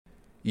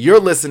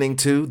You're listening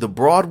to the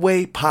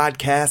Broadway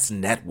Podcast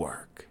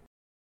Network.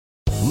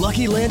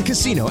 Lucky Land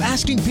Casino,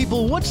 asking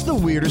people, what's the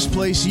weirdest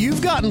place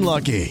you've gotten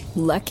lucky?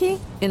 Lucky?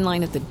 In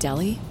line at the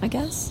deli, I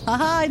guess?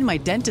 Aha, in my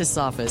dentist's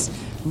office.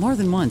 More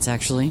than once,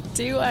 actually.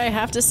 Do I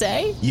have to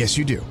say? Yes,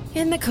 you do.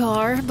 In the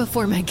car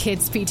before my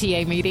kids'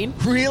 PTA meeting.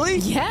 Really?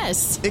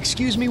 Yes.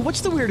 Excuse me,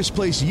 what's the weirdest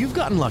place you've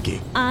gotten lucky?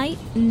 I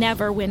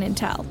never win and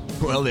tell.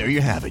 Well, there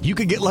you have it. You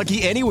can get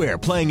lucky anywhere,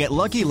 playing at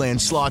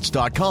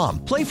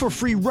LuckyLandSlots.com. Play for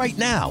free right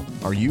now.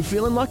 Are you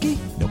feeling lucky?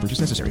 No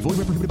purchase necessary. Void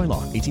where prohibited by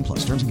law. 18 plus.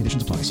 Terms and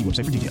conditions apply. See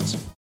website for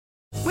details.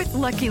 With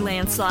Lucky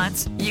Land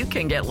Slots, you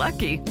can get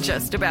lucky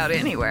just about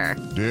anywhere.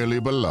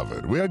 Dearly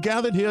beloved, we are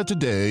gathered here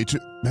today to...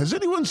 Has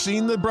anyone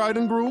seen the bride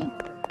and groom?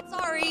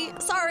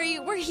 Sorry,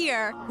 we're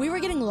here. We were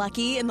getting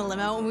lucky in the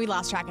limo and we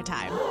lost track of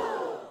time.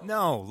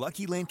 No,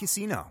 Lucky Land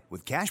Casino,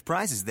 with cash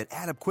prizes that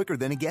add up quicker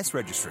than a guest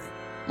registry.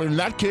 In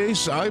that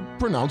case, I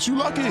pronounce you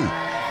lucky.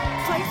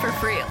 Play for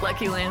free at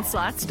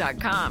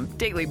LuckyLandSlots.com.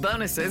 Daily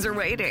bonuses are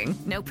waiting.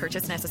 No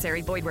purchase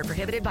necessary. Void where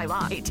prohibited by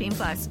law. 18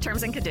 plus.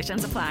 Terms and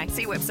conditions apply.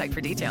 See website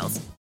for details.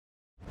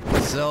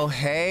 So,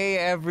 hey,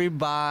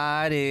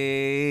 everybody.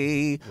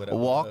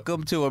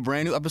 Welcome to a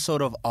brand new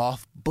episode of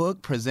Off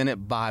Book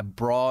presented by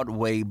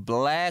Broadway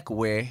Black.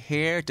 We're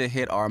here to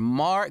hit our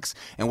marks,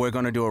 and we're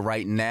going to do it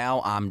right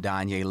now. I'm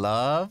Danye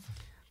Love.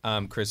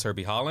 I'm Chris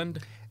Herbie Holland.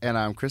 And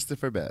I'm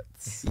Christopher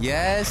Betts.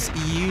 Yes,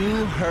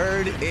 you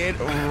heard it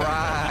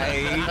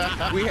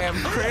right. We have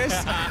Chris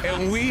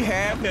and we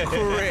have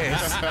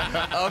Chris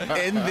up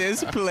in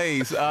this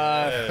place.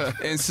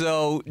 And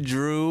so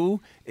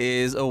Drew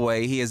is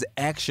away. He is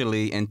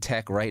actually in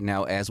tech right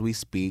now as we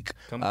speak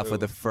for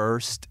the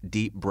first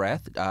Deep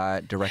Breath,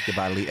 directed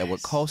by Lee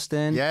Edward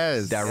Colston.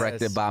 Yes.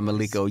 Directed by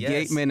Maliko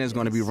Yateman. Is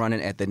going to be running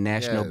at the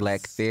National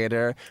Black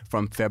Theater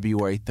from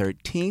February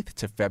 13th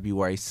to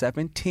February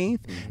 17th.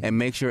 Mm-hmm. And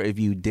make sure if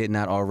you did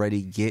not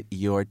already get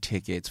your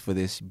tickets for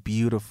this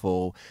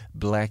beautiful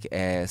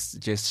black-ass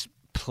just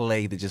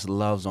play that just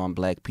loves on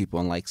black people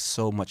and like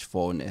so much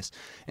fullness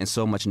and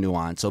so much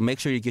nuance. So make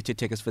sure you get your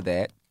tickets for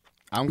that.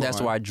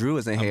 That's why Drew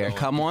is in here.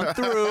 Come on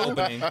through.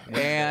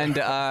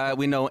 And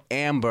we know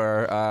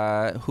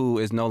Amber, who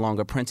is no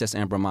longer Princess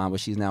Amber Iman, but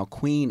she's now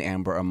Queen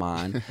Amber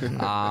Iman.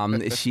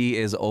 She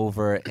is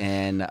over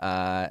in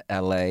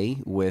L.A.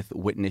 with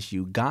Witness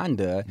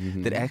Uganda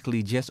that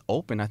actually just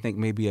opened, I think,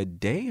 maybe a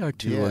day or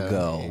two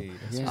ago.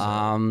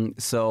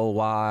 So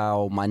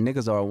while my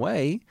niggas are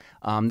away,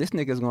 this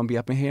nigga's going to be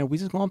up in here and we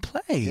just going to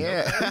play.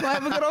 We're going to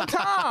have a good old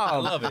time. I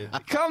love it.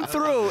 Come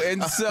through.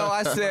 And so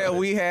I said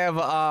we have,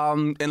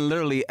 and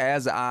literally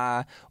as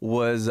I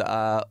was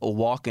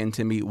walking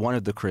to meet one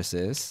of the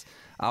Chris's,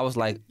 I was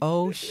like,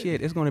 oh,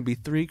 shit, it's going to be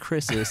 3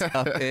 Chris's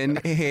up in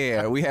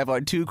here. We have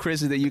our 2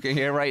 Chris's that you can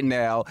hear right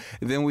now.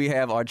 Then we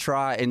have our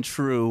tried and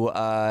true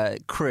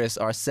Chris,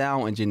 our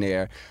sound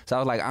engineer. So I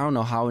was like, I don't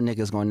know how a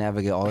nigga's going to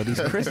navigate all of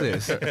these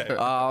Chris's.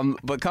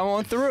 But come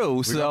on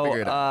through. So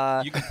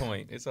you can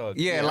point. It's all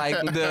good. Yeah, like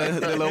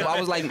the little, I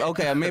was like,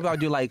 okay, maybe I'll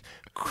do like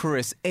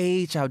Chris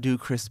H. I'll do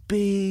Chris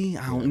B.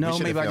 I don't know.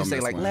 Maybe I'll just say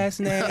like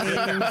last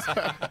names.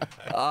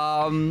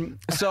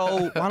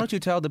 So why don't you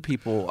tell the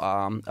people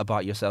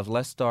about yourselves?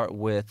 Let's start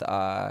with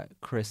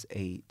Chris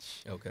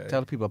H. Okay. Tell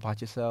the people about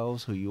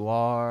yourselves, who you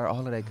are, all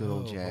of that good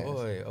old jazz. Oh,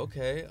 boy.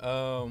 Okay.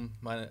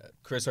 My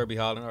Chris Herbie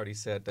Holland already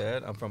said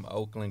that. I'm from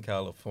Oakland,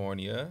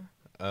 California.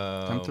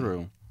 Come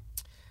through.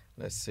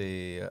 Let's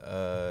see.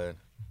 I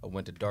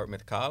went to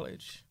Dartmouth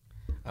College.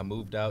 I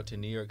moved out to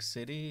New York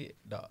City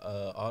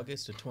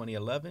August of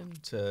 2011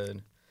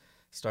 to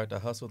start to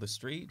hustle the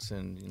streets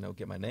and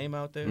get my name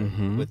out there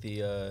with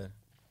the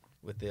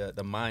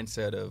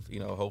mindset of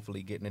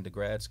hopefully getting into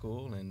grad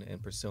school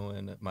and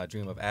pursuing my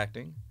dream of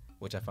acting,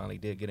 which I finally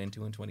did get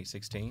into in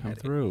 2016. Come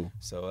through.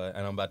 So and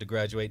I'm about to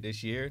graduate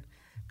this year,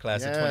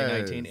 class of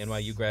 2019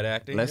 NYU grad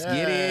acting. Let's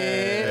get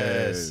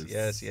it.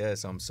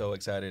 Yes. I'm so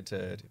excited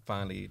to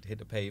finally hit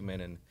the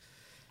pavement and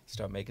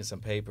start making some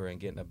paper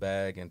and getting a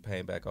bag and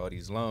paying back all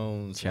these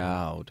loans.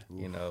 Child.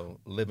 And,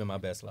 living my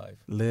best life.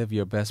 Live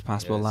your best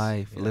possible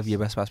life. Yes. Live your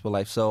best possible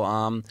life. So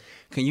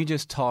can you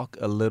just talk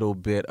a little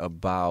bit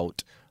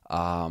about,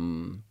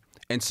 and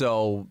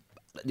so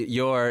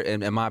you're,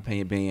 in my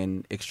opinion,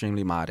 being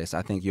extremely modest.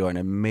 I think you're an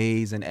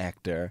amazing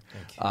actor.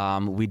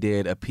 Thank you. We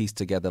did a piece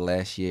together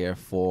last year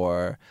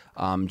for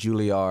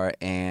Juilliard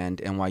and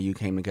NYU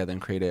came together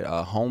and created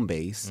a home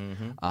base.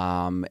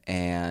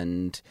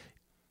 And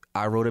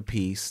I wrote a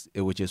piece.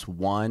 It was just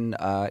one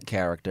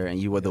character, and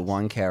you were the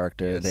one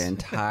character the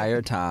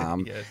entire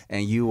time,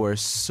 and you were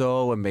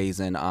so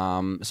amazing.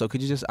 So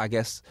could you just, I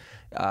guess,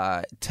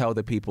 tell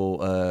the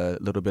people a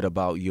little bit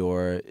about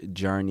your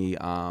journey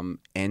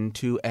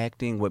into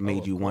acting? What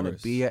made you want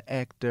to be an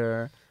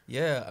actor?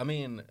 Yeah, I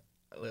mean,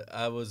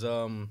 I was,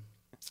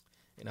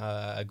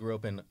 I grew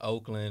up in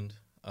Oakland,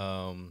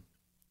 and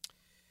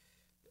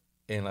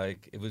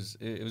like it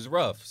was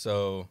rough.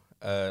 So.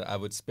 I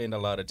would spend a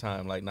lot of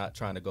time like not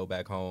trying to go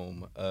back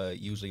home.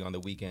 Usually on the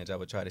weekends, I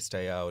would try to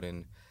stay out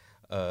and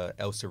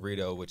El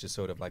Cerrito, which is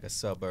sort of like a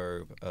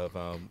suburb of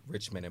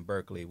Richmond and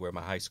Berkeley, where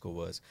my high school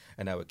was,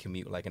 and I would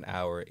commute like an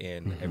hour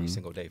in every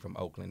single day from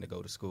Oakland to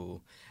go to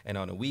school. And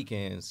on the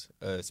weekends,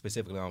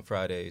 specifically on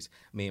Fridays,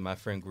 me and my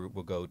friend group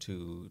would go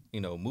to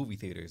movie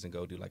theaters and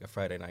go do like a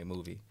Friday night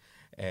movie.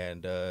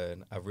 And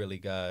I really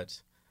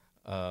got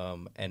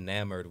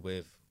enamored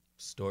with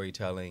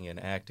storytelling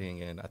and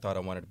acting, and I thought I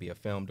wanted to be a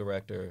film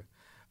director.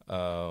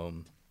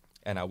 And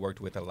I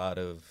worked with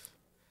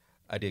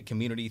I did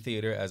community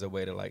theater as a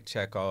way to like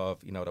check off,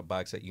 the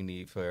box that you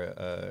need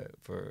for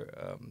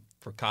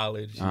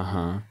college.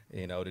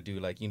 To do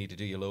like, you need to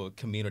do your little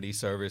community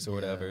service or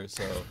whatever.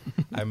 So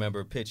I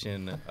remember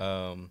pitching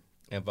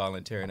and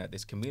volunteering at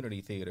this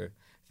community theater,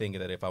 thinking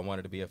that if I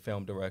wanted to be a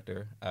film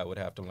director, I would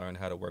have to learn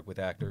how to work with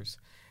actors.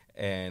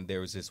 And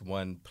there was this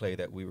one play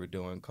that we were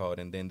doing called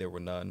And Then There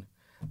Were None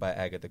by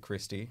Agatha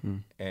Christie.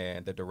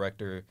 And the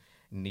director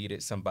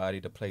needed somebody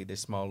to play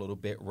this small little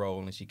bit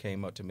role, and she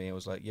came up to me and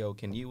was like, yo,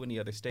 can you and the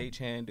other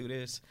stagehand do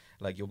this?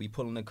 Like, you'll be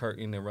pulling the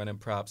curtain and running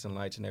props and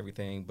lights and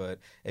everything, but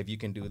if you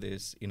can do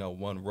this,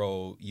 one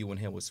role, you and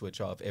him will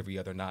switch off every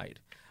other night.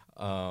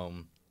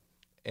 And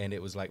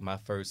it was like my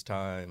first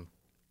time.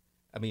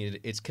 I mean,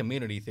 it's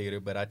community theater,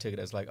 but I took it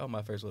as like,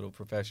 my first little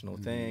professional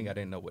thing. I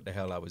didn't know what the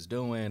hell I was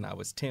doing. I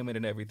was timid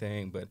and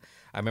everything, but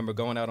I remember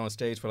going out on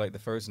stage for like the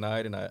first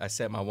night, and I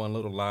said my one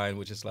little line,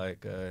 which is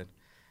like,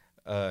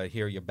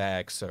 here are your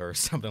bags, sir, or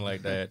something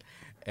like that.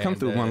 And, come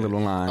through one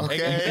little line.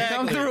 Okay. Exactly.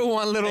 Come through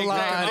one little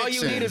line. All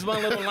you need is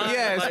one little line.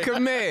 Yes, like,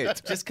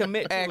 commit. Just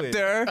commit to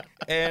Actor.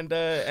 it.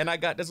 And I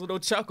got this little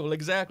chuckle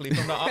exactly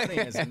from the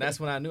audience, and that's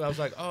when I knew. I was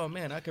like, oh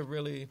man, I could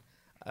really,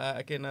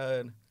 I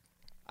can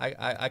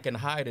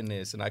hide in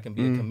this, and I can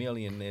be a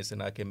chameleon in this,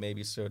 and I can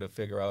maybe sort of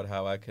figure out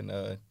how I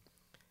can,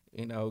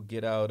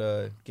 get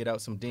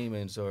out some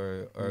demons,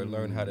 or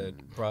learn how to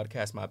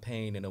broadcast my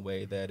pain in a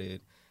way that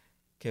it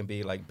can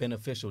be like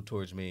beneficial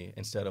towards me,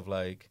 instead of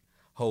like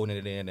holding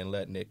it in and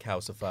letting it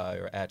calcify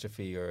or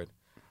atrophy or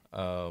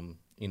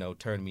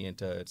turn me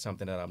into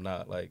something that I'm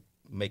not, like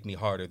make me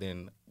harder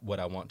than what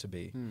I want to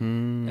be.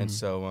 And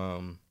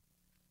so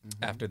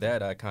after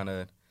that, I kind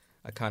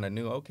of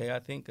knew, okay, I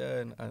think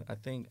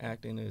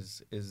acting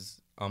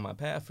is on my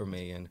path for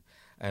me, and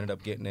I ended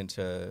up getting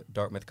into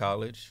Dartmouth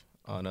College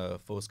on a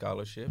full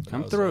scholarship.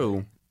 Come through.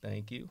 Like,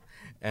 thank you.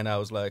 And I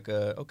was like,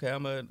 okay,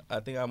 I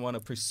think I want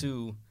to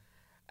pursue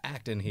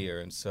acting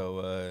here. And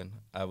so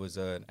I was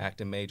an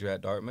acting major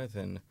at Dartmouth,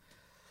 and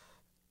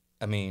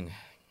I mean,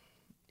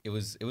 it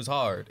was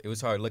hard. It was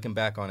hard looking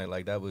back on it.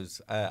 Like, that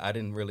was, I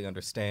didn't really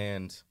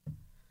understand.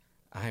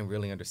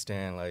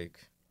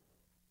 Like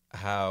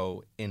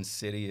how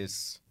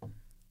insidious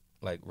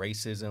like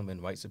racism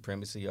and white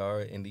supremacy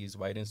are in these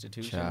white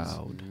institutions.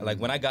 Like,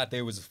 when I got there,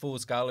 it was a full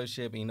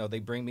scholarship. They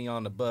bring me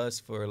on the bus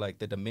for like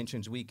the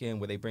Dimensions weekend,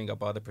 where they bring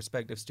up all the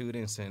prospective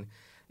students, and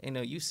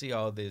you see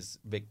all this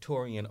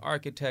Victorian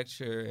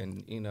architecture,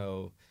 and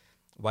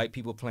white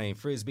people playing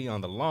frisbee on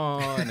the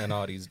lawn, and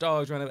all these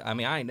dogs running. I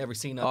mean, I ain't never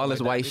seen all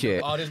this white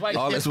shit. All this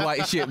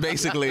white shit,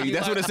 basically.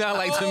 That's what it sounds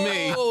like to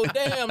me. Oh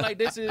damn! Like,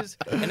 this is,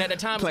 and at the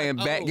time playing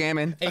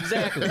backgammon.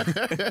 Exactly.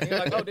 And you're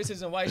like, this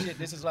isn't white shit.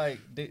 This is like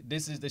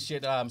this is the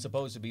shit that I'm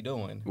supposed to be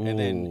doing. Ooh. And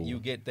then you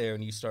get there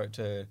and you start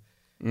to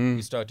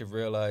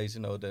realize,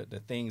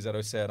 the things that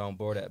are said on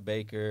board at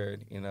Baker,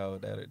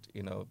 that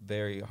are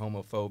very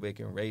homophobic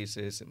and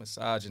racist and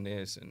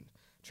misogynist and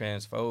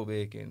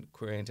transphobic and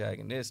queer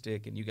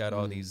antagonistic, and you got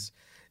all these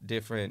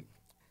different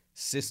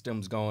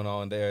systems going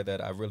on there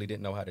that I really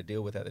didn't know how to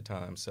deal with at the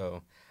time.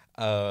 So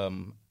I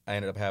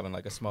ended up having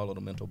like a small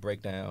little mental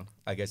breakdown.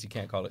 I guess you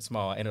can't call it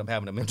small. I ended up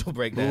having a mental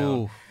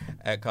breakdown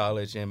at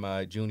college in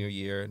my junior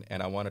year,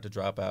 and I wanted to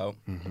drop out.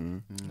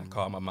 I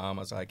called my mom.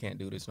 I was like, I can't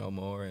do this no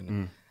more,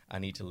 and I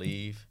need to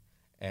leave.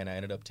 And I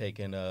ended up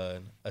taking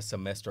a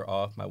semester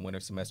off, my winter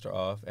semester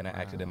off, and I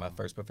acted in my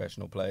first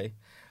professional play.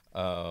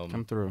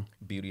 Come through.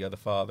 Beauty of the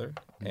Father.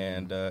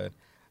 And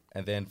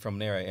then from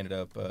there, I ended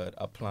up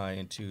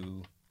applying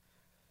to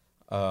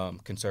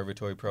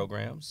conservatory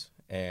programs,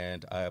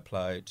 and I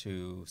applied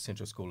to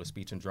Central School of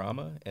Speech and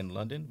Drama in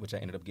London, which I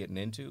ended up getting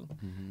into.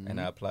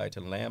 And I applied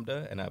to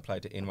Lambda, and I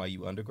applied to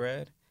NYU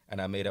undergrad,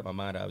 and I made up my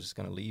mind I was just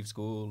going to leave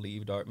school,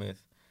 leave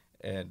Dartmouth,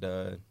 and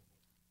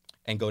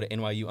go to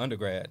NYU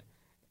undergrad.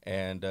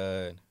 And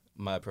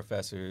my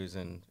professors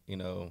and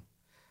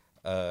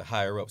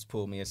higher ups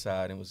pulled me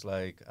aside and was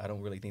like, I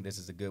don't really think this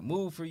is a good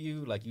move for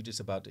you. Like,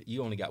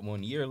 you only got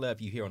 1 year left.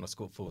 You're here on a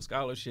full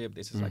scholarship.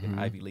 This is like an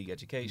Ivy League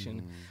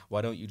education.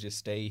 Why don't you just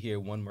stay here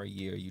one more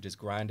year? You just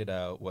grind it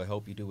out. We'll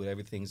help you do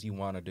whatever things you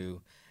want to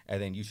do. And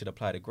then you should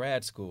apply to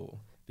grad school,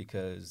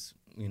 because,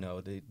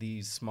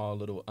 these small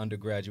little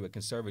undergraduate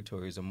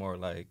conservatories are more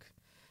like,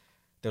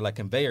 they're like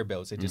conveyor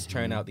belts. They just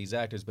churn out these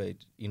actors, but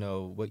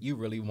what you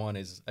really want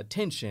is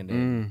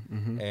attention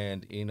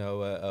and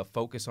a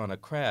focus on a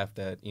craft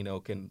that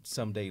can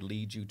someday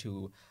lead you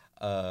to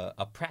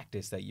a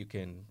practice that you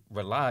can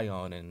rely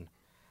on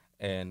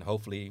and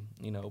hopefully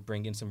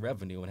bring in some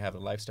revenue and have a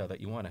lifestyle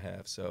that you want to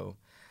have. So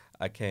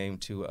I came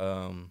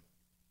to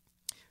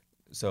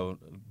So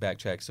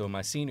backtrack. So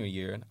my senior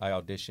year, I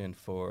auditioned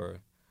for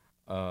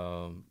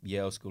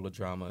Yale School of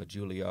Drama,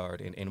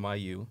 Juilliard, and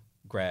NYU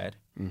grad,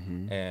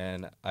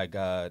 and I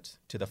got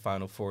to the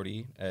final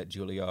 40 at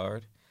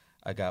Juilliard.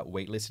 I got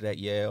waitlisted at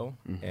Yale,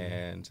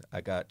 and I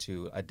got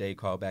to a day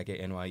callback at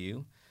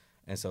NYU,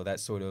 and so that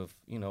sort of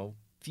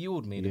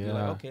fueled me to be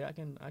like, okay, I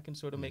can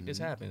sort of make this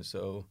happen.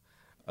 So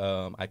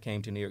I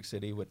came to New York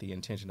City with the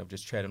intention of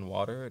just treading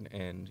water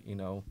and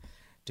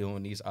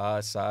doing these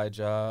odd side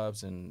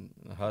jobs and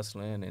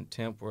hustling and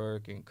temp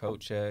work and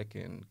coat check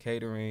and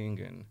catering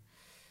and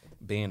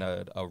being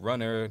a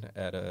runner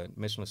at a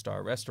Michelin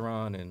star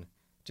restaurant and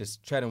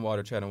just treading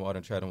water.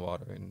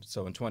 And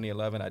so in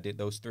 2011, I did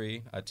those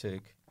three. I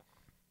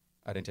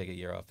didn't take a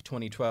year off.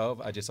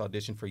 2012, I just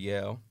auditioned for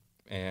Yale,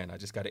 and I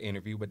just got an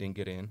interview but didn't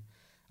get in.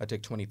 I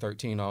took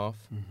 2013 off.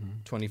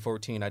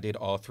 2014, I did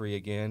all three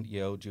again,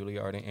 Yale,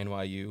 Juilliard, and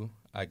NYU.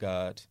 I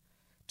got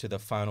to the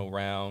final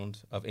round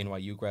of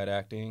NYU grad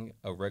acting,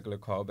 a regular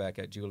callback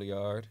at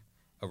Juilliard,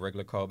 a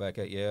regular callback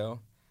at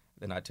Yale.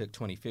 Then I took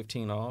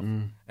 2015 off,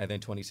 and then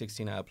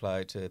 2016 I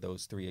applied to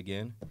those three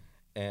again.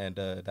 And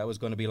that was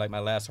going to be like my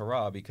last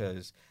hurrah,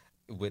 because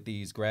with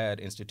these grad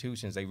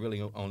institutions, they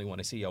really only want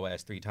to see your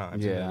ass 3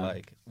 times. Yeah. And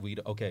like,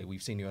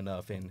 we've seen you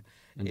enough. And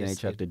then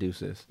chuck the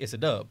deuces. It's a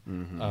dub.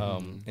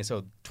 And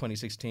so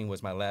 2016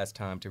 was my last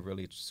time to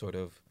really sort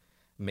of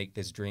make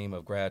this dream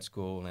of grad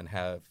school and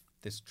have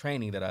this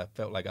training that I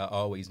felt like I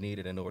always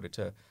needed in order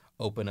to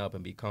open up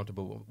and be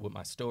comfortable with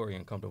my story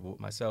and comfortable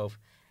with myself.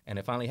 And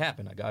it finally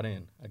happened. I got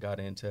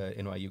into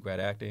NYU grad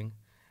acting,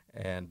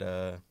 and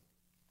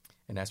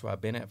that's where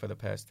I've been at for the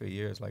past 3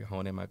 years, like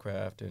honing my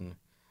craft and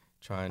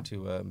trying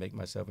to make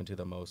myself into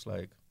the most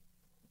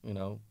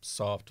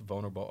soft,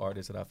 vulnerable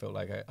artist that I felt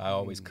like I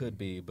always could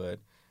be, but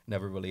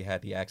never really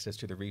had the access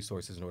to the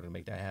resources in order to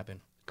make that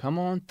happen. Come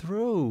on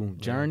through,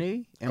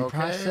 journey and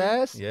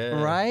process,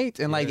 right?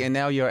 And and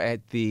now you're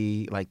at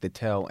the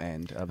tail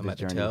end of the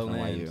journey from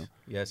NYU.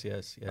 Yes.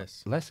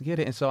 Let's get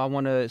it. And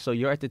so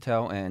you're at the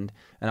tail end,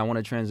 and I want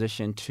to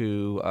transition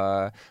to,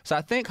 so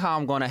I think how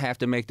I'm going to have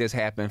to make this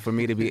happen for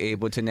me to be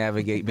able to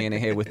navigate being in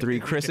here with 3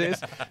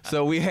 Chris's.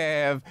 So we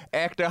have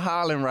actor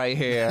Holland right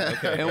here,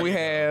 and we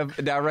have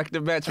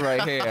director Betts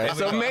right here.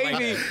 So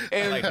maybe,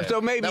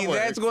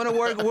 that's going to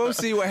work. We'll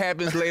see what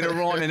happens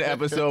later on in the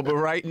episode. But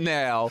right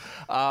now,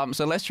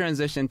 so let's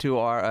transition to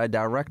our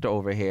director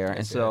over here.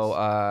 And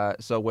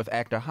so with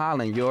actor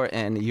Holland, you're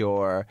in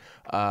your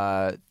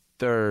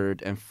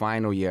 3rd and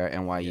final year at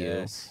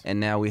NYU. And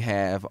now we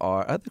have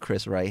our other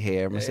Chris right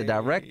here, Mr.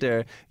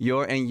 Director.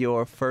 You're in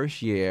your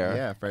first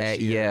year at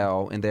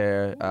Yale in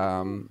their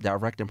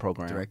directing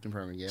program.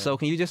 So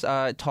can you just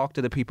talk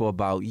to the people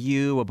about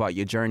you, about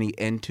your journey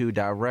into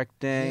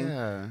directing?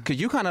 Because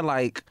you kind of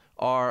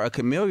are a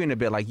chameleon a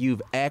bit,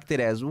 you've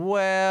acted as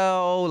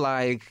well,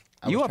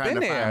 you up in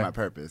there. Find my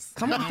purpose.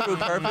 Come on through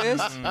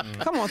purpose.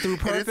 Come on through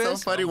purpose. And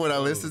it's so funny when I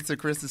listen to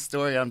Chris's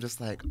story. I'm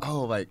just like,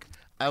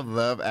 I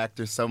love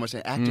actors so much,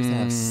 and actors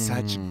have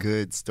such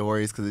good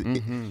stories because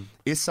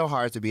it's so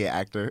hard to be an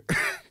actor.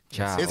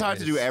 It's hard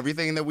to do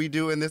everything that we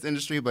do in this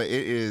industry, but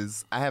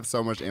I have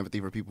so much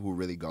empathy for people who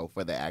really go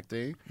for the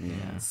acting.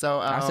 Yeah. So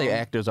I say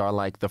actors are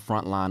like the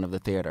front line of the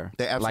theater.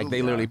 They absolutely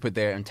they literally put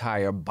their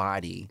entire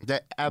body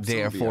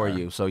there for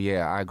you. So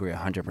yeah, I agree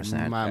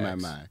 100%.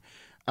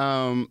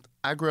 My.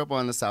 I grew up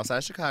on the south side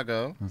of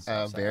Chicago.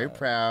 Very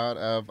proud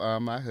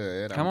of my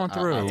hood. Come on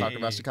through. I talk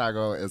about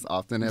Chicago as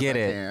often as I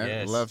can.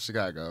 Yes. Love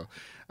Chicago.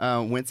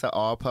 Went to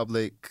all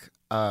public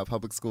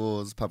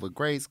schools, public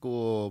grade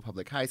school,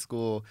 public high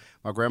school.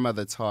 My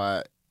grandmother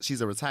taught.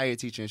 She's a retired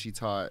teacher, and she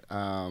taught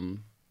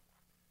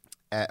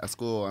at a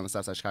school on the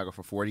south side of Chicago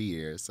for 40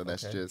 years. So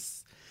that's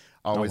just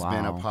always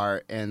been a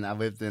part. And I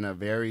lived in a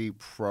very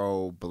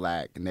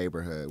pro-black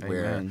neighborhood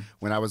where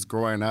when I was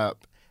growing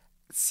up,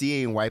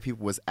 seeing white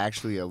people was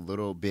actually a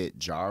little bit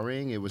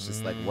jarring. It was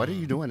just like, what are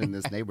you doing in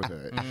this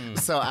neighborhood?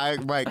 So I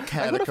had what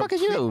the fuck is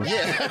you?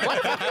 Yeah.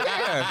 What the fuck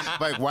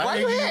are you here? Why are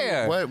you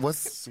here?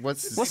 What's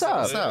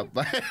up?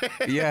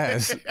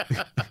 Yes.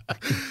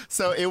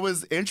 So it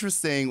was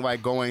interesting,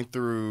 going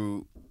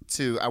through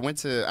I've been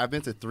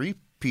to 3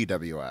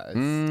 PWIs.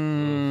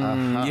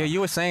 Yeah,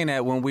 you were saying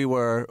that when we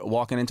were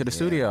walking into the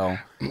studio.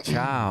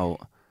 Ciao.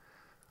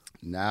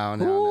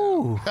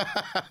 No.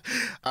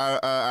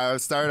 I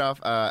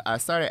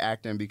started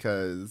acting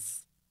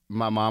because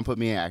my mom put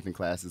me in acting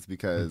classes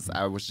because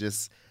I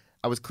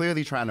was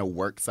clearly trying to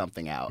work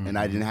something out, and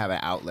I didn't have an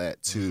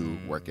outlet to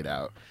work it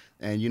out.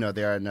 And,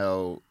 there are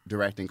no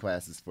directing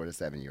classes for the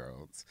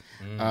 7-year-olds.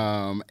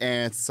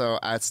 And so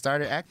I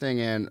started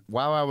acting, and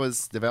while I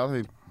was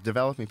developing,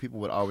 people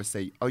would always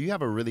say, "Oh, you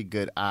have a really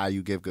good eye.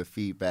 You give good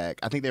feedback."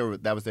 I think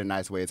that was their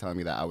nice way of telling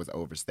me that I was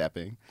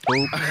overstepping.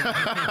 Right.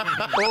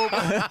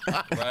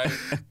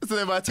 So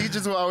then my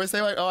teachers would always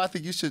say, "Oh, I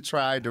think you should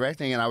try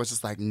directing," and I was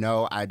just like,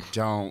 "No, I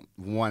don't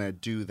want to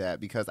do that,"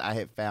 because I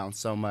had found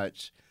so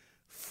much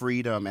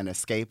freedom and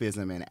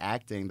escapism in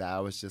acting that I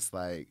was just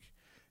like,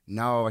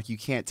 no, you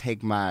can't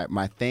take my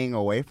thing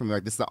away from me.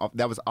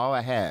 That was all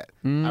I had.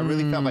 I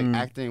really felt like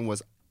acting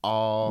was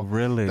all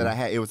really that I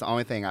had. It was the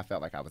only thing I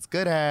felt like I was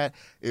good at.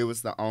 It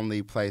was the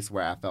only place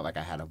where I felt like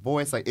I had a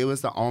voice. Like, it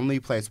was the only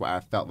place where I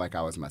felt like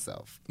I was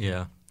myself.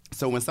 Yeah.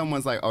 So when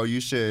someone's like, oh, you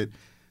should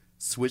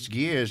switch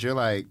gears, you're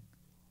like,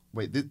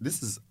 wait,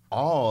 this is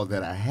all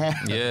that I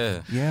have.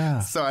 Yeah. Yeah.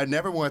 So I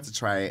never wanted to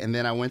try it. And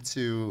then I went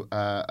to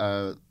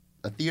a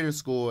theater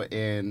school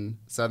in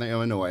Southern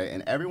Illinois,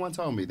 and everyone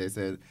told me, they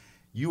said,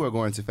 you are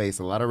going to face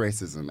a lot of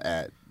racism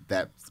at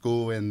that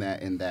school in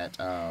that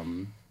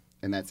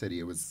city.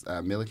 It was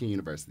Millikan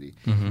University.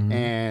 Mm-hmm.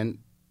 And,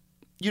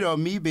 you know,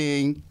 me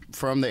being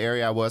from the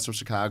area I was from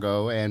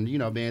Chicago and, you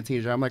know, being a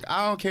teenager, I'm like,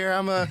 I don't care.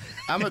 I'm a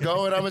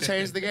go and I'm going to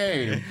change the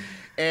game.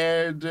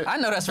 And I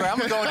know that's right. I'm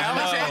gonna go down. I'm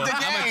gonna change the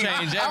game. I'm gonna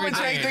change everything. I'm gonna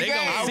change the They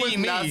game. gonna see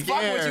me. Fuck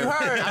what you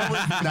heard. I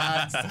was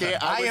not scared.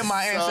 I am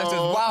my ancestors'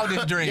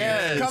 wildest dream.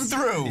 Yes. Come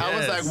through. I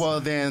was like,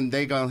 well, then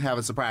they gonna have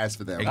a surprise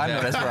for them. Exactly. I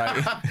know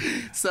that's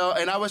right. So,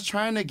 and I was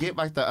trying to get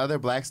like the other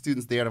black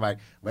students there to like,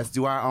 let's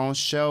do our own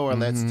show or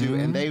let's do,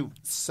 and they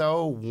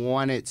so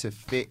wanted to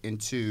fit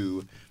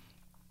into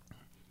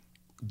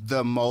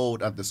the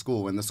mold of the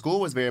school. And the school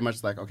was very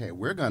much like, okay,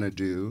 we're gonna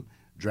do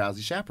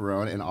Drowsy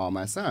Chaperone and All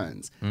My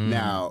Sons.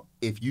 Now,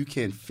 if you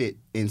can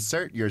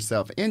insert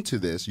yourself into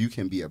this, you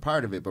can be a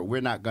part of it, but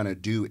we're not going to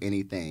do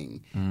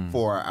anything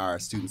for our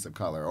students of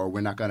color, or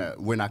we're not going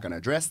to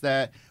address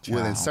that.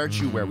 We'll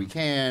insert you where we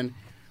can.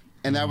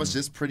 And that was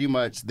just pretty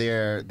much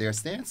their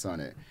stance on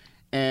it.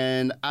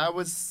 And I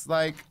was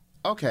like,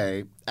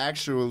 okay,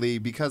 actually,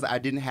 because I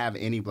didn't have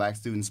any black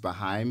students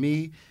behind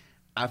me,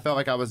 I felt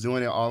like I was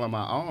doing it all on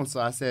my own. So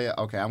I said,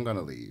 okay, I'm going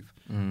to leave.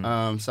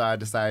 So I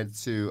decided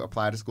to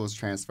apply to schools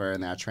transfer,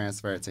 and then I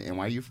transferred to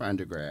NYU for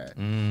undergrad.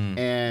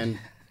 And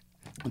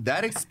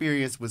that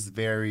experience was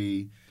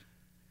very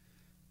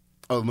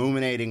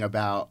illuminating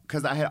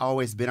because I had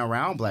always been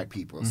around black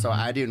people. So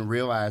I didn't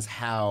realize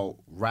how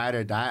ride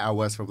or die I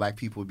was for black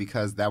people,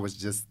 because that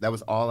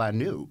was all I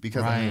knew,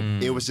 because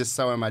it was just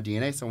so in my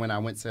DNA. So when I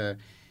went to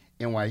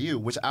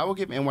NYU, which I will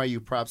give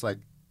NYU props, like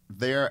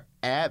their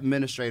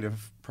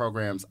administrative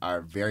programs are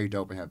very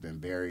dope and have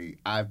been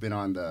I've been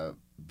on the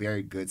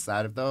very good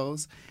side of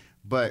those.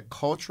 But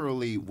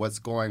culturally, what's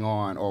going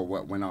on, or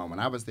what went on when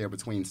I was there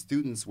between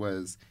students,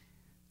 was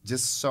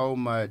just so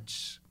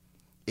much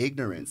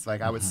ignorance.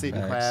 Like, I would sit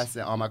in class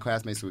and all my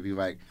classmates would be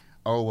like,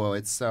 oh, well,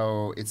 it's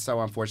so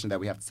unfortunate that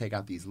we have to take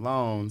out these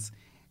loans.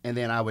 And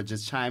then I would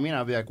just chime in.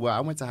 I'd be like, well,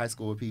 I went to high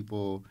school with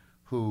people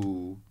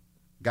who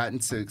got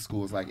into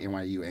schools like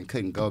NYU and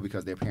couldn't go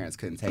because their parents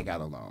couldn't take out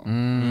a loan.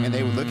 And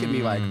they would look at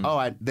me like,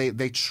 oh,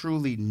 they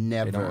truly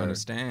never They don't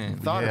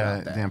understand. thought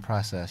about that. Damn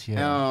process,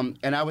 yeah.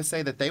 And I would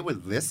say that they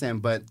would listen,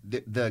 but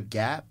the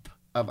gap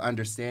of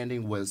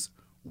understanding was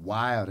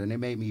wild, and it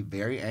made me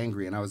very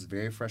angry, and I was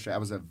very frustrated. I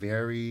was a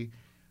very,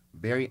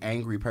 very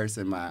angry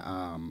person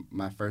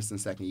my first and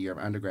second year of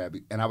undergrad,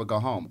 and I would go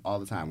home all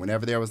the time.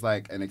 Whenever there was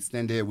like an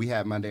extended, we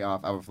had Monday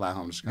off, I would fly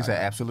home to Chicago. You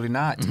said absolutely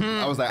not.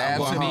 I was like, I'm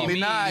going home. Absolutely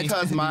not.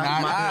 Because my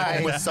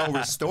home was so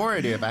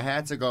restorative. I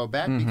had to go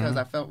back because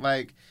I felt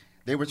like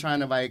they were trying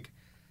to like,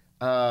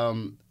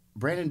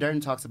 Brandon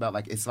Durden talks about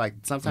like, it's like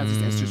sometimes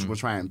these institutions will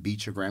try and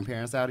beat your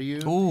grandparents out of you.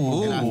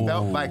 Ooh. And I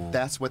felt like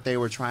that's what they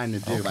were trying to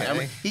do. Okay. Like, I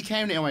mean, he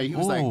came to NYU, he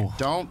was like,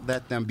 don't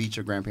let them beat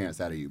your grandparents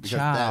out of you,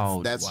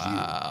 because that's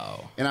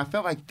you. And I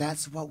felt like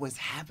that's what was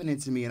happening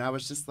to me. And I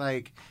was just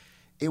like,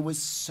 it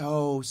was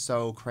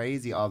so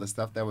crazy, all the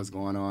stuff that was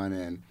going on.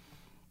 And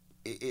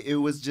it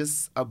was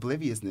just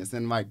obliviousness.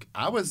 And like,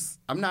 I'm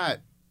not,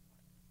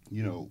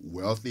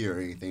 wealthy or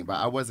anything, but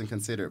I wasn't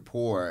considered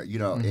poor,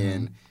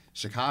 in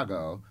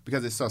Chicago,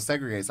 because it's so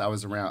segregated. So I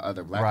was around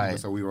other black people,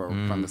 so we were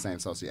from the same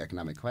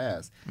socioeconomic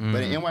class.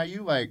 But in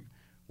NYU, like,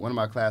 one of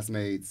my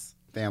classmates'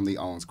 family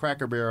owns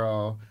Cracker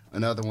Barrel.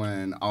 Another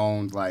one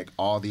owned like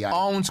all the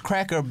owns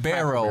Cracker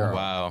Barrel.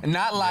 Wow.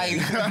 Not like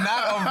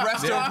not a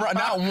restaurant,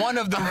 not one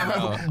of the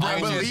branches.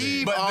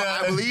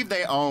 I believe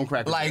they own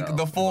Cracker Barrel. Like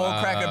the full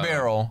Cracker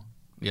Barrel.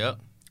 Yep.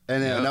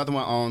 And then another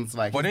one owns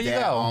his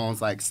dad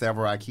owns like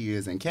several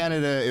IKEAs in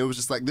Canada. It was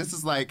just like this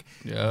is like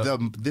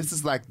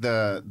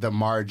the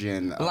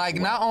margin. Like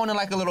not owning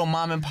like a little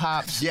mom and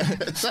pop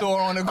store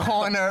on the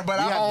corner, but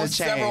I own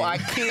several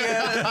IKEAs.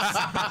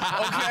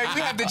 Okay,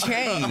 we have the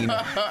chain.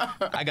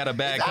 I got a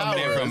bag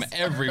coming in from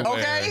everywhere.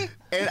 Okay.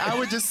 And I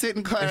would just sit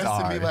in class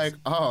and be like,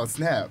 oh,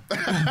 snap.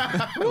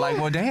 Like,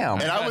 well,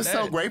 damn. And I was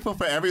so grateful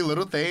for every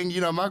little thing.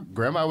 My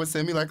grandma would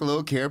send me like a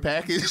little care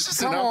package.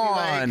 Come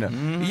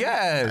on.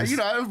 Yes.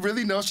 I didn't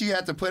really know she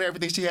had to put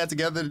everything she had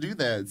together to do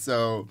that.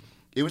 So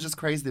it was just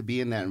crazy to be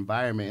in that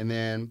environment. And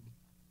then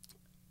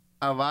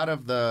a lot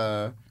of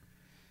the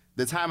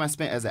time I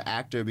spent as an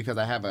actor, because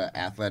I have an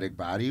athletic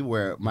body,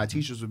 where my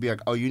teachers would be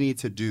like, oh, you need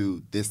to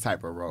do this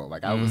type of role.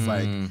 Like I was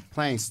like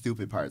playing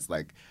stupid parts,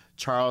 like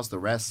Charles the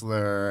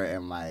Wrestler,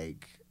 and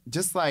like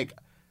just like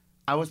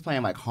I was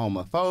playing like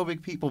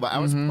homophobic people, but I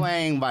was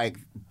playing like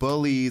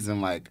bullies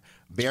and like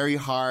very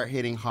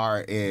hard-hitting,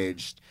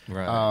 hard-edged.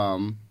 Right.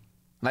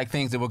 Like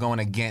things that were going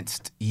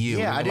against you.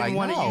 Yeah, I didn't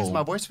want to no. use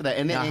my voice for that.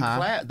 And then in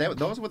class,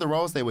 those were the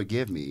roles they would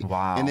give me.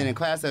 Wow. And then in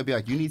class, they'd be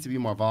like, you need to be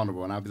more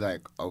vulnerable. And I'd be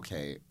like,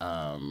 okay,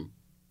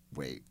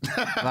 wait.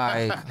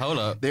 Like, hold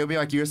up. They would be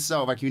like, you're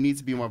so, like, you need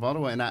to be more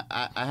vulnerable. And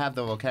I have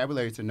the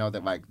vocabulary to know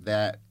that, like,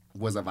 that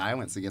was a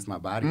violence against my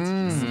body.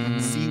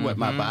 To see what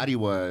my body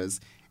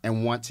was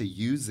and want to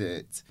use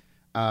it.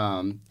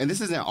 And this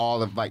isn't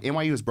all of, like,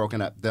 NYU is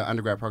broken up, the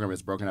undergrad program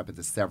is broken up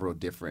into several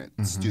different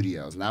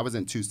studios. And I was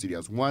in 2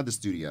 studios. One of the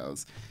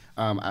studios,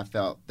 I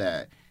felt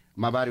that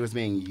my body was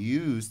being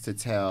used to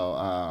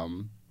tell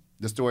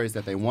the stories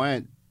that they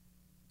wanted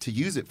to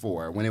use it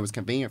for when it was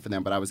convenient for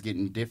them, but I was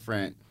getting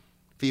different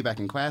feedback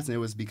in class, and it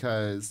was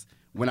because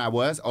when I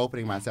was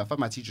opening myself up,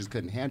 my teachers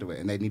couldn't handle it,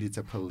 and they needed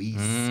to police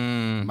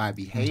my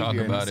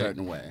behavior in a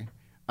certain way,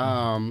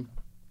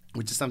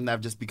 which is something that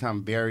I've just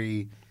become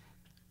very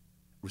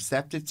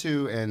receptive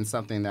to and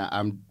something that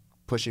I'm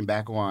pushing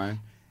back on.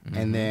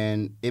 And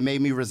then it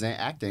made me resent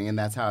acting, and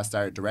that's how I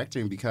started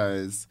directing,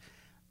 because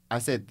I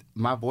said,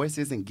 my voice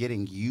isn't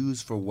getting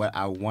used for what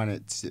I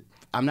wanted to.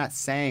 I'm not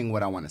saying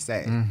what I want to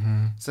say.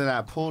 So then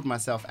I pulled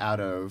myself out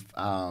of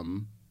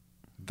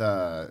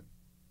the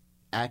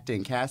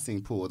acting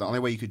casting pool. The only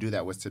way you could do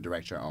that was to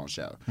direct your own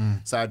show.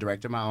 So I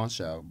directed my own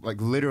show. Like,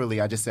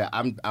 literally, I just said,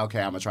 I'm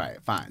gonna try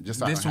it. Fine. Just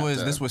so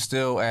this was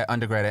still at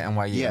undergrad at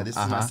NYU. Yeah, this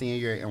is my senior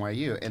year at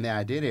NYU, and then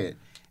I did it,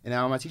 and then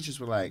all my teachers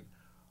were like,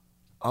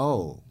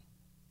 "Oh,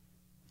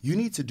 you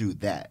need to do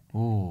that."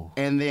 Ooh.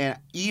 And then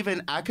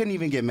I couldn't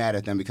even get mad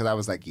at them, because I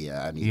was like,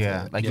 "Yeah, I need to."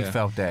 Yeah, like you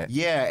felt that.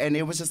 Yeah, and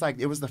it was just like,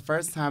 it was the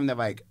first time that,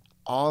 like,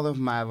 all of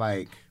my,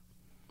 like,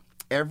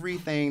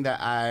 everything that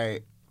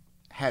I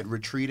had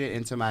retreated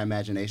into my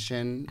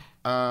imagination,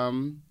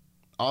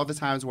 all the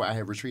times where I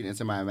had retreated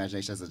into my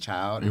imagination as a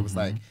child, it was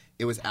like,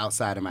 it was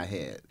outside of my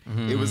head.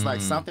 It was like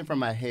something from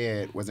my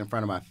head was in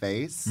front of my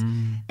face,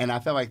 and I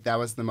felt like that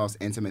was the most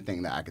intimate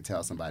thing that I could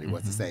tell somebody,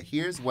 was to say,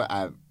 here's why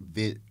I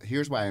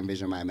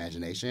envision my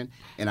imagination,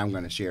 and I'm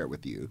going to share it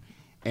with you.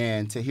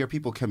 And to hear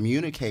people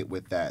communicate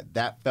with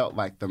that felt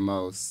like the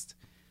most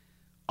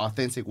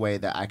authentic way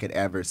that I could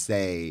ever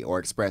say or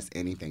express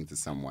anything to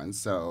someone.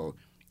 So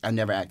I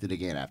never acted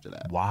again after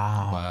that.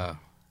 Wow.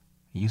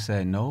 You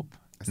said nope.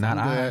 Not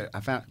I. I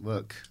found,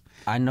 look.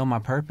 I know my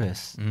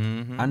purpose.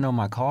 I know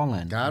my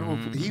calling. God will,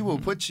 He will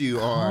put you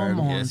on.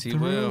 Yes, He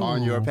will.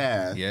 On your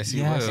path. Yes,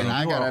 He will. And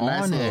I got a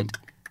nice it.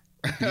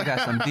 You got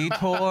some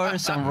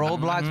detours, some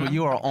roadblocks, but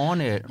you are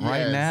on it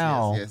right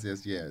now.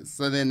 Yes.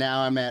 So then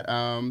now I'm at,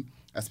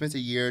 I spent a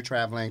year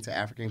traveling to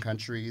African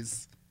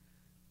countries.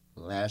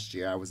 Last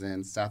year I was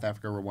in South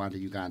Africa, Rwanda,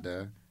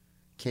 Uganda,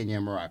 Kenya,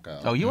 and Morocco.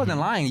 Oh, you wasn't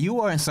lying. You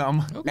were in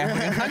some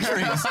African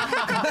countries.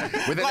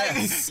 With an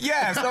S.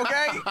 Yes,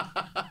 okay.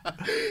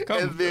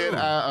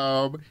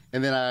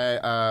 And then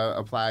I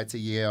applied to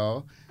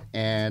Yale,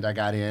 and I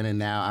got in, and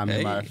now I'm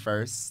in my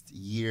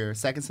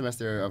second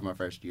semester of my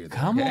first year there.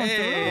 Come on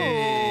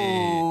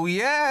through.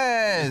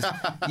 Yes.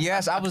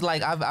 Yes, I was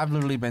like, I've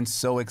literally been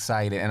so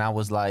excited, and I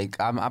was like,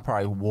 I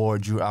probably wore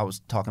Drew. I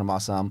was talking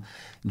about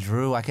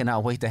Drew, I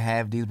cannot wait to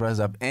have these brothers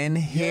up in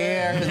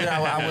here.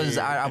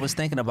 I was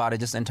thinking about it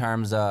just in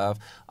terms of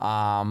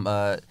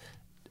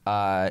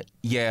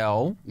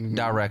Yale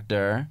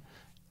director,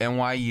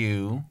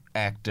 NYU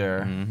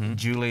actor,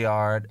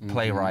 Juilliard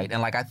playwright,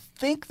 and like I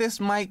think this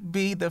might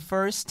be the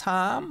first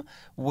time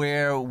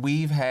where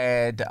we've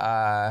had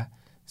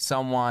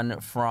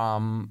someone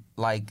from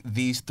like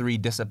these 3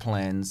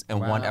 disciplines in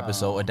one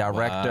episode: a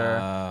director,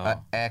 an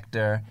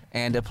actor,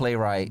 and a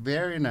playwright.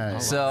 Very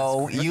nice.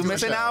 So you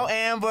missing out,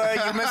 Amber.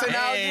 You missing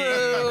out,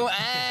 Drew.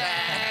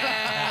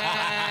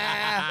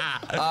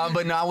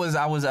 But no, I was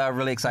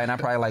really excited. I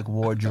probably like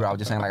wore Drew. I was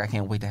just saying like I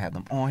can't wait to have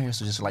them on here.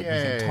 So just like we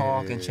can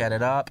talk and chat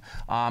it up.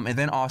 And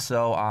then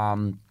also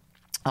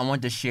I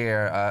wanted to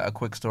share a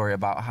quick story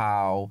about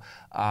how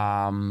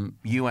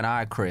you and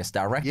I, Chris,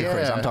 director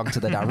Chris. I'm talking to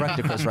the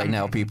director Chris right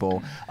now,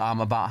 people.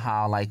 About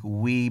how like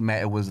we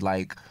met. It was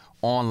like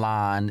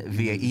online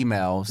via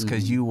emails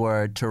because you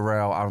were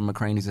Terrell Alvin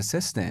McCraney's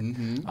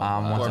assistant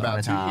once upon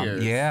a time. 2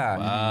 years. Yeah.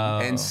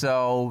 Wow. And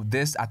so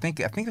this, I think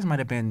this might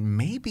have been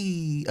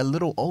maybe a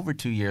little over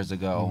 2 years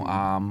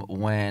ago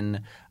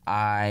when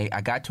I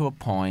got to a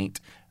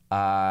point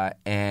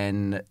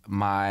in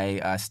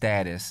my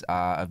status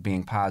of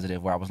being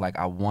positive where I was like,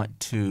 I want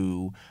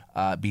to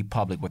be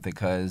public with it,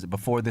 because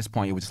before this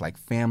point it was just like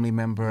family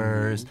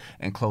members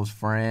and close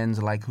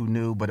friends like who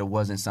knew, but it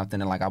wasn't something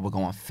that like I would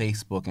go on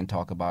Facebook and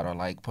talk about or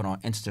like put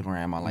on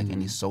Instagram or like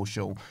any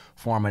social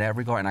form in that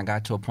regard. And I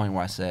got to a point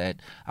where I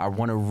said I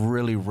want to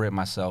really rid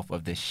myself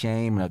of this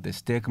shame and of this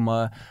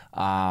stigma,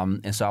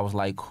 and so I was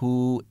like,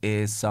 who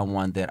is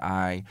someone that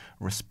I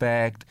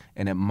respect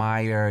and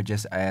admire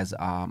just as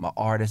an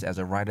artist, as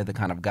a writer, that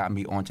kind of got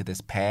me onto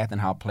this path, and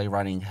how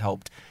playwriting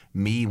helped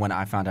me when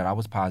I found out I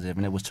was positive,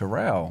 and it was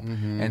Terrell.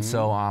 Mm-hmm. And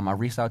so I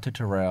reached out to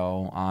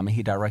Terrell, and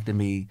he directed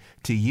me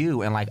to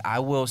you. And like I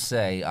will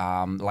say,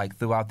 like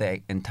throughout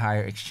the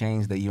entire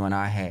exchange that you and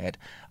I had,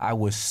 I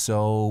was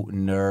so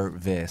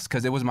nervous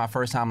because it was my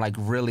first time like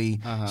really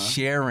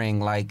sharing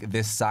like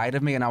this side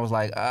of me, and I was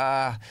like,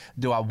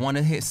 do I want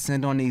to hit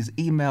send on these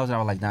emails? And I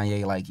was like,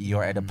 Danye, like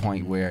you're at a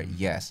point where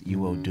yes, you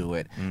will do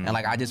it. And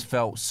like I just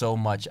felt so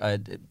much,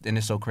 and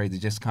it's so crazy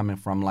just coming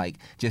from like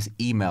just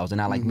emails and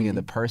not like meeting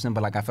the person,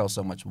 but like I felt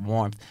so much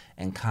warmth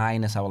and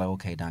kindness. I was like,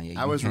 okay, Danye,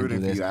 I was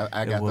rooting for you.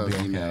 I got those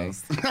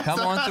emails. Come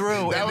on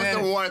through. That was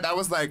the one that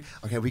was like,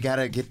 okay, we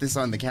gotta get this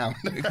on the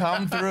calendar.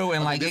 Come through,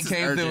 and like it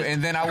came through.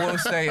 And then I will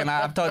say, and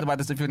I've talked about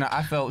this a few times,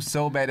 I felt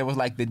so bad. It was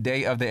like the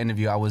day of the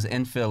interview. I was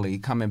in Philly,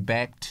 coming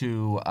back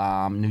to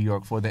New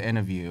York for the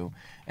interview,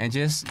 and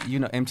just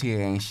MTA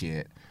ain't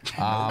shit.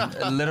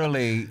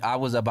 Literally, I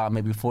was about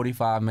maybe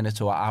 45 minutes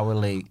to an hour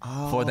late.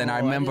 For then I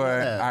remember,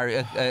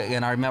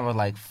 I remember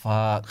like,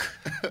 fuck,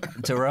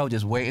 Terrell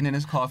just waiting in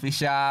his coffee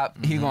shop.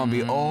 He gonna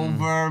be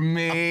over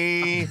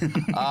me.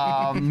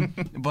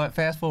 But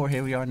fast forward,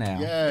 here we are now.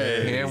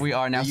 Yay. Here we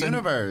are now. The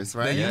universe,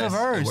 right?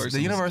 The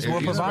universe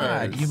will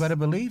provide. You better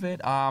believe it.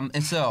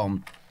 And so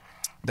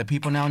the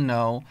people now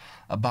know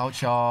about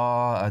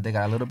y'all. They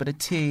got a little bit of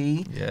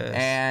tea. Yes.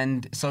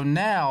 And so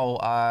now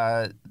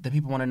the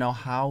people want to know,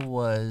 how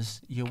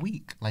was your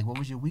week? Like, what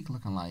was your week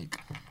looking like?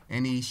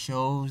 Any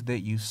shows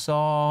that you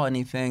saw?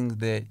 Anything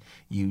that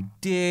you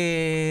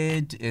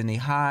did? Any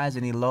highs,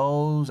 any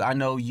lows? I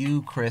know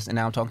you, Chris, and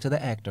now I'm talking to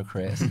the actor,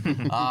 Chris.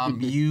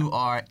 You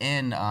are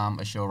in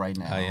a show right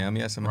now. I am,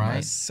 yes. I'm in my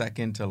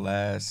second to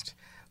last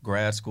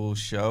grad school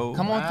show.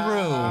 Come on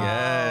through.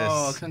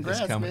 Yes.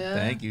 Congrats,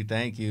 man.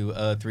 Thank you.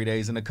 3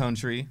 days in the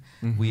country.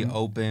 We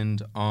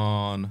opened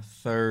on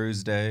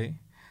Thursday,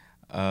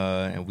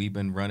 and we've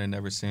been running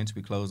ever since.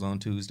 We closed on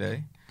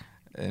Tuesday.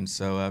 And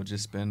so I've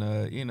just been,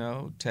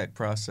 tech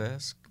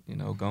process,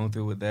 going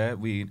through with that.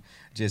 We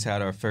just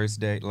had our first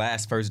day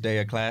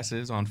of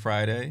classes on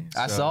Friday.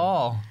 I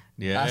saw.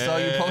 Yeah. I saw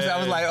you post. I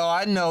was like, oh,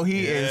 I know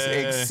he is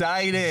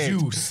excited.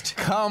 Juiced.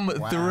 Come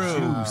through.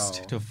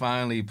 Juiced to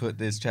finally put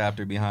this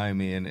chapter behind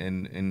me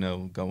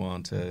and go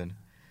on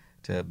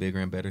to bigger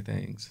and better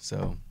things.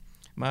 So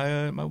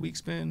my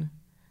week's been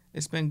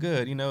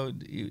good.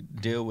 You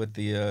deal with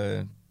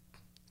the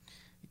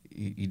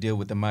you deal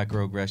with the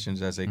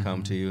microaggressions as they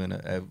come to you, and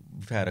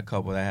I've had a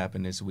couple that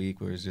happened this week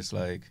where it's just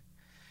like.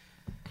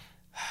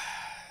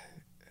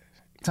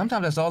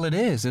 Sometimes that's all it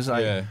is. It's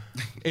like, yeah,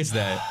 it's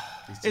that.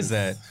 It's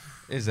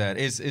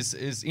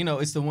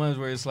the ones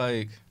where it's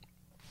like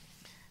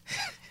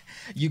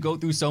you go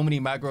through so many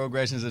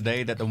microaggressions a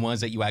day that the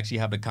ones that you actually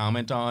have to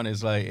comment on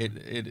is like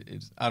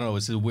it's I don't know,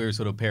 it's a weird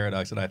sort of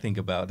paradox that I think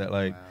about, that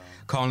like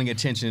calling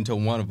attention to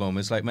one of them,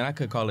 it's like, man, I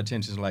could call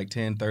attention to like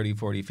 10, 30,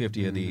 40,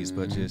 50 of these,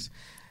 but just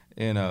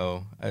and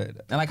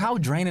like, how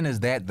draining is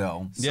that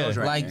though? Yeah,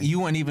 like you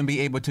wouldn't even be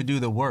able to do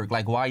the work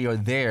like while you're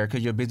there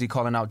because you're busy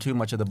calling out too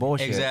much of the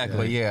bullshit. Exactly.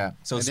 But yeah.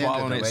 So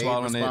swallowing it.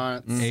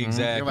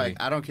 Exactly. You're like,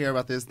 I don't care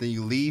about this. Then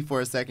you leave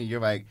for a second.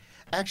 You're like,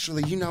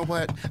 actually, you know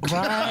what?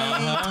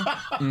 Right.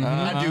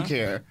 I do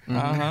care.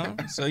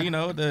 So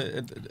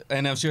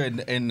and I'm sure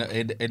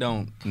it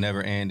don't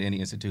never end any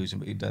institution,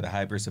 but the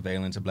hyper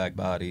surveillance of black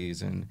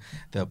bodies and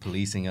the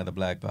policing of the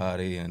black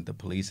body and the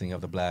policing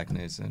of the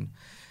blackness and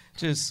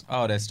just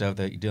all that stuff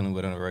that you're dealing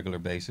with on a regular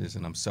basis.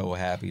 And I'm so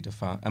happy to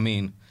find. I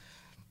mean,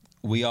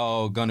 we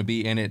all gonna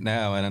be in it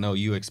now, and I know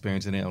you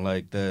experiencing it on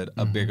like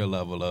a bigger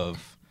level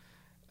of.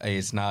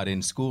 It's not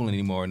in school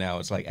anymore now.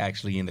 It's like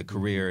actually in the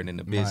career and in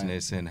the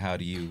business, and how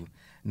do you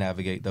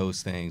navigate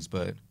those things?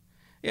 But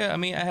yeah, I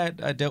mean,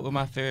 I dealt with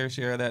my fair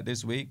share of that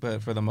this week,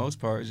 but for the most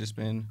part, it's just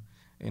been,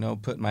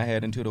 putting my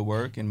head into the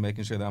work and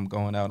making sure that I'm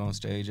going out on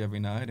stage every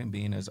night and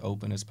being as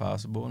open as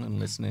possible and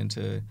listening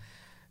to,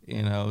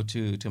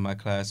 to my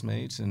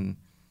classmates and,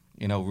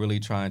 really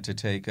trying to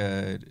take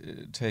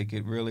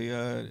it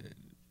really,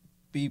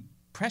 be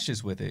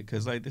precious with it,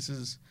 because like this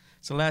is.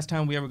 It's the last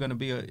time we ever going to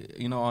be,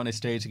 on a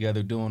stage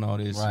together doing all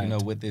this,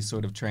 with this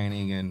sort of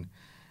training,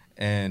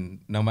 and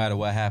no matter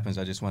what happens,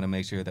 I just want to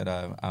make sure that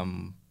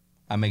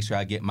I make sure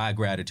I get my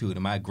gratitude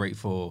and my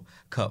grateful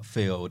cup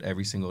filled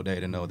every single day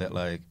to know that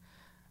like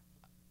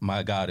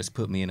my God has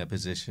put me in a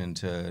position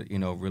to,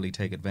 really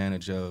take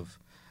advantage of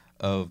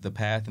the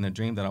path and the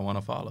dream that I want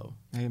to follow.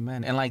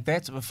 Amen. And like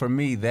for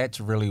me, that's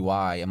really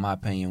why, in my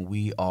opinion,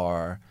 we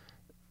are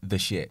the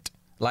shit.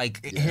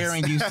 Like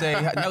hearing you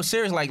say, no,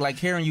 seriously, like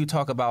hearing you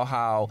talk about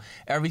how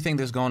everything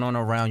that's going on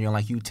around you, and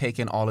like you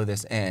taking all of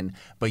this in,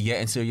 but yet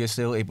until you're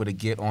still able to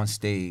get on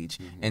stage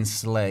and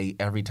slay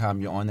every time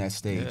you're on that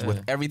stage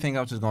with everything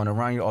else that's going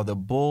around you, all the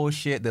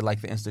bullshit that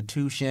like the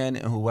institution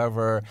and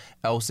whoever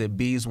else it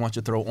bees wants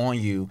to throw on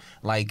you,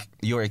 like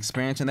you're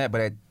experiencing that,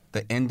 but at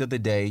the end of the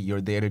day,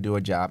 you're there to do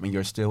a job, and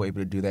you're still able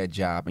to do that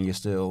job, and you're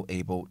still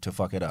able to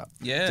fuck it up.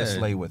 Yeah. To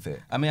slay with it.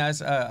 I mean,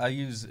 I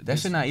use... That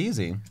shit not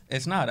easy.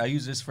 It's not. I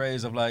use this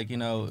phrase of like,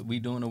 we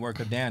doing the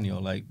work of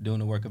Daniel, like doing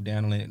the work of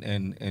Daniel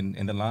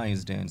in the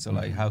lion's den. So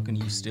like, how can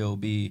you still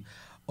be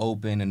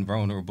open and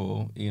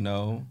vulnerable, you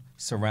know,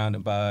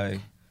 surrounded by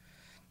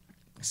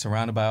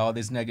all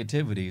this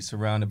negativity,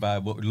 surrounded by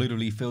what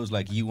literally feels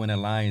like you in a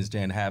lion's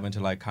den, having to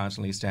like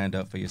constantly stand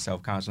up for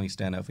yourself, constantly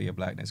stand up for your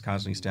blackness,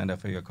 constantly stand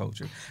up for your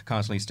culture,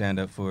 constantly stand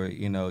up for,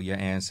 you know, your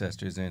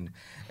ancestors and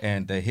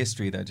the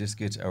history that just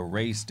gets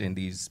erased in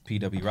these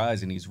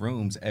PWIs, in these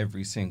rooms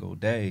every single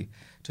day,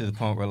 to the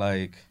point where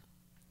like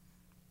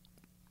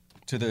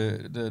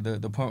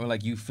the point where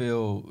like you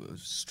feel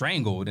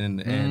strangled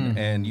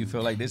and you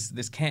feel like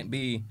this can't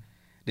be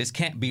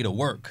the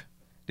work.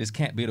 This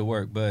can't be the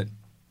work, but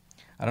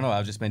I don't know.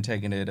 I've just been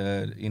taking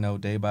it, you know,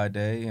 day by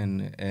day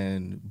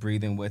and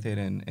breathing with it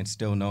and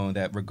still knowing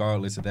that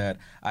regardless of that,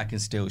 I can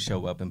still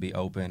show up and be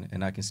open,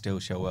 and I can still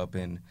show up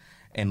and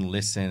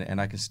listen,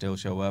 and I can still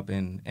show up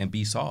and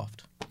be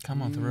soft.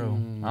 Come on through.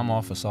 I'm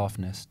all for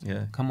softness.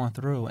 Yeah. Come on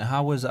through. And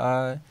how was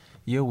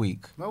your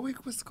week? My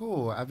week was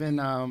cool. I've been,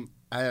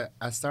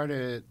 I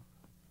started,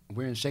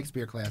 we're in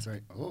Shakespeare class,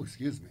 right? Oh,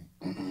 excuse me.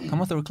 Come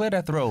on through. Clear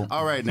that throat.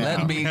 All right now.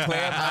 Let me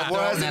clear I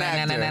was an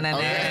actor.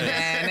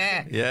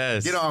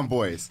 Yes. Get on,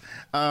 boys.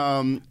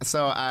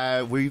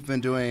 So we've been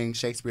doing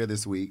Shakespeare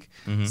this week.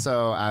 Mm-hmm.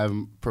 So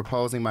I'm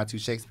proposing my 2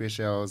 Shakespeare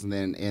shows, and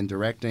then in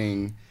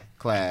directing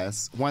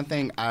class, one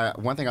thing I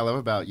love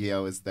about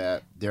Yale is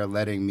that they're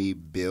letting me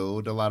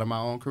build a lot of my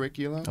own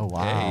curriculum. Oh,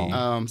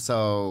 wow. Hey.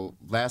 So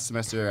last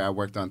semester I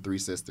worked on Three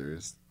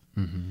Sisters.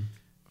 Mm-hmm.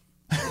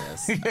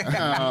 Yes.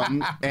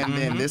 And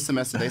then this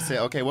semester they said,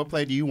 okay, what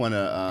play do you want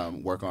to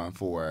work on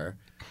for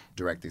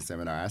directing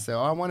seminar? I said,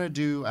 I wanted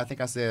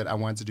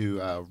to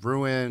do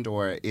Ruined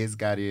or Is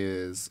God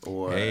Is,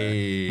 or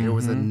there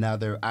was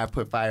another, I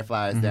put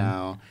Fireflies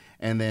down,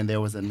 and then there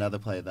was another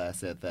play that I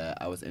said that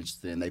I was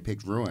interested in. They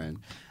picked Ruined.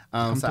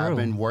 So I've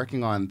been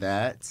working on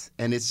that,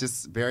 and it's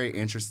just very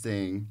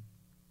interesting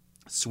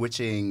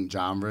switching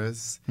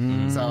genres.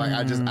 So like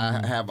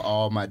I have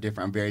all my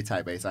different, I'm very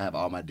type-based, so I have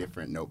all my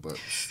different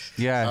notebooks.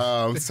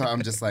 Yeah. So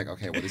I'm just like,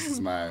 okay, well, this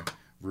is my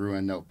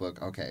Ruined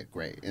notebook. Okay,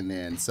 great. And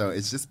then so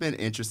it's just been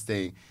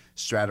interesting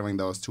straddling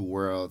those 2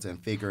 worlds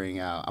and figuring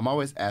out, I'm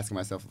always asking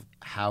myself,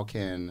 how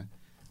can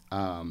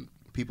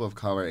people of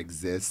color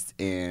exist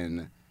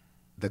in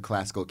the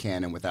classical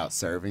canon without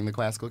serving the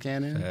classical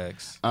canon?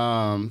 Facts.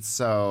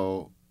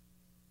 So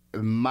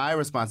my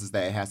response is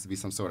that it has to be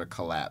some sort of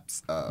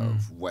collapse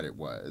of what it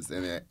was,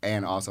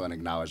 and also an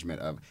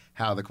acknowledgement of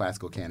how the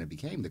classical canon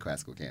became the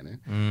classical canon,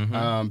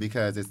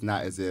 because it's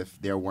not as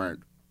if there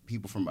weren't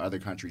people from other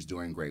countries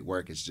doing great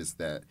work. It's just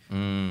that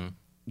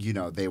you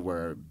know, they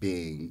were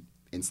being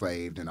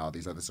enslaved and all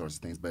these other sorts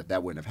of things. But if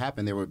that wouldn't have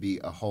happened, there would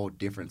be a whole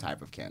different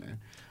type of canon.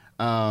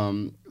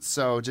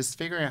 So just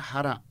figuring out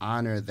how to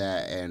honor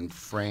that and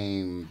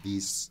frame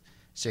these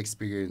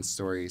Shakespearean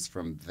stories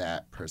from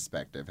that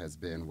perspective has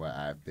been what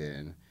I've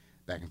been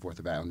back and forth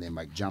about, and then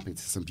like jumping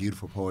to some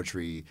beautiful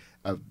poetry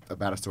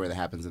about a story that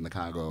happens in the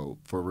Congo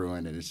for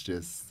Ruin, and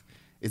it's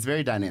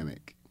very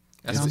dynamic.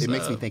 It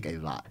makes me think a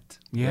lot.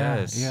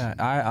 Yeah.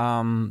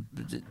 I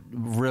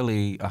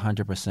really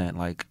 100%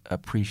 like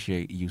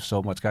appreciate you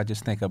so much. I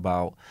just think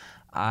about,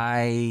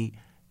 I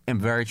am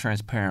very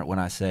transparent when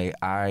I say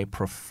I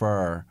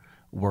prefer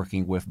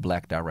working with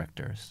Black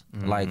directors,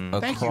 like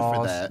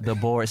across the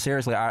board.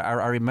 Seriously,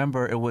 I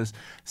remember it was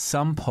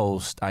some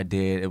post I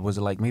did. It was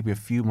like maybe a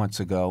few months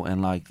ago,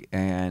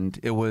 and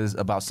it was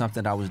about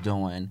something I was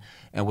doing,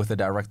 and with a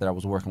director I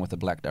was working with, a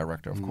Black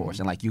director, of course,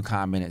 and like you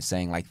commented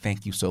saying like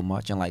thank you so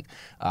much, and like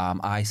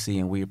I see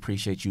and we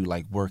appreciate you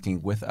like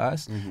working with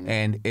us,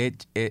 and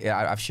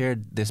I've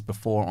shared this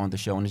before on the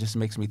show, and it just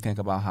makes me think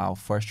about how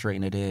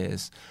frustrating it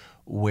is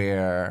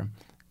where,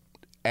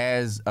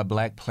 as a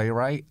Black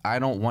playwright, I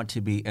don't want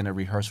to be in a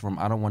rehearsal room.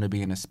 I don't want to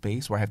be in a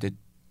space where I have to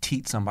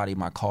teach somebody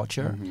my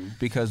culture,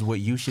 because what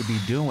you should be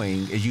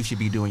doing is you should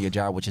be doing your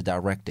job, which is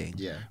directing,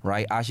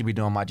 right? I should be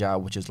doing my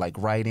job, which is like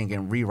writing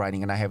and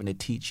rewriting, and not having to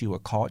teach you a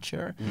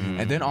culture.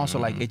 And then also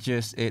like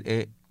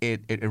it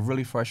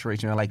really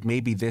frustrates me. Like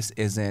maybe this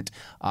isn't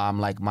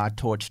like my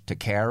torch to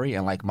carry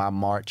and like my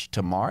march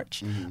to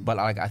march, but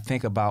like I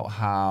think about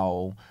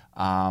how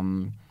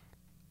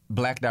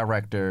Black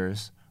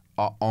directors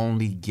are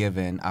only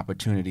given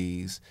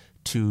opportunities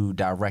to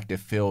direct, it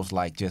feels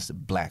like, just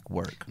Black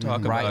work.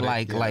 Talk right? about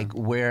Like it. like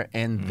we're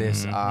in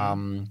this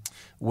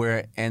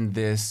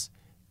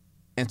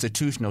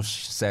institutional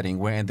setting,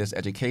 we're in this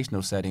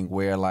educational setting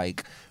where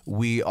like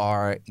we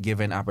are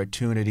given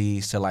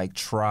opportunities to like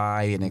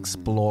try and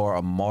explore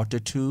a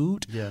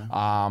multitude.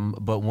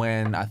 But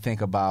when I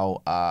think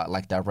about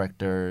like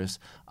directors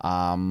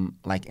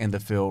like in the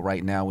field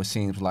right now, it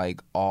seems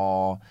like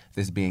all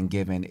that's being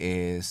given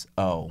is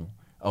oh,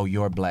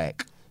 you're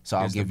Black, so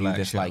I'll give you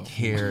this show. Like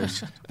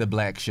here's the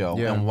Black show.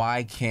 And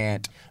why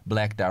can't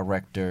Black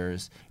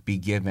directors be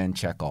given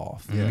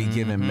Chekhov, be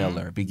given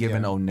Miller, be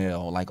given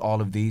O'Neill, like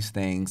all of these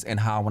things? And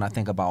how when I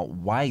think about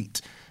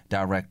white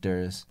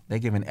directors, they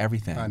giving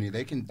everything. Honey,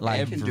 they can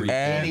do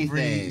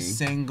every anything.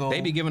 Single They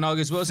be giving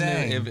August Wilson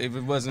thing. if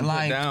it wasn't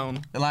put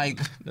down.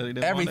 Like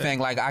everything.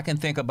 Like I can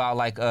think about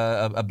like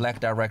a black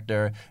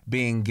director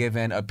being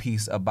given a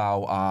piece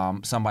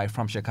about somebody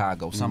from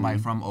Chicago, somebody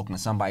from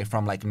Oakland, somebody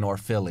from like North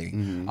Philly,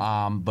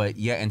 but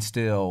yet and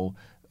still.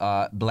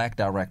 Black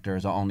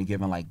directors are only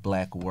given like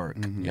black work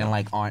and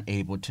like aren't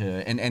able to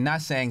and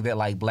not saying that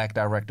like black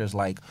directors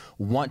like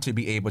want to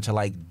be able to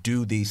like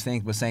do these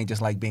things, but saying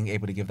just like being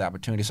able to give the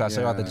opportunity. So I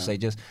say all that to say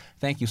just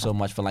thank you so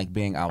much for like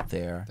being out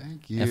there.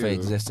 Thank you. And for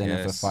existing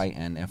and for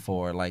fighting and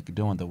for like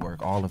doing the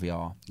work, all of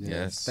y'all.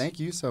 Yes. Thank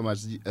you so much.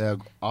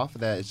 Off of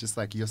that, it's just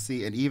like you'll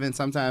see, and even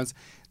sometimes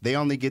they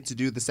only get to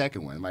do the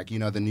second one. Like,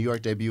 the New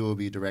York debut will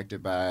be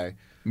directed by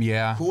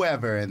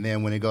whoever, and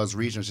then when it goes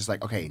regional, it's just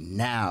like, okay,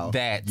 now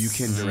you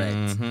can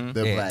direct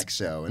the black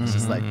show. And it's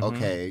just like,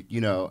 okay,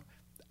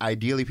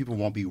 ideally people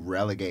won't be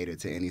relegated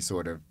to any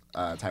sort of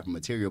type of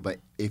material, but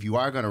if you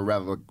are going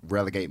to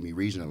relegate me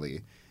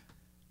regionally,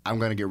 I'm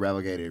going to get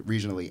relegated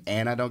regionally,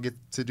 and I don't get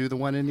to do the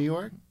one in New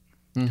York?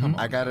 Come on.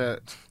 I got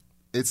to...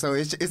 It's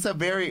a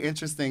very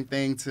interesting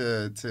thing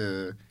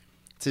to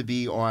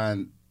be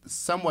on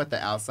somewhat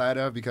the outside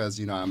of, because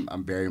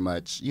I'm very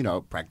much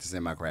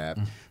practicing my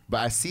craft, but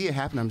I see it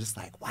happen. I'm just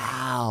like,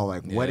 wow,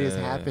 like what is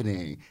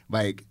happening?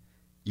 Like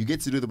you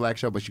get to do the black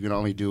show, but you can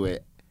only do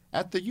it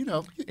at the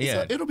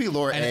it'll be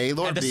Lord A,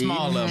 Lord at B, the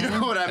small level. You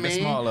know what I mean? At the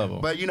small level.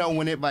 But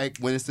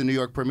when it's the New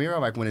York premiere,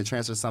 like when it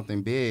transfers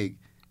something big,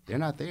 they're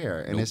not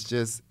there, and it's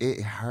just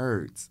it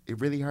hurts.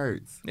 It really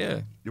hurts. Yeah,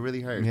 it really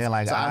hurts. Yeah,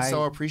 like so I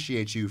so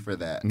appreciate you for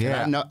that.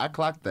 Yeah, I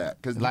clocked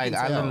that because like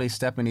I literally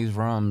step in these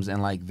rooms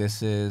and like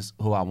this is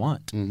who I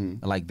want.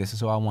 Like this is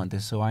who I want.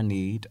 This is who I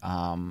need.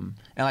 And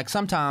like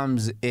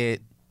sometimes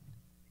it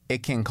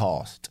can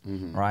cost,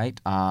 right?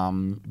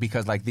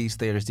 Because like these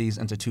theaters, these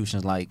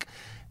institutions, like.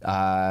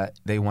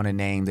 They want a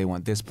name, they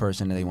want this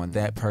person, and they want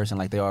that person.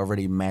 Like they're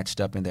already matched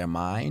up in their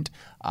mind.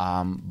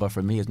 But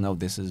for me, it's no.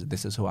 This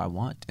is who I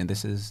want, and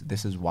this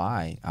is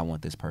why I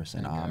want this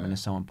person. And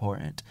it's so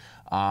important.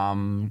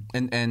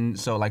 And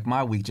so like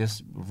my week,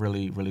 just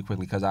really really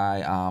quickly, because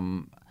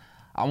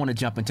I want to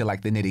jump into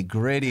like the nitty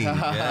gritty of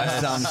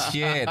some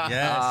shit.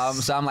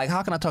 Yes. So I'm like,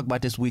 how can I talk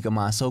about this week of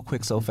mine so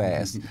quick, so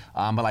fast?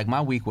 But like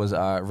my week was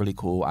really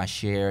cool. I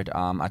shared,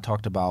 I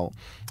talked about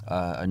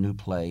a new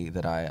play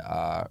that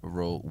I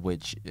wrote,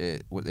 which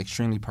was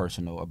extremely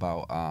personal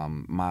about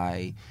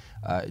my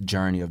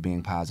journey of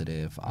being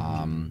positive.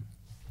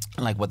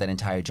 Like what that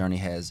entire journey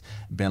has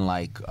been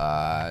like,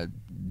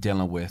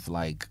 dealing with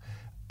like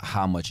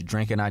how much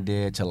drinking I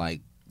did to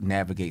like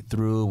navigate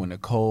through and the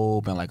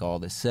cope and like all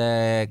the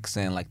sex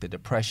and like the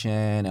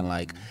depression and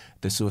like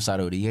the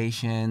suicidal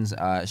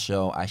ideations.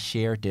 So I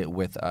shared it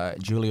with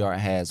Juilliard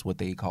has what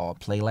they call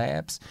play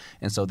labs,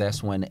 and so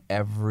that's when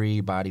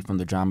everybody from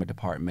the drama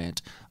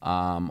department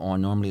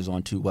normally is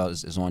on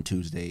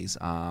Tuesdays.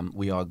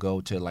 We all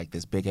go to like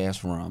this big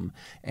ass room,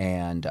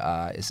 and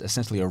it's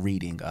essentially a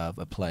reading of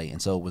a play.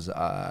 And so it was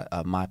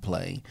my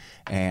play,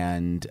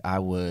 and I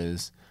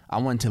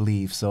wanted to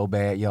leave so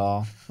bad,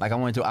 y'all. Like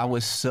I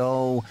was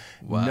so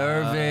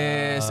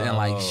nervous and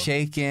like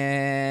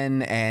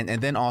shaken,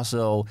 and then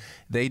also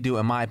they do,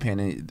 in my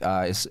opinion,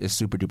 it's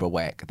super duper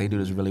whack. They do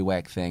this really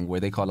whack thing where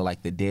they call it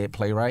like the dead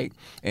playwright,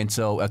 and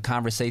so a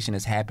conversation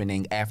is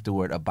happening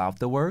afterward about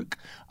the work,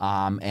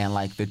 and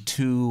like the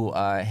two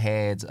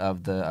heads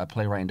of the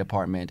playwriting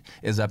department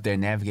is up there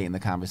navigating the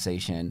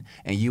conversation,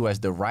 and you as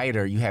the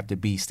writer, you have to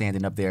be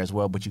standing up there as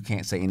well, but you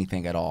can't say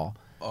anything at all.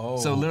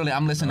 So literally,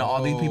 I'm listening to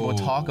all these people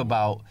talk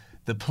about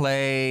the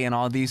play and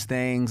all these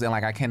things, and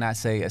like I cannot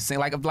say a thing.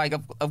 Like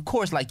of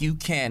course, like you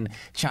can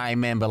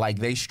chime in, but like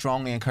they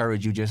strongly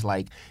encourage you just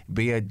like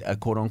be a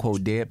quote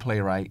unquote dead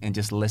playwright and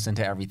just listen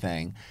to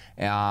everything.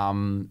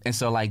 And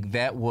so like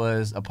that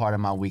was a part of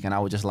my week, and I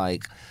was just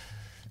like.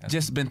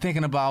 Just been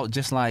thinking about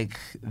just like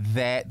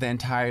that the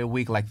entire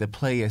week, like the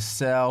play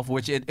itself,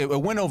 which it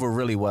went over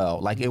really well.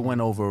 Like it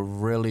went over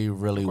really,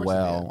 really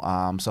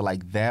well. So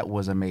like that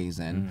was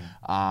amazing.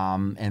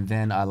 And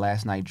then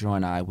last night, Drew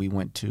and I, we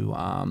went to,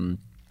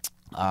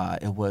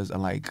 it was a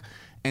like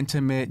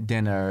intimate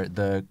dinner.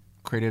 The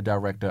creative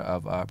director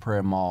of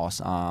Prayer Moss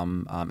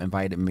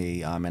invited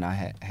me, and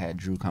I had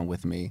Drew come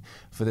with me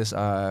for this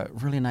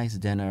really nice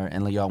dinner.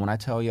 And y'all, when I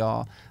tell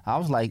y'all, I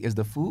was like, is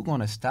the food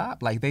going to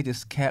stop? Like they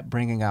just kept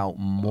bringing out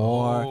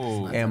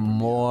more and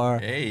more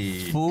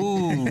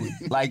food.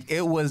 Like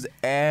it was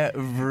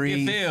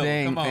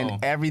everything, and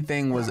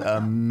everything was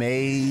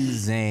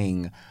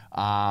amazing.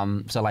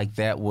 So like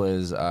that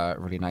was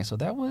really nice. So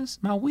that was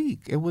my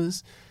week. It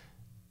was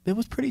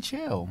pretty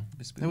chill.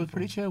 It was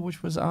pretty chill,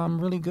 which was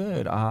really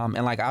good.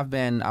 And like I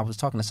was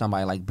talking to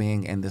somebody like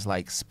being in this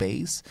like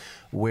space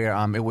where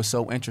it was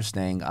so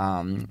interesting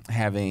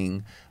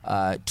having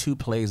two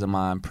plays of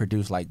mine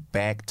produced like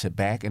back to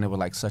back, and it was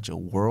like such a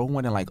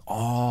whirlwind, and like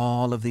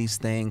all of these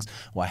things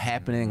were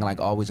happening, like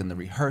always in the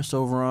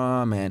rehearsal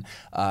room and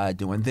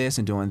doing this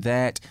and doing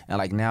that, and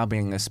like now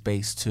being in a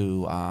space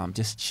to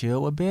just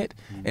chill a bit.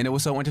 And it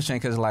was so interesting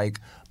because like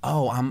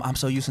oh, I'm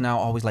so used to now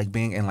always like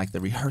being in like the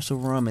rehearsal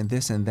room and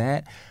this and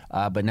that,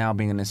 but now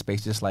being in this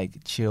space, just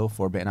like chill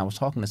for a bit. And I was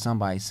talking to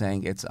somebody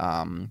saying it's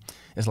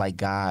like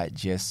God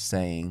just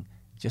saying,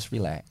 just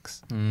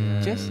relax.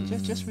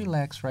 Just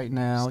relax right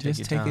now.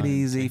 Just take it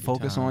easy.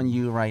 Focus on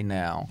you right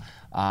now.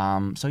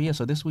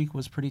 So this week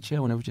was pretty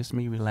chill, and it was just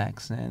me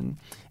relaxing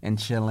and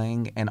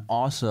chilling. And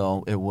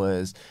also, it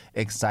was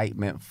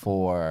excitement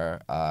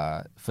for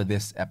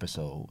this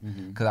episode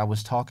because I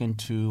was talking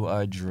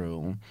to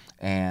Drew,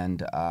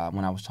 and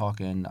when I was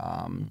talking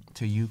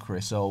to you,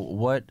 Chris. So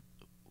what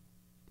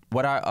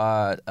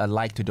I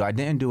like to do, I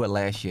didn't do it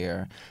last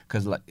year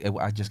because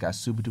I just got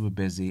super duper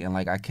busy, and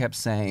like I kept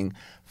saying,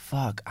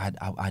 "Fuck,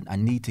 I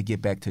need to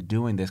get back to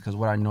doing this." Because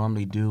what I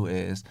normally do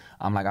is,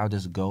 I'll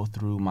just go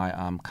through my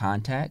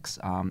contacts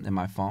in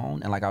my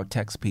phone, and like I'll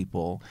text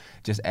people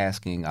just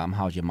asking,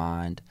 "How's your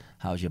mind?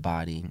 How's your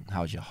body?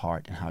 How's your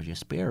heart? And how's your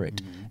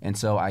spirit?" And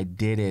so I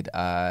did it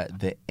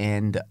the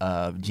end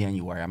of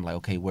January. I'm like,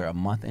 okay, we're a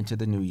month into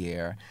the new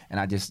year, and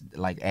I just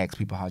like ask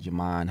people, "How's your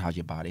mind? How's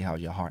your body?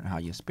 How's your heart? And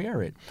how's your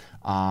spirit?"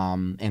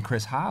 And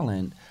Chris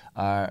Holland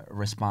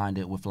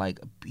responded with like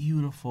a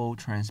beautiful,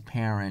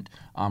 transparent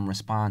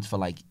response for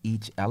like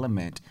each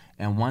element.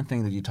 And one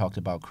thing that you talked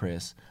about,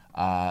 Chris,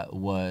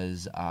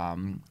 was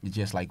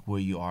just like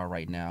where you are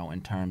right now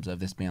in terms of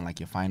this being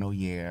like your final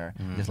year,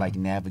 just like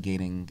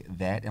navigating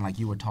that. And like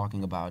you were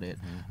talking about it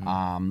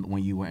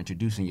when you were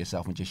introducing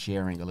yourself and just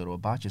sharing a little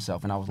about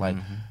yourself. And I was like,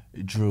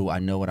 Drew, I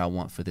know what I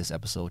want for this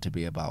episode to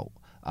be about.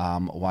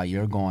 While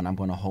you're gone, I'm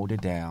going to hold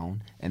it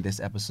down. And this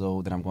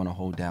episode that I'm going to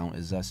hold down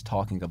is us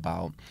talking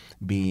about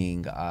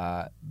being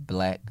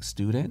black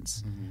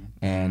students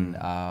and,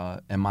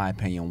 in my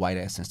opinion,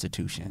 white-ass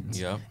institutions.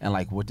 Yep. And,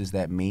 like, what does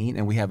that mean?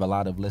 And we have a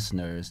lot of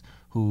listeners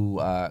who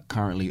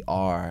currently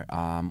are,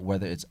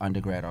 whether it's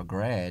undergrad or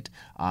grad,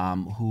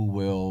 who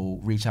will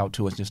reach out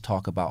to us and just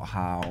talk about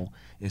how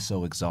it's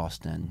so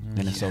exhausting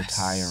and it's so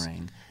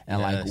tiring.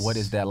 And like, what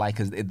is that like?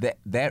 Because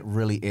that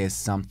really is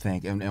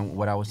something. And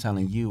what I was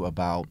telling you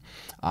about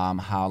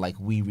how like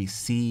we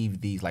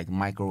receive these like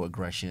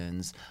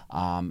microaggressions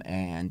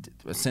and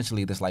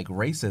essentially this like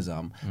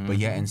racism, but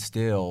yet and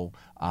still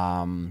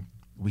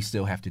we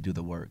still have to do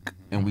the work,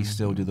 and we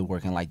still do the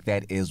work, and like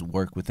that is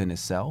work within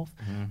itself.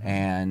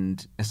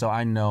 And so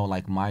I know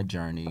like my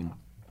journey.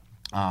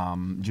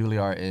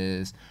 Juilliard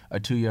is a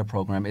 2-year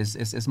program.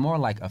 It's more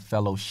like a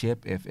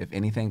fellowship, if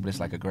anything, but it's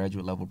like a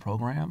graduate level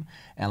program.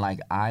 And like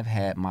I've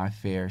had my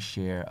fair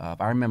share of.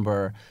 I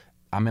remember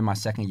I'm in my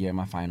second year,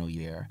 my final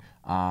year.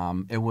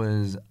 It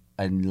was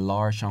a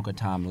large chunk of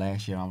time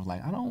last year. I was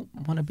like, I don't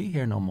want to be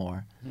here no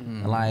more.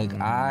 Like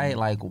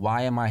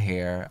why am I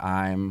here?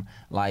 I'm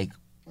like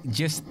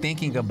just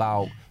thinking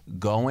about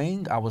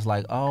going. I was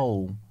like,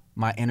 oh,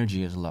 my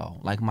energy is low.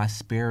 Like my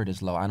spirit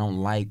is low. I don't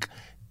like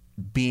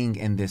being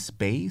in this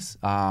space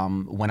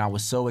when I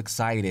was so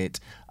excited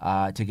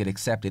to get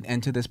accepted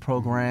into this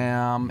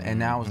program, and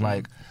now I was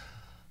like,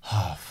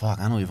 oh fuck,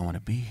 I don't even want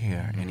to be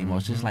here anymore.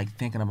 It's just like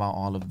thinking about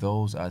all of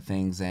those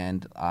things,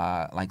 and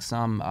like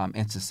some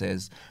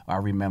instances I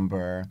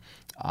remember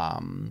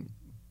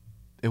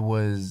it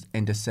was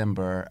in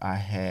December. I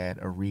had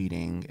a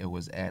reading. It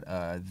was at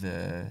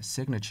the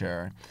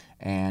Signature,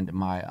 and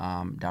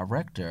my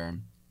director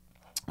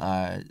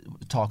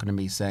talking to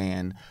me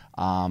saying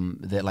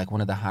that like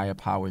one of the higher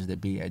powers that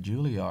be at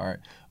Juilliard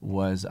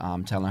was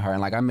telling her,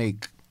 and like I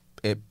make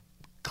it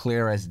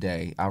clear as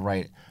day, I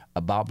write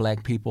about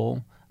black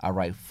people, I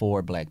write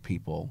for black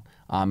people,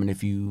 and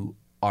if you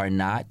are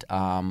not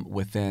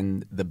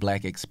within the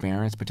black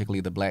experience, particularly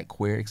the black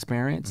queer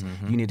experience,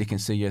 you need to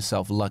consider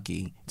yourself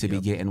lucky to be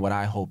getting what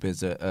I hope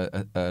is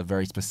a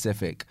very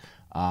specific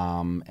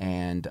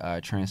and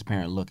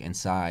transparent look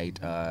inside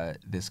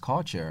this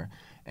culture.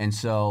 And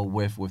so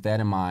with that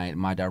in mind,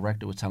 my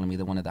director was telling me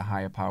that one of the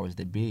higher powers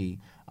that be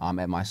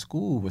at my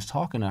school was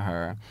talking to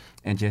her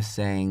and just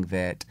saying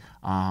that,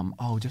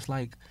 just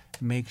like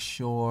make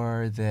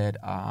sure that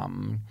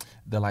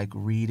the like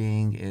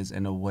reading is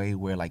in a way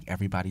where like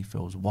everybody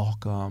feels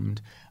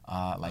welcomed,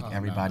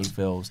 everybody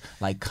feels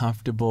like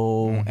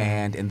comfortable.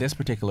 And in this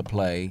particular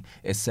play,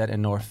 it's set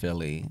in North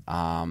Philly,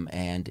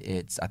 and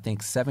it's I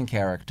think 7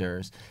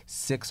 characters,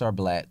 6 are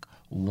black,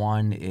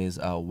 1 is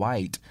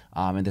white,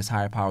 and this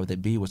higher power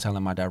that be was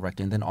telling my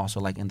director, and then also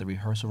like in the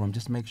rehearsal room,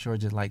 just make sure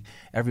just like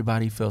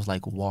everybody feels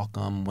like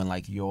welcome when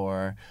like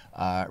you're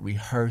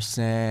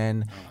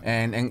rehearsing,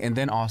 and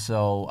then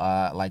also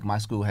like my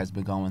school has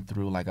been going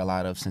through like a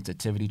lot of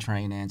sensitivity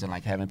trainings and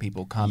like having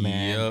people come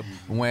in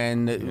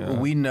when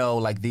we know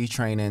like these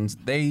trainings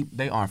they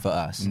aren't for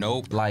us.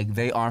 Nope. Like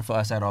they aren't for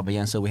us at all,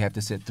 and so we have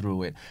to sit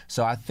through it.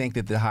 So I think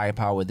that the higher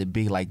power that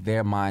be like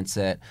their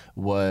mindset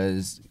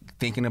was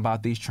thinking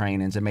about these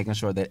trainings and making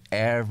sure that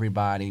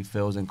everybody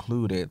feels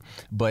included.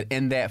 But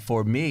in that,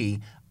 for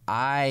me,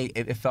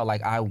 it felt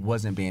like I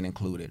wasn't being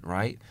included,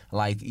 right?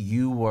 Like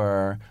you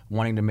were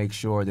wanting to make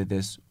sure that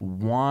this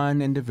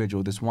one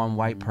individual, this one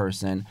white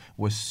person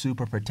was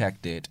super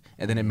protected,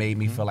 and then it made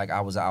me feel like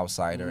I was an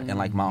outsider in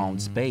like my own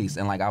space.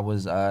 And like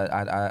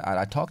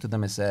I talked to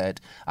them and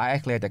said, I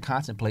actually had to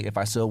contemplate if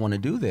I still want to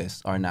do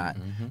this or not,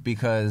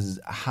 because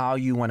how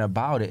you went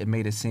about it, it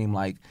made it seem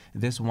like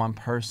this one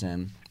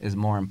person is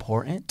more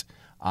important,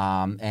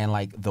 and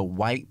like the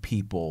white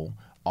people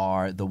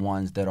are the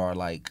ones that are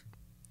like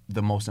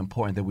the most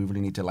important, that we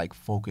really need to like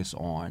focus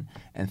on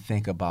and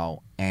think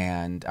about.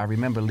 And I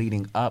remember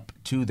leading up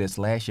to this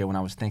last year when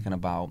I was thinking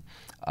about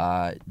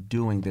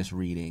doing this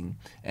reading,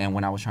 and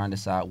when I was trying to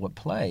decide what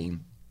play,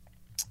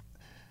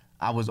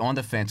 I was on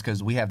the fence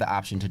because we have the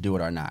option to do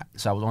it or not.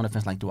 So I was on the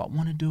fence like, do I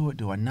want to do it?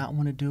 Do I not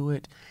want to do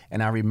it?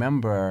 And I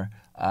remember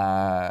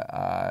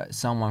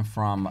someone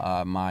from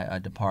my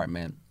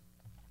department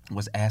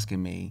was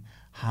asking me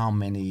how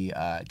many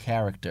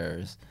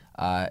characters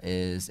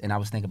is, and I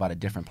was thinking about a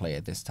different play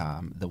at this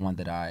time, the one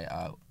that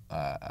I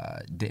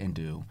didn't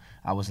do.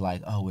 I was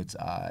like, oh, it's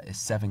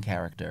 7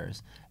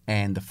 characters.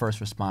 And the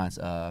first response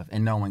of,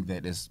 and knowing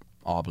that it's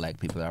all black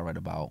people that I read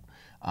about,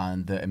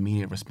 the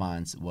immediate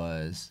response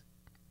was,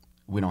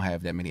 we don't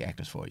have that many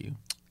actors for you.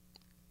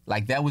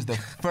 Like that was the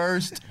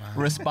first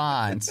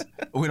response.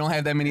 We don't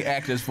have that many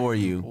actors for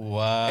you.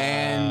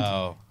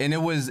 Wow. And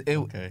it was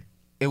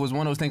it was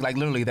one of those things, like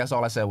literally that's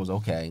all I said was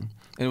okay.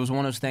 And it was one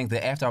of those things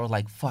that after I was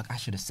like, fuck, I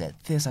should have said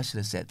this, I should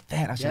have said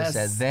that, I should have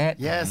said that.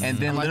 Yes. And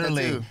then I like that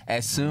literally too.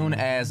 as soon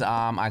as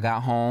I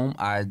got home,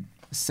 I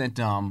sent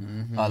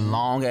them a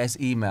long ass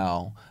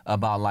email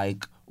about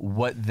like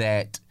what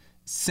that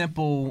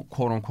simple,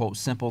 quote unquote,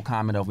 simple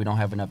comment of we don't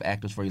have enough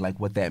actors for you, like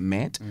what that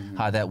meant,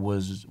 how that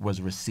was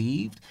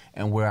received,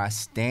 and where I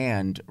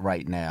stand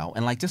right now.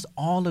 And like just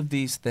all of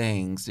these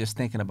things, just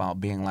thinking about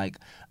being like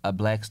a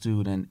black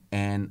student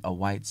in a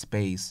white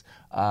space.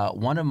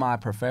 One of my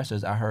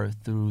professors, I heard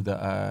through the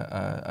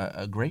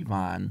a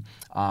grapevine,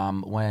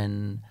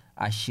 when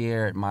I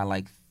shared my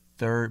like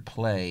 3rd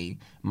play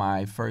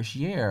my first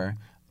year,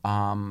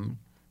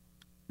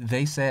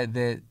 they said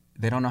that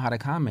they don't know how to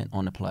comment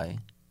on the play.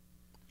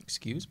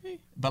 Excuse me?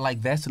 But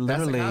like that's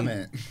literally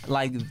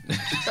like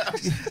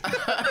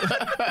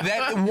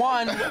that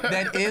one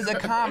that is a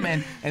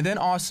comment, and then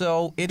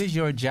also it is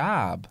your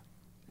job.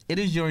 It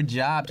is your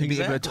job to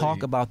be able to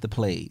talk about the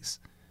plays.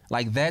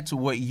 Like that's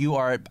what you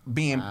are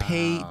being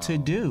paid to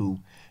do.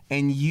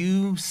 And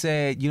you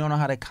said you don't know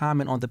how to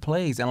comment on the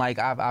plays. And like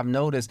I've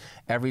noticed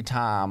every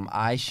time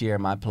I share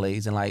my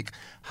plays and like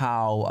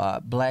how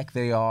black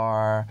they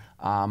are,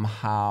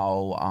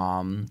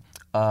 how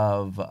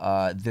of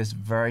this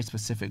very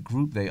specific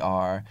group they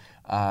are,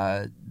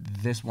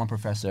 this one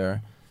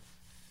professor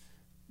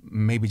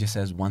maybe just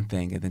says one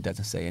thing and then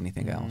doesn't say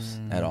anything else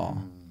at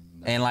all.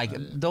 And like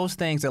those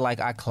things that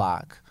like I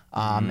clock.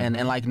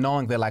 And like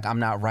knowing that like I'm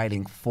not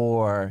writing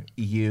for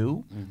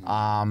you,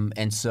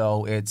 and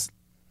so it's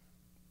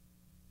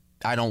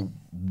I don't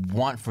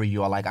want for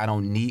you, or like I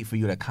don't need for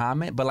you to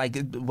comment, but like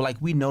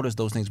we notice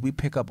those things, we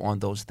pick up on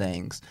those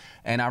things.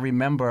 And I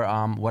remember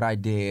what I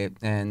did,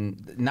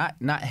 and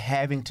not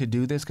having to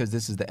do this because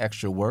this is the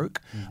extra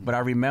work, but I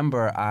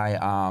remember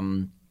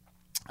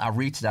I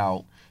reached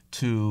out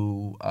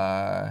to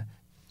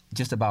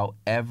just about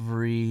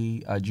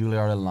every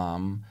Juilliard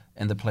alum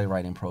in the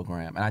playwriting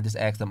program, and I just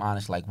asked them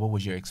honestly, like, what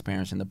was your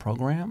experience in the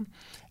program?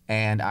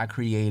 And I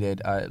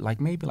created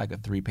maybe a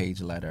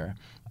 3-page letter,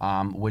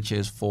 which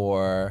is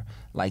for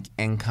like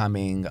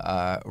incoming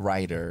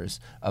writers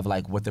of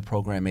like what the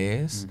program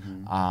is,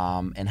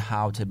 and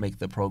how to make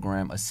the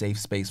program a safe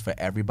space for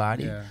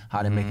everybody,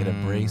 how to make it a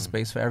brave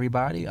space for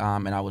everybody.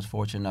 And I was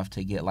fortunate enough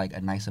to get like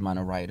a nice amount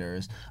of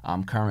writers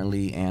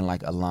currently and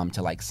like alum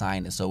to like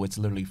sign it. So it's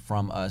literally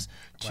from us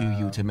to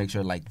you to make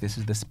sure like this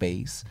is the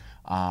space.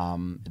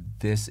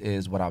 This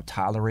is what I'll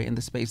tolerate in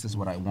the space. This is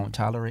what I won't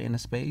tolerate in the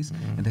space.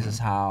 And this is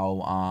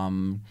how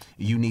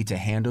you need to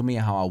handle me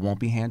and how I won't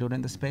be handled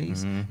in the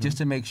space. Just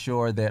to make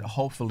sure that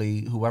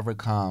hopefully whoever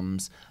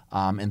comes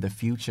in the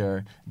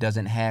future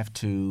doesn't have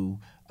to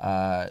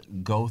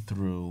go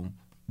through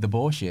the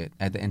bullshit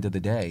at the end of the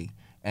day.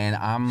 And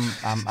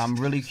I'm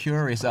really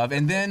curious of,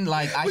 and then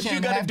like I but shouldn't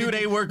you gotta have do to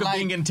their work of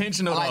being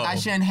intentional. Like I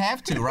shouldn't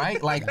have to,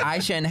 right? Like I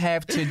shouldn't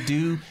have to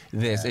do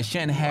this. It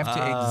shouldn't have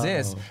to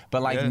exist.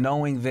 But like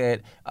knowing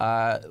that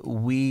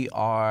we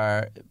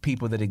are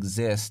people that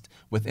exist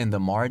within the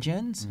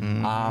margins,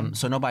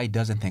 so nobody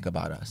doesn't think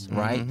about us,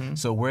 right?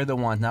 So we're the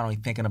ones not only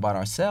thinking about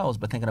ourselves,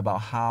 but thinking about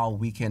how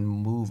we can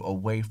move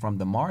away from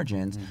the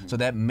margins. So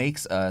that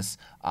makes us,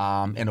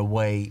 in a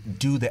way,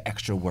 do the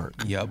extra work.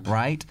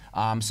 Right?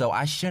 So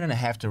I shouldn't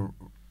have to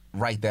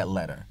write that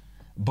letter,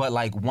 but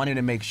like wanting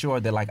to make sure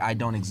that like I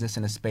don't exist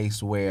in a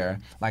space where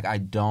like I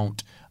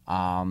don't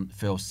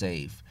feel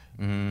safe.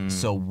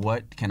 So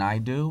what can I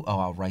do? Oh,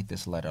 I'll write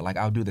this letter. Like,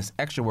 I'll do this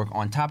extra work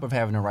on top of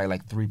having to write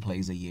like 3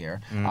 plays a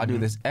year. I'll do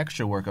this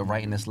extra work of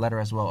writing this letter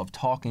as well, of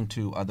talking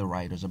to other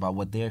writers about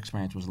what their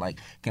experience was like,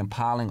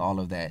 compiling all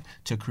of that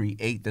to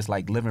create this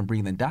like living,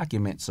 breathing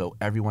document so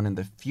everyone in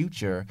the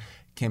future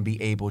can be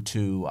able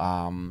to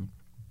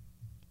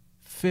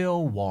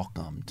feel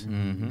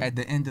welcomed. At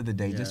the end of the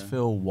day, just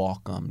feel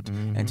welcomed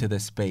into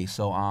this space.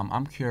 So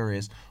I'm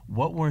curious,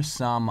 what were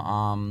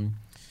some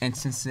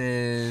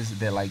instances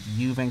that like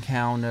you've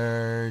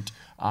encountered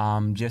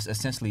just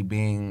essentially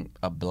being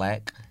a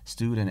black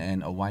student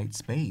in a white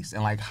space,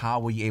 and like how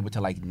were you able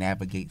to like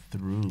navigate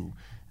through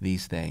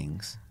these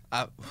things?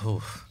 The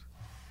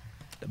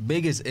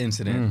biggest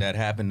incident that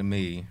happened to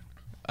me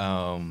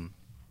by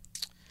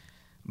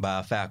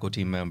a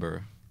faculty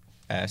member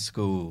at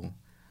school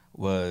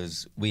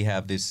was, we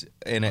have this,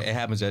 and it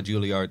happens at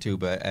Juilliard too,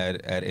 but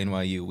at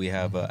NYU we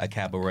have a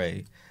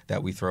cabaret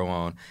that we throw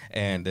on,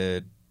 and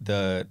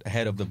the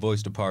head of the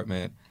voice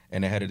department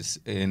and the head of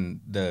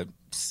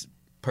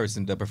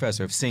the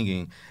professor of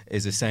singing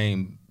is the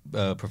same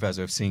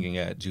professor of singing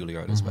at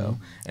Juilliard as well.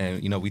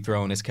 And we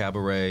throw on this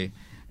cabaret,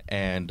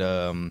 and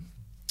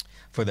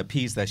for the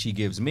piece that she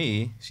gives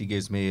me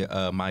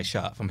My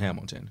Shot from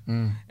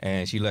Hamilton,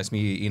 and she lets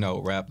me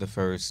rap the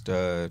first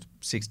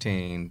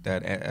 16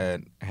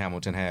 that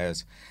Hamilton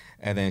has,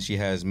 and then she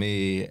has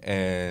me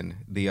and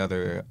the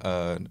other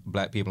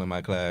black people in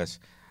my class.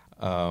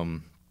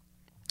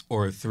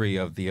 Or 5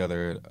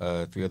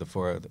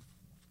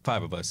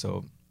 of us.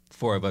 So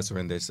 4 of us are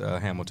in this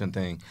Hamilton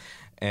thing.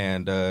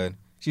 And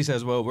she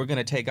says, well, we're going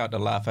to take out the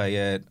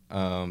Lafayette,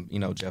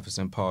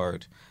 Jefferson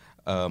Part,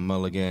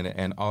 Mulligan,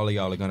 and all of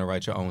y'all are going to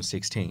write your own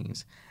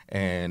 16s.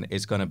 And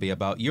it's going to be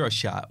about your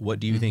shot.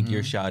 What do you think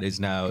your shot is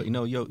now?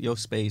 Your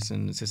space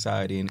in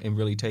society, and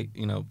really take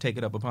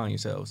it up upon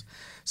yourselves.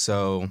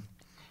 So...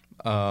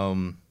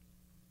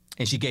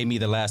 and she gave me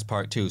the last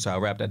part too, so I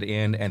rapped at the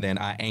end, and then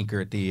I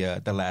anchored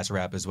the last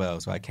rap as well.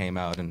 So I came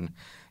out and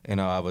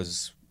I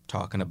was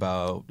talking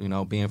about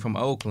being from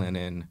Oakland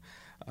and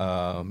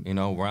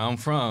where I'm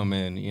from,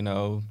 and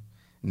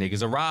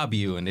niggas will rob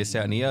you and this,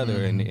 that, and the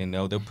other, and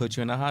they'll put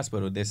you in the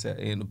hospital.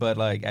 But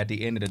like at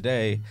the end of the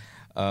day,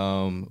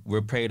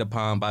 we're preyed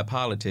upon by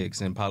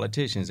politics and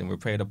politicians, and we're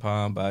preyed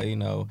upon by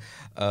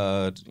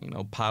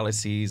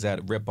policies that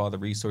rip all the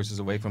resources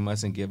away from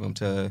us and give them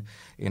to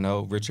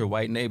richer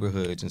white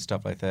neighborhoods and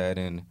stuff like that.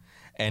 And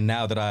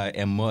now that I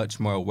am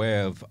much more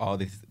aware of all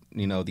the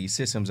these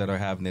systems that are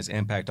having this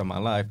impact on my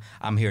life,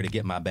 I'm here to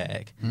get my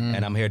bag,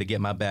 and I'm here to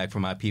get my bag for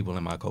my people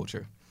and my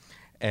culture.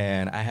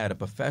 And I had a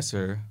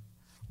professor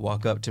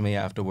walk up to me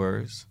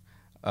afterwards.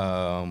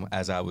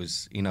 As I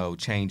was,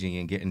 changing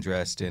and getting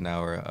dressed in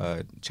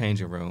our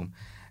changing room,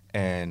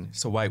 and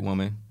it's a white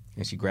woman,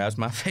 and she grabs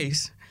my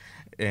face,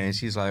 and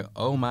she's like,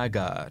 "Oh my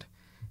God,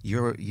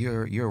 your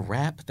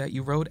rap that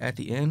you wrote at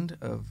the end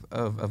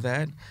of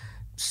that,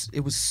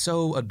 it was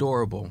so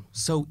adorable,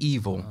 so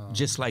evil,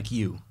 just like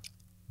you."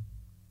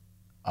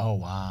 Oh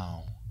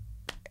wow!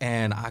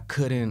 And I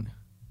couldn't,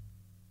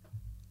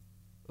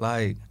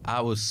 I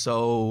was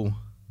so,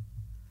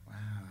 wow.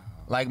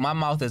 Like my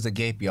mouth is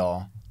agape,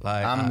 y'all.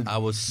 Like I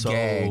was so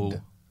gagged.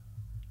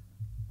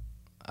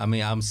 I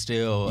mean, I'm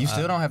still. You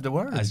still don't have the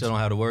words. I still don't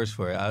have the words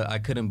for it. I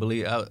couldn't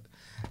believe.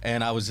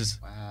 And I was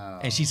just. Wow.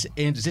 And she's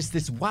just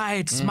this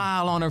wide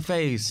smile on her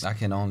face. I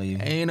can only.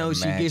 And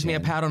she gives me a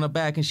pat on the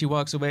back, and she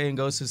walks away and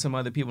goes to some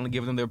other people and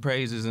gives them their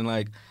praises. And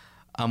like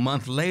a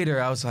month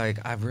later, I was like,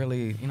 I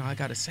really, I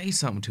got to say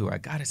something to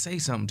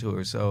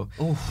her. So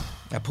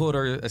I pulled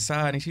her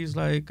aside, and she's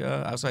like,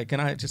 I was like, can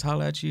I just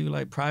holler at you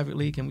like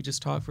privately? Can we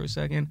just talk for a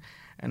second?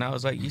 And I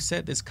was like, you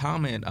said this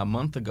comment a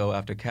month ago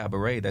after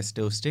Cabaret that's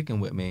still sticking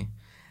with me.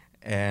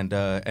 And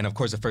of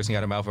course, the first thing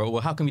out of my mouth was,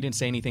 well, how come you didn't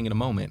say anything in a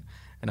moment?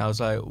 And I was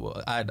like,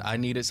 well, I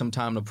needed some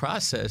time to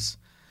process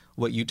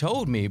what you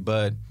told me,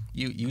 but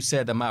you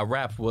said that my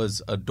rap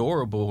was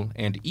adorable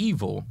and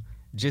evil,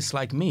 just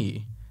like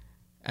me.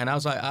 And I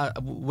was like,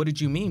 what did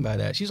you mean by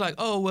that? She's like,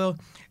 oh, well,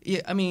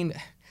 yeah, I mean,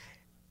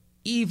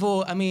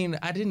 evil, I mean,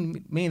 I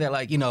didn't mean that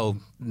like,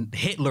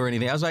 Hitler or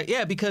anything. I was like,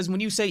 yeah, because when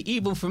you say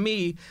evil for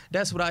me,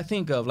 that's what I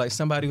think of, like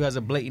somebody who has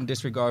a blatant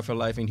disregard for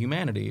life and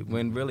humanity,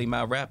 when really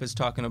my rap is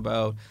talking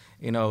about,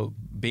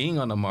 being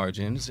on the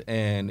margins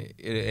and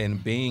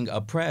being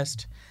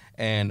oppressed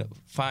and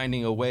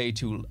finding a way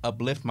to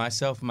uplift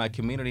myself and my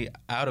community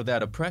out of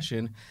that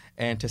oppression,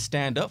 and to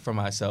stand up for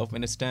myself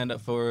and to stand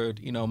up for,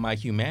 my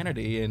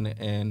humanity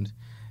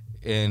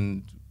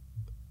and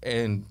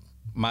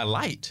my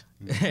light.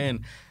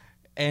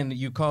 And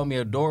you called me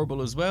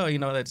adorable as well.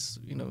 That's,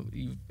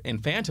 you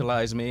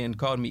infantilized me and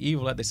called me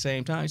evil at the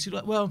same time. She's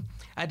like, well,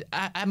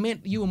 I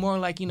meant you were more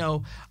like,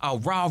 a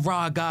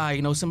rah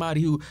guy,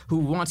 somebody who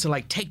wants to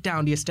like take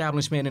down the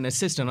establishment and the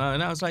system.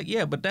 And I was like,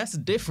 yeah, but that's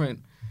different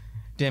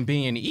than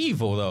being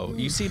evil, though.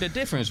 You see the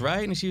difference,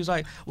 right? And she was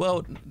like,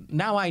 well,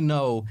 now I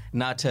know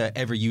not to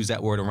ever use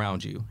that word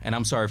around you. And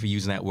I'm sorry for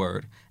using that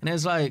word. And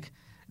it's like,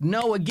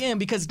 no, again,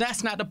 because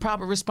that's not the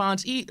proper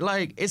response.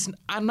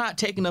 I'm not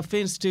taking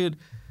offense to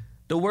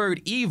the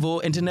word evil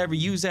and to never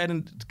use that,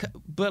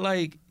 but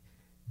like,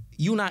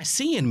 you not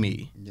seeing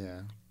me.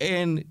 Yeah.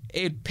 And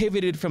it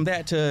pivoted from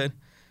that to,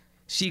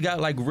 she got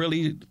like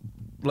really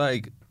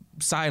like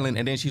silent,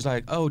 and then she's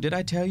like, oh, did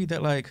I tell you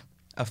that like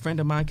a friend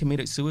of mine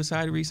committed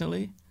suicide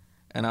recently?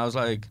 And I was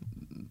like,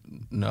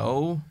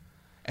 no.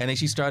 And then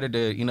she started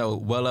to,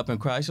 well up and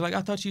cry. She's like,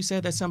 I thought you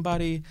said that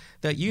somebody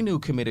that you knew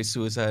committed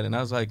suicide. And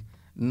I was like,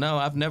 no,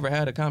 I've never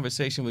had a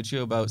conversation with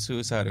you about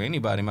suicide or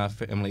anybody in my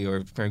family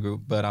or friend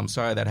group, but I'm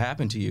sorry that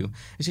happened to you.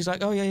 And she's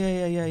like, oh,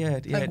 yeah.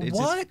 Like,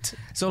 what?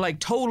 So, like,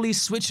 totally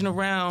switching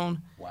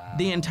around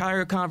the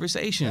entire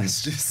conversation.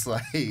 It's just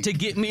like... to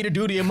get me to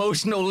do the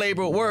emotional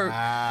labor work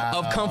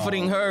of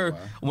comforting her.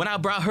 When I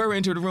brought her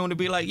into the room to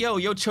be like, yo,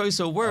 your choice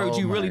of words,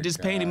 you really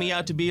just painted me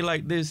out to be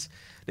like this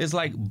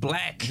like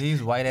black...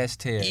 These white-ass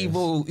tears.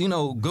 Evil,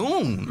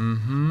 goon.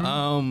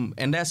 Mm-hmm.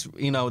 And that's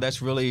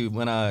really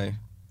when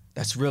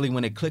That's really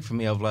when it clicked for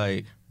me of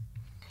like,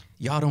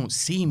 y'all don't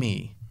see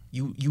me.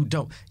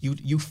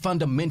 You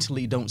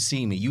fundamentally don't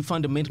see me. You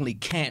fundamentally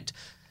can't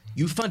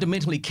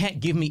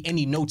give me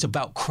any notes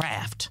about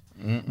craft.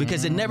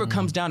 Because it never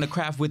comes down to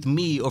craft with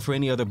me or for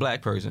any other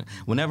black person.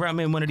 Whenever I'm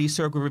in one of these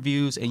circle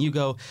reviews and you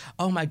go,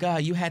 oh my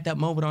God, you had that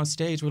moment on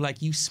stage where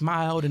like you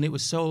smiled and it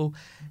was so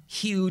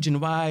huge and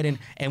wide,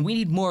 and we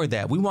need more of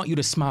that. We want you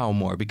to smile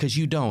more because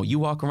you don't. You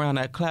walk around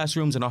at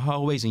classrooms and the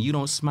hallways and you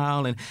don't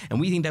smile, and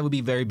we think that would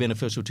be very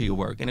beneficial to your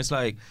work. And it's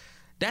like,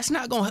 that's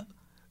not going to...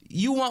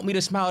 You want me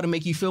to smile to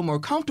make you feel more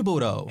comfortable,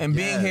 though. And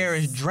being here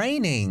is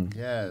draining.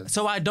 Yes.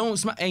 So I don't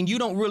smile. And you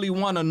don't really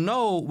want to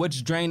know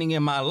what's draining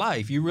in my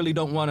life. You really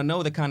don't want to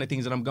know the kind of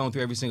things that I'm going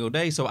through every single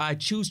day. So I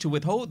choose to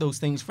withhold those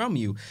things from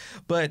you.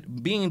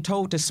 But being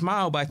told to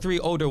smile by 3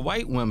 older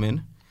white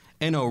women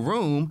in a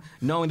room,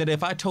 knowing that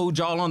if I told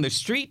y'all on the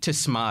street to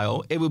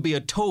smile, it would be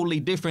a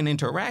totally different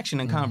interaction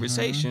and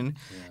conversation,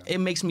 it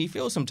makes me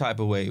feel some type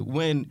of way.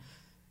 When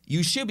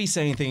you should be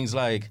saying things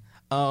like,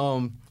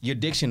 your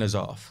diction is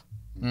off.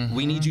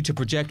 We need you to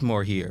project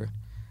more here.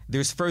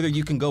 There's further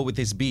you can go with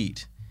this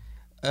beat.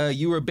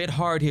 You were a bit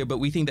hard here, but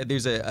we think that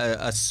there's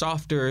a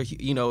softer,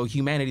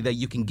 humanity that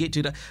you can get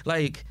to.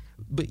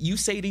 But you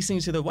say these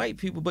things to the white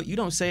people, but you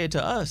don't say it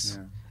to us.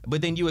 Yeah.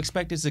 But then you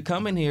expect us to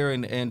come in here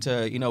and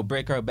to,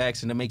 break our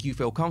backs and to make you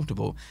feel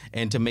comfortable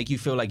and to make you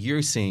feel like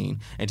you're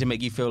seen and to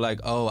make you feel like,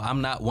 oh,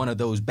 I'm not one of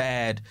those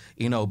bad,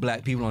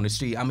 black people on the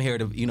street. I'm here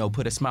to,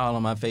 put a smile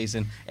on my face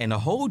and to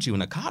hold you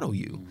and to coddle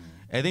you.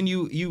 And then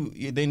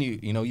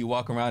you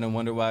walk around and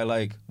wonder why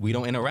like we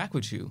don't interact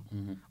with you,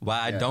 why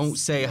I don't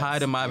say hi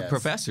to my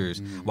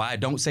professors, why I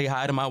don't say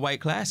hi to my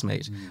white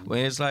classmates.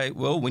 When it's like,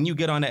 well, when you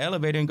get on the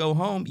elevator and go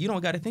home, you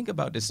don't got to think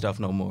about this stuff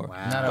no more.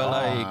 Not at all.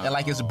 And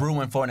like it's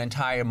brewing for an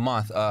entire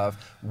month of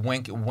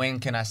when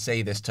can I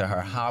say this to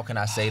her? How can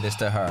I say this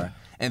to her?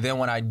 And then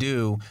when I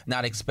do,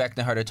 not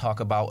expecting her to talk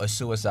about a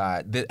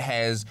suicide that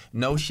has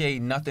no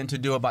shade, nothing to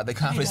do about the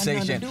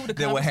conversation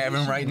that we're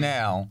having right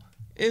now.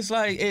 It's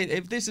like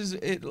if this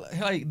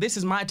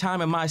is my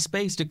time and my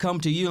space to come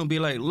to you and be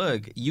like,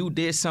 look, you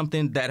did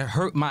something that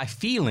hurt my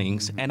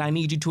feelings, and I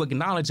need you to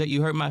acknowledge that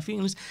you hurt my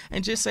feelings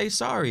and just say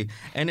sorry.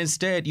 And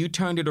instead, you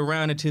turned it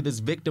around into this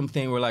victim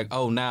thing where like,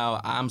 oh,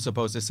 now I'm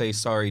supposed to say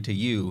sorry to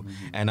you,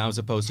 and I'm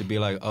supposed to be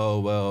like, oh,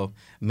 well,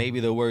 maybe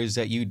the words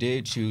that you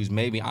did choose,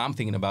 maybe I'm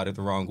thinking about it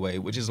the wrong way,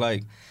 which is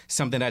like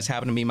something that's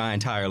happened to me my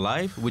entire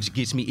life, which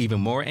gets me even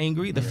more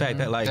angry. The fact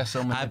that like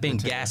I've been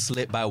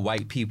gaslit by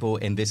white people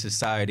in this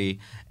society.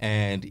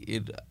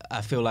 And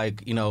I feel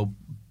like,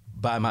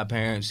 by my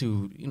parents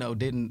who,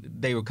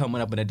 they were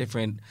coming up in a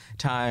different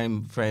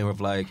time frame of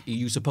like,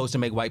 you're supposed to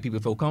make white people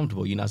feel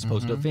comfortable. You're not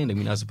supposed to offend them.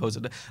 You're not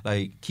supposed to,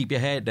 like, keep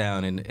your head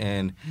down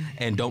and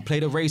don't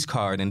play the race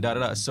card and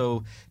da-da-da.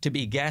 So to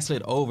be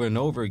gaslit over and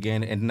over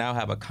again and now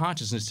have a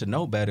consciousness to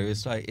know better,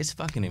 it's like, it's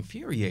fucking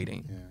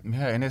infuriating.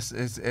 Yeah, and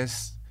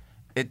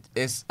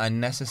it's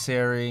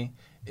unnecessary.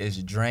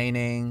 It's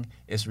draining.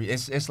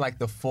 It's like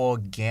the full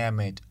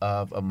gamut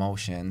of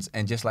emotions,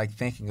 and just like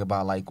thinking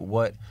about like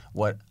what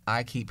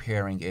I keep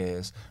hearing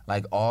is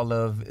like all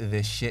of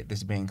this shit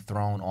that's being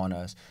thrown on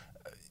us,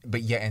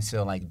 but yet and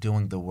still like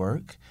doing the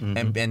work,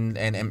 and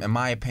in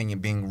my opinion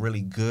being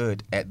really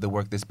good at the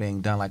work that's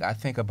being done. Like I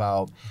think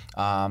about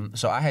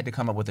so I had to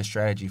come up with a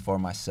strategy for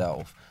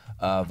myself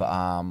of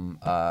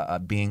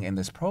being in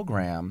this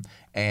program,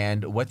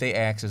 and what they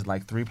ask is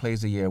like 3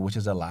 plays a year, which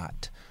is a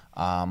lot.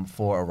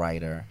 For a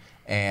writer,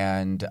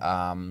 and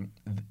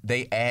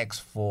they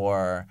ask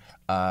for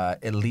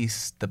at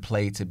least the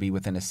play to be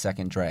within a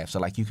second draft, so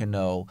like you can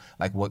know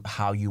like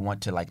how you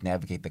want to like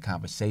navigate the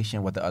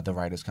conversation, what the other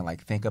writers can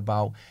like think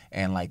about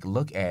and like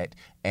look at,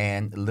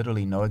 and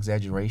literally no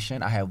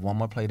exaggeration, I have 1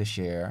 more play to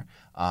share,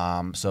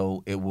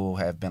 so it will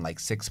have been like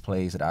 6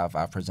 plays that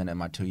I've presented in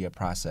my 2-year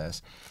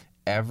process.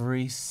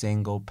 Every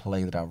single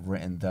play that I've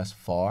written thus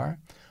far,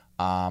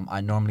 I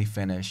normally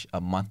finish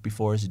a month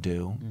before it's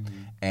due,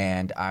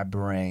 and I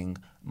bring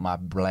my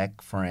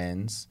black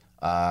friends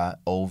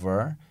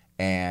over,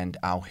 and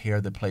I'll hear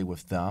the play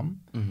with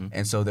them,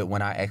 and so that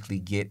when I actually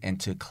get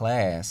into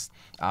class,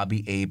 I'll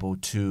be able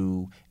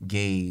to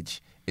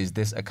gauge is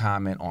this a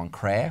comment on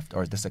craft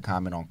or is this a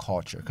comment on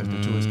culture? Because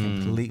the two is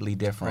completely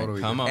different.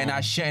 Totally. Come on. And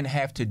I shouldn't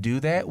have to do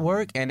that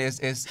work. And it's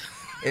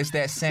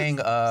that saying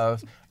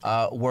of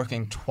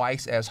working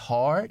twice as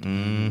hard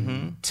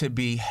to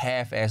be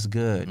half as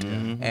good.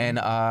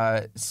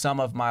 And some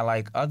of my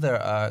like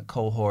other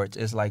cohorts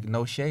is like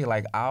no shade.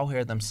 Like I'll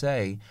hear them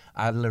say,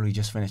 I literally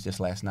just finished this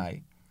last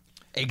night.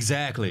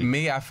 Exactly.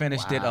 Me, I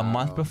finished it a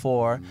month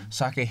before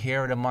so I could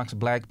hear it amongst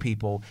black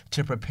people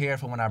to prepare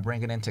for when I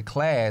bring it into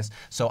class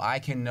so I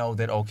can know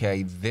that,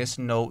 okay, this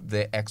note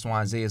that X,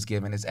 Y, and Z is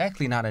given is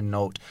actually not a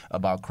note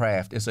about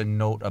craft. It's a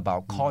note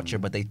about culture,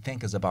 but they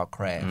think it's about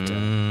craft,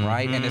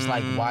 right? And it's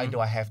like, why do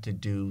I have to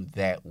do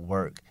that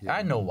work?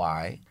 I know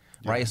why.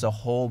 Right, it's a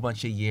whole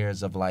bunch of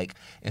years of like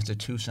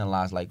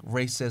institutionalized like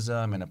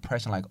racism and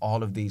oppression, like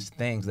all of these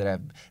things that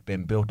have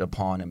been built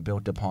upon and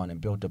built upon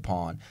and built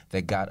upon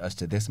that got us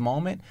to this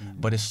moment.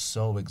 But it's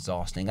so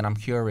exhausting. And I'm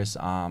curious,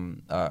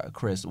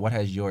 Chris, what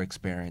has your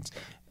experience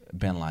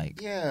been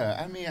like?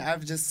 Yeah, I mean,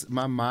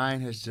 my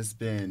mind has just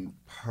been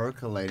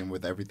percolating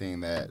with everything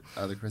that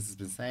other Chris has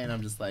been saying.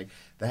 I'm just like,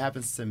 that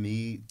happens to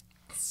me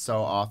so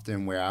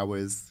often where I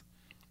was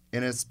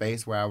in a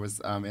space where I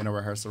was in a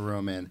rehearsal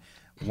room and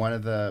one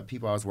of the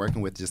people I was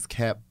working with just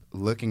kept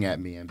looking at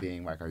me and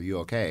being like, are you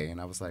okay?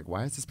 And I was like,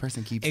 why does this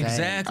person keep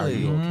saying, are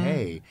you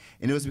okay?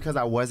 And it was because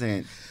I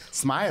wasn't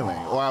smiling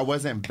or I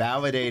wasn't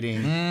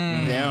validating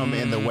them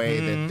in the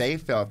way that they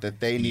felt that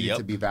they needed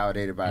to be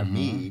validated by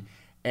me.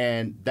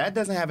 And that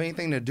doesn't have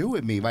anything to do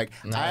with me. Like,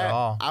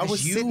 I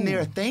was sitting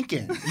there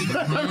thinking.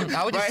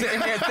 I was just sitting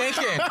there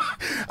thinking.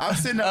 I was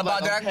sitting there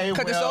about like, okay,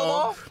 cut this over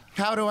off?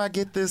 How do I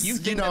get this,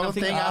 thing out of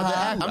the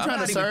act? I'm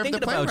trying to serve the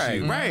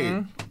playwright.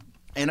 Right.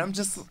 And I'm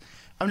just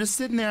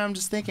sitting there. I'm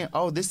just thinking,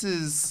 oh, this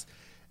is,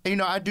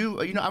 I'm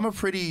a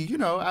pretty,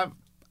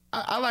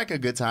 I like a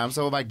good time.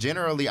 So like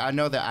generally, I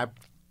know that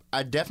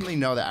I definitely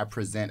know that I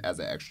present as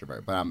an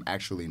extrovert, but I'm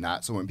actually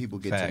not. So when people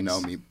get to know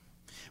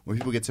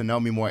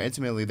me, more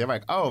intimately, they're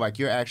like, oh, like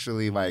you're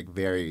actually like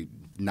very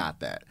not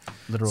that.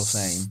 Literal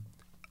same.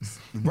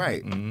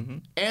 Right.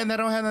 And that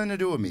don't have nothing to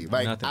do with me.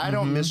 Like I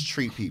don't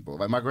mistreat people.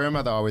 Like my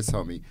grandmother always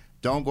told me,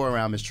 don't go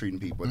around mistreating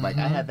people. Like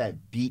I had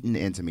that beaten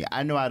into me.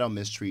 I know I don't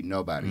mistreat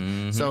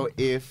nobody. So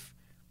if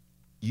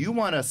you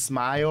want a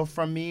smile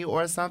from me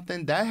or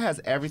something, that's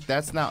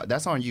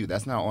on you.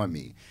 That's not on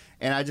me.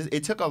 And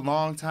it took a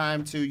long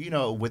time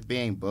to, with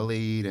being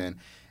bullied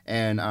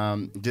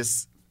and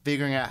just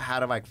figuring out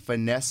how to like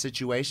finesse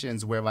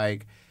situations where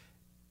like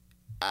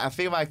I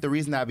feel like the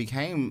reason I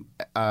became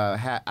I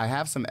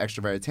have some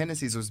extroverted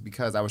tendencies was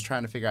because I was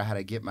trying to figure out how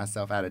to get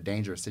myself out of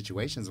dangerous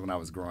situations when I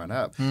was growing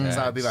up. So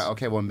I'd be like,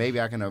 okay, well maybe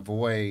I can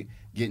avoid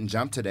getting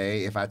jumped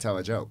today if I tell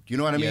a joke. You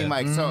know what I mean?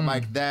 Like so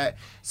like that.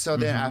 So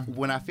then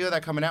when I feel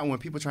that coming out, when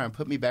people try and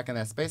put me back in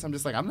that space, I'm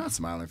just like, I'm not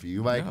smiling for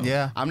you. Like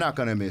I'm not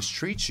gonna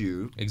mistreat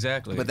you.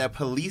 Exactly. But that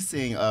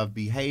policing of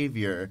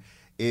behavior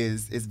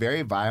is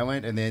very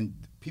violent, and then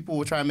people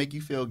will try and make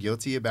you feel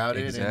guilty about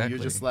it, and you're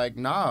just like,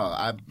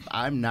 no,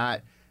 I'm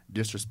not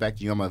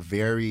disrespecting you. I'm a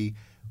very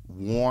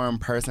warm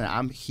person.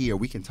 I'm here.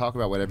 We can talk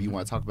about whatever you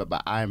want to talk about,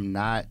 but I'm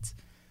not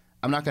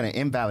going to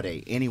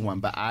invalidate anyone,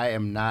 but I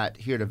am not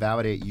here to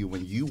validate you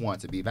when you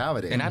want to be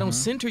validated. And I don't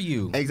center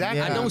you. Exactly.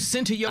 I don't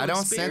center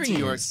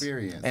your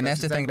experience. And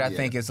that's the thing that I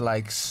think is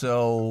like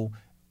so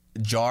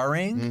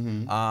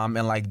jarring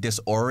and like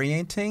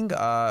disorienting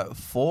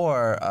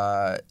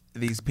for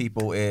these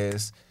people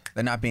is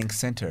they're not being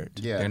centered.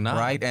 Yeah. They're not.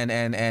 Right?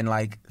 And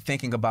like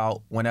thinking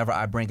about whenever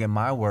I bring in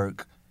my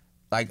work,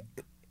 like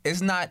it's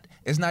not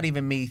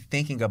even me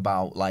thinking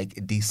about like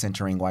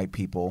decentering white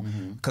people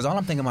because all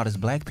I'm thinking about is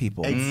black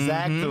people.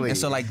 Exactly. And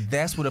so like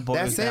that's what it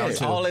boils down to.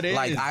 That's all it is.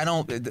 Like I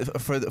don't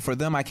for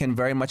them I can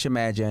very much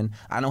imagine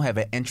I don't have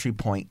an entry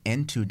point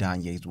into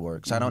Danye's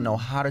work, so I don't know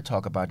how to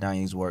talk about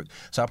Danye's work.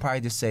 So I'll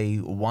probably just say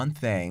one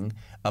thing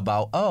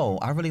about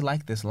I really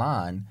like this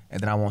line,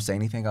 and then I won't say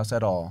anything else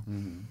at all.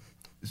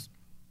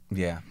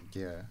 Yeah.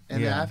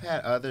 And then I've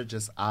had other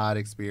just odd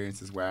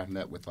experiences where I've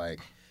met with like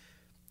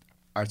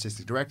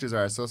artistic directors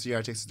or associate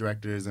artistic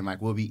directors, and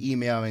like we'll be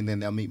emailing, then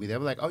they'll meet me. They'll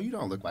be like, "Oh, you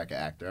don't look like an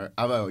actor.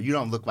 Oh, you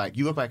look like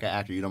an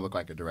actor. You don't look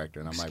like a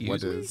director." And I'm like,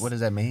 "What does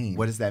that mean?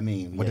 What does that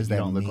mean? You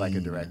don't look like a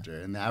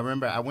director." And I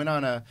remember I went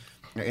on an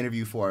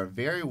interview for a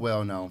very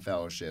well-known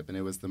fellowship, and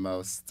it was the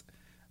most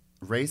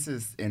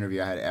racist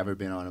interview I had ever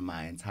been on in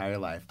my entire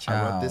life.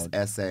 I wrote this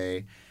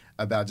essay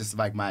about just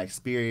like my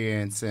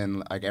experience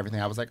and like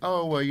everything. I was like,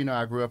 "Oh, well,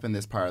 I grew up in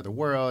this part of the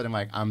world, and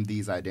like I'm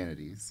these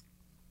identities."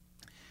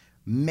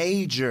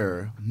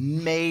 Major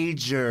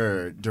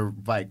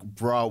like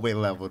Broadway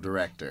level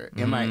director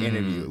in my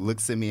interview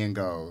looks at me and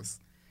goes,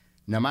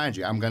 now mind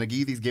you, I'm going to give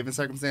you these given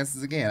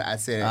circumstances again. I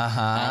said,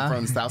 I'm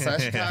from the South Side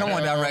of Chicago. Come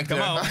on, director.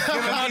 Come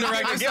on,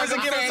 director. Give us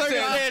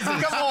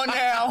circumstances. Come on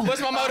now.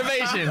 What's my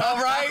motivation? All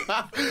right.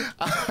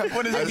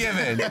 What is it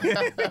giving?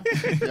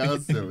 Y'all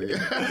silly.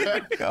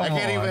 I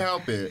can't even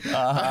help it.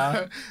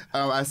 I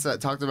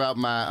talked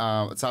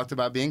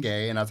about being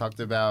gay, and I talked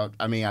about,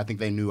 I think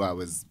they knew I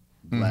was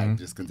Black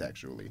just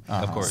contextually.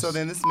 Of course. So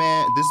then this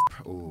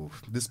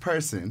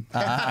person.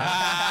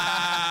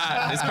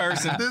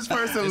 This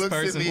person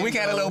looks at me. We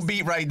got a little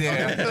beat right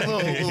there.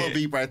 Okay, a little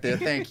beat right there.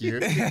 Thank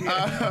you.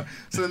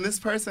 So then this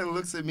person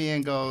looks at me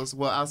and goes,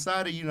 well,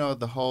 outside of,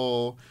 the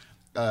whole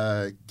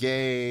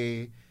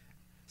gay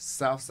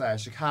South Side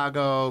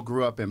Chicago,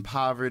 grew up in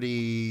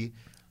poverty,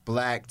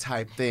 Black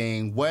type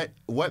thing, what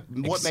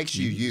makes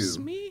you you?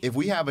 Me? If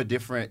we have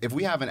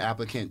an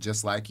applicant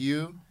just like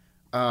you,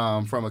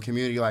 from a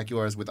community like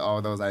yours with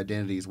all those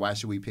identities, why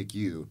should we pick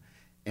you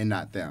and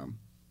not them?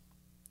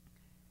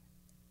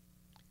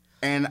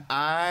 And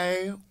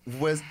I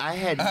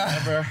had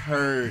never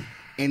heard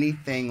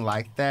anything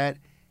like that.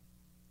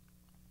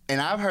 And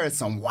I've heard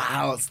some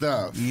wild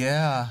stuff.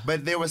 Yeah.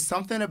 But there was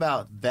something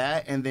about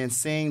that, and then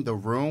seeing the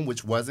room,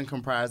 which wasn't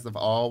comprised of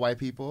all white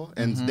people,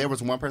 and there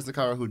was one person of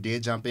color who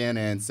did jump in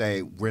and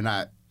say, we're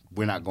not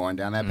going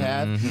down that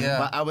path. Yeah.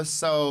 But I was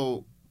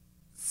so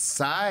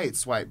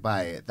sideswiped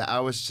by it that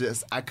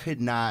I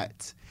could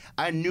not.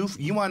 I knew,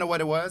 you want to know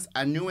what it was?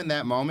 I knew in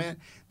that moment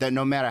that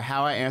no matter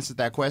how I answered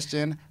that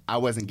question, I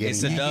wasn't getting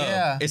it. It's a dub.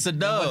 Yeah. It's a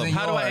dub.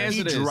 How do I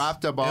answer this? He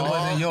dropped a ball, It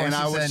wasn't yours. and I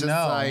She was said just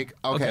no. like,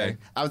 okay. Okay.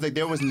 I was like,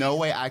 there was no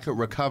way I could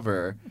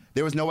recover.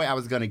 There was no way I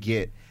was going to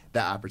get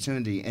that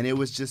opportunity. And it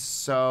was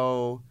just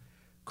so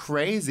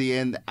crazy.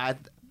 And I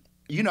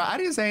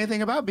didn't say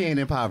anything about being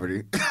in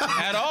poverty.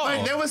 At all.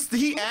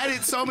 He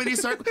added so many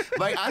circles.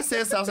 Like, I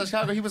said Southside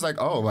Chicago, he was like,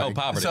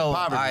 poverty. So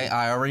poverty.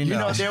 I already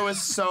know. There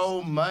was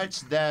so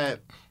much that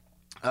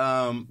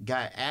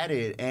got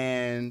added,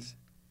 and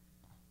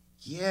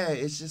yeah,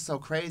 it's just so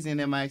crazy.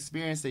 And in my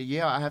experience at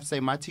Yale, I have to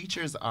say my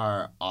teachers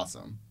are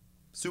awesome.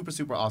 Super,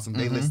 super awesome.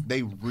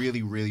 They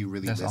really, really,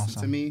 really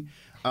listen to me.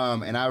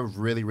 And I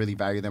really, really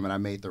value them, and I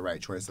made the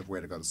right choice of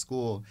where to go to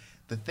school.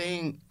 The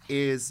thing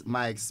is,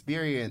 my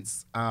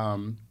experience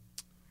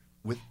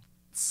with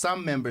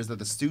some members of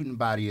the student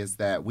body is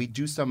that we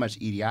do so much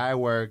EDI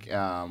work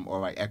or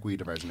like equity,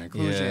 diversity, and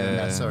inclusion, and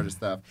that sort of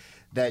stuff,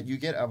 that you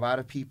get a lot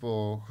of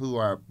people who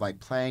are like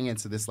playing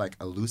into this like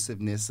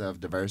elusiveness of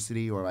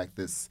diversity, or like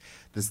this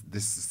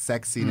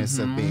sexiness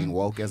of being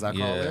woke, as I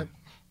call it.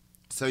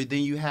 So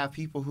then you have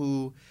people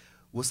who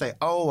will say,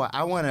 "Oh,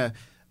 I want to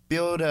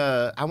build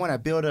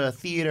a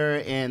theater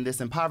in this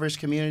impoverished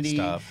community,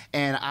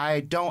 and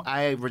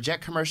I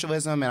reject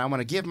commercialism, and I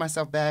want to give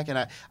myself back,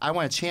 and I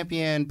want to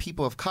champion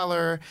people of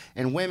color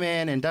and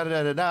women, and da da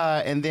da da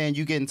da." And then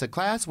you get into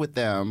class with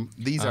them;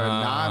 these are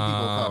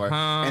non-people of color,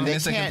 and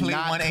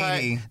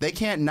they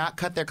can't not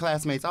cut their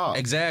classmates off.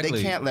 Exactly.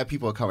 They can't let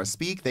people of color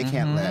speak. They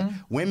can't let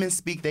women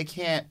speak. They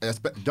can't.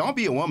 Don't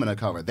be a woman of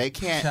color. They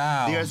can't.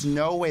 There's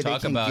no way they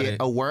can get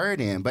a word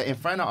in. But in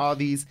front of all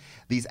these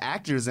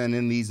actors and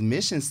in these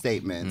mission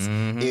statements,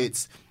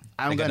 it's,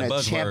 I'm going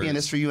to champion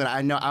this for you, and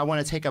I know I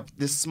want to take up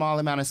this small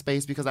amount of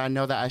space because I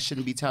know that I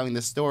shouldn't be telling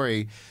this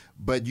story,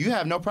 but you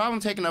have no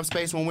problem taking up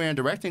space when we're in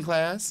directing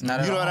class.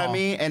 Not at you know all. what I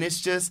mean? And it's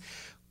just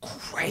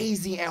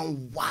crazy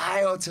and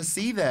wild to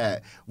see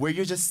that, where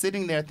you're just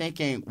sitting there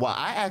thinking, well,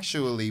 I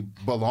actually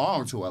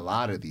belong to a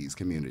lot of these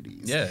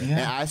communities.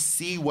 And I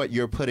see what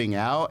you're putting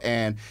out,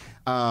 and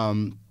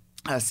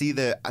I see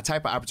the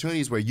type of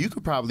opportunities where you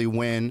could probably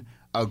win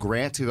a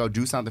grant to go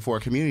do something for a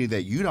community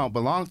that you don't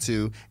belong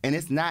to, and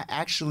it's not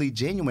actually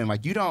genuine.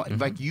 Like, you don't,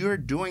 like, you're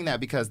doing that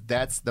because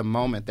that's the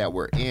moment that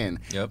we're in.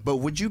 But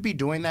would you be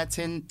doing that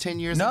 10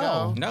 years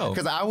ago? No.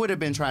 Because I would have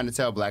been trying to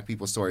tell Black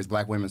people's stories,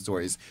 Black women's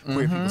stories,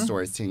 queer people's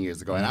stories 10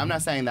 years ago. And I'm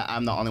not saying that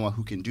I'm the only one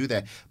who can do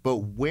that, but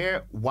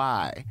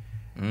why?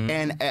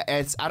 And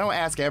I don't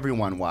ask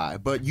everyone why,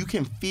 but you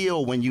can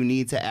feel when you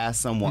need to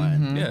ask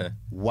someone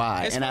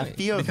why. It's and funny. I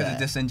feel because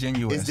that. it's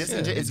disingenuous.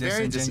 It's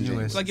very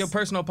disingenuous. It's like your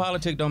personal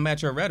politic don't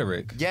match your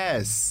rhetoric.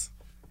 Yes.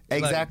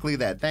 Exactly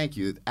that. Thank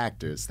you,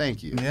 actors.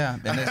 Thank you. Yeah,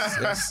 and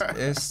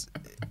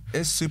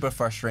it's super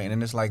frustrating,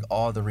 and it's like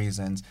all the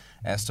reasons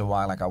as to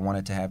why like I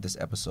wanted to have this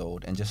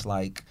episode, and just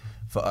like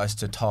for us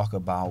to talk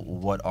about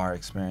what our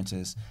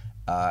experiences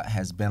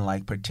has been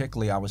like.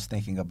 Particularly, I was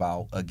thinking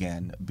about,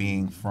 again,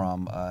 being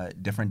from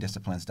different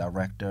disciplines: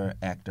 director,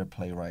 actor,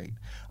 playwright,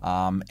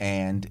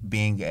 and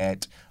being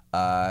at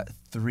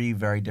 3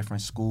 very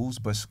different schools,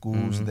 but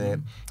schools that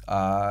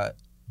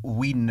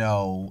we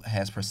know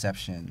has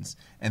perceptions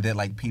and that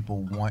like people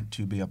want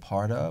to be a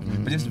part of.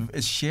 But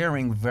it's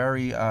sharing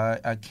very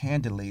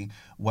candidly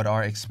what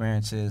our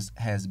experiences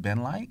has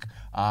been like.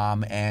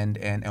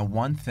 And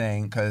one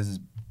thing, because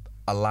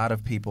a lot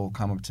of people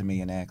come up to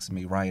me and ask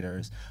me,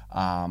 writers,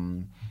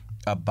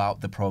 about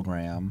the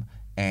program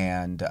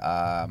and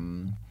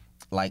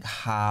like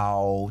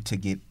how to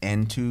get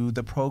into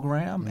the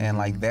program, and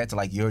like that's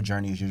like your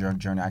journey is your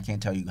journey. I can't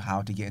tell you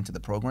how to get into the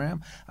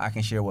program. I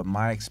can share what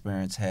my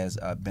experience has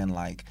been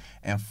like.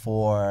 And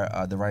for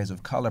the writers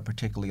of color,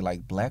 particularly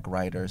like Black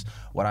writers,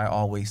 what I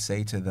always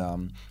say to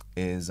them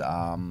is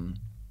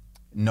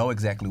know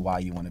exactly why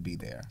you want to be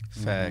there.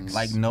 Facts.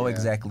 Like, know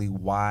exactly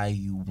why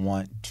you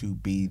want to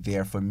be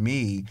there. For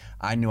me,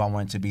 I knew I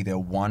wanted to be there,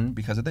 one,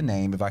 because of the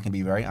name, if I can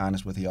be very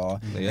honest with y'all.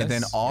 Yes, and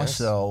then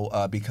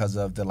also because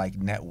of the, like,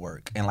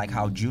 network and, like,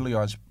 how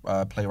Juilliard's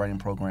playwriting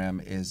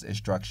program is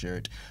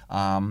structured.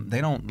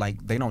 They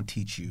don't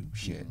teach you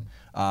shit.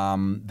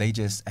 They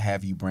just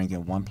have you bring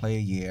in one play a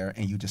year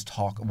and you just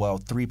talk,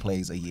 3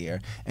 plays a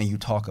year, and you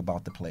talk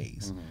about the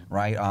plays,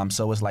 right?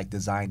 So it's like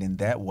designed in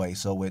that way.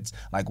 So it's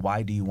like,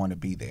 why do you want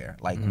to be there?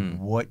 Like,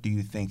 what do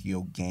you think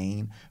you'll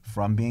gain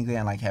from being there?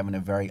 And like having a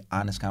very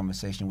honest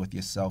conversation with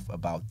yourself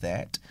about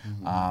that,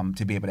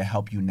 to be able to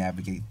help you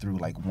navigate through,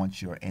 like,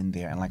 once you're in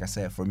there. And like I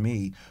said, for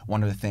me,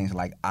 one of the things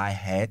like I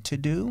had to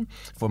do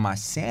for my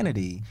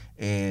sanity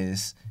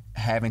is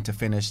having to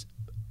finish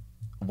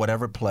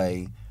whatever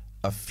play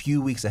a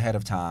few weeks ahead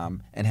of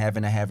time and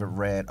having to have it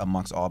read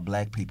amongst all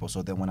Black people,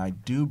 so that when I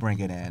do bring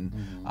it in,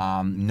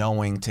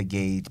 knowing to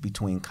gauge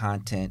between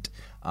content,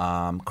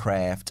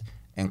 craft,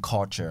 and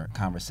culture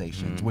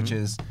conversations, which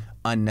is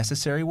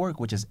unnecessary work,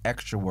 which is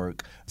extra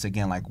work. It's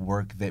again like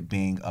work that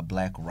being a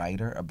Black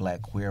writer, a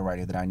Black queer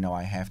writer, that I know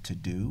I have to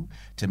do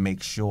to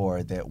make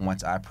sure that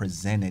once I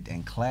present it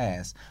in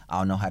class,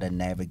 I'll know how to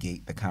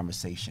navigate the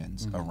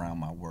conversations around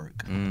my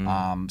work.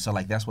 So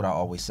like that's what I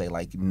always say,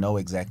 like, know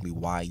exactly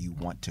why you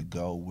want to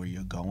go where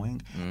you're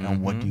going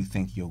and what do you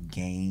think you'll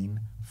gain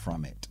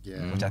from it,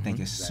 which I think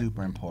is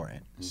super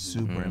important,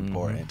 super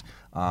important.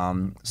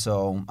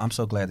 So I'm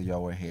so glad that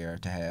y'all were here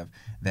to have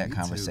that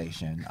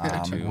conversation,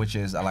 which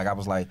is like, I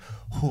was like,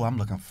 I'm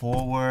looking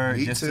forward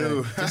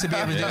to be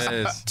able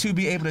to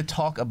be able to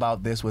talk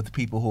about this with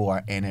people who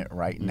are in it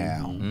right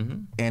now,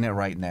 and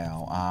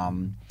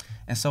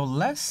so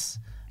let's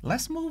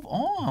move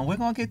on. We're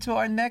gonna get to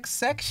our next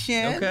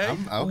section,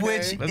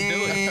 which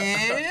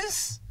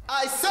is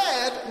I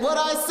said what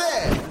I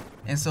said.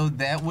 And so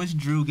that was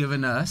Drew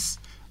giving us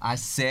I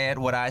said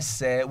what I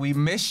said. We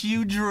miss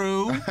you,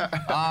 Drew,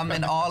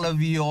 and all of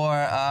your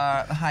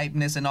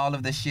hypeness and all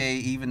of the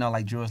shade, even though,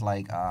 like, Drew was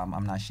like,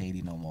 I'm not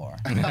shady no more.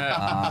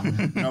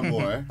 No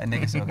more. A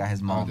nigga still got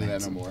his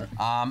moments. Don't do that no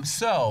more.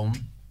 So,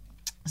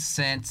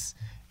 since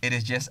it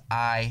is just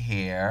I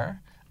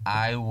here,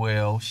 I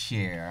will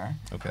share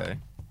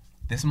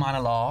this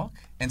monologue.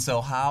 And so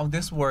how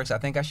this works, I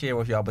think I shared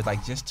with y'all, but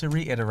like just to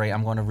reiterate,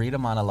 I'm going to read a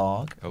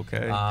monologue.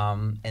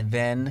 And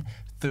then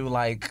through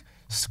like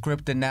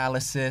script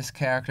analysis,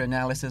 character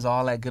analysis,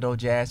 all that good old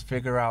jazz,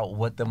 figure out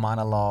what the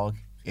monologue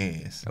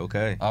is.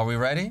 Are we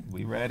ready?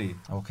 We ready.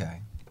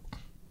 Okay.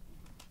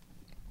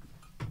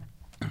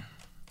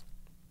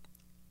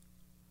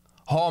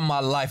 All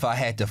my life I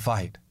had to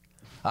fight.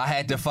 I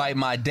had to fight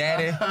my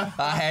daddy.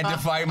 I had to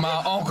fight my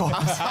uncle.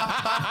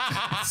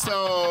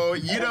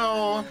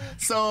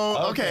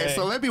 Okay,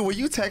 so let me, when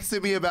you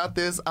texted me about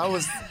this, I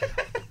was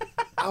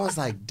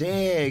like,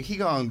 dang, he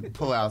gonna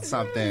pull out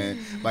something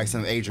like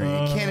some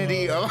Adrian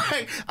Kennedy. Or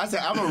like, I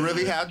said, I'm gonna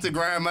really have to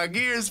grind my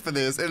gears for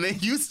this. And then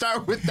you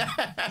start with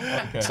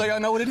that. So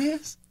y'all know what it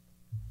is?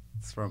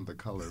 It's from The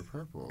Color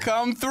Purple.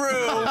 Come through.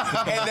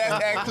 And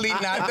that's actually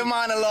not the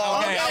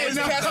monologue. I was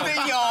testing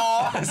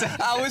y'all.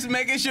 I was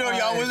making sure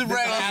y'all was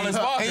ready. And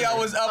y'all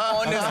was up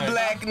on this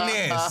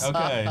blackness.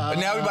 But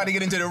now we about to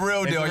get into the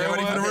real deal. Y'all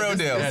ready for the real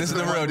deal? This is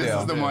the real deal. This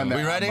is the one that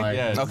we ready?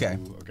 Yes. Okay.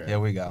 Here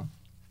we go.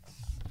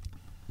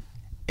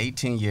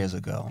 18 years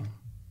ago,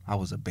 I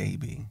was a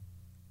baby.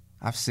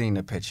 I've seen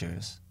the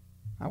pictures.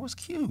 I was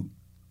cute.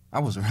 I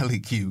was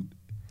really cute.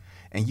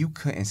 And you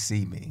couldn't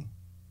see me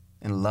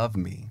and love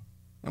me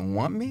and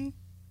want me?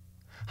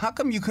 How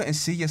come you couldn't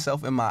see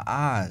yourself in my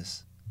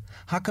eyes?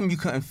 How come you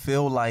couldn't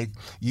feel like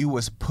you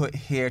was put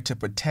here to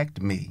protect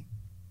me?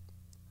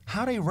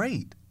 How they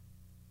rate?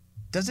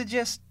 Does it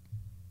just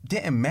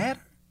didn't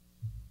matter?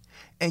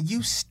 And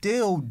you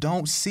still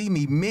don't see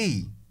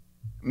me,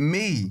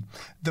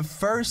 the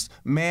first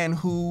man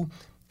who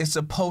is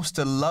supposed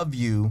to love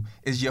you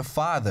is your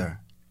father.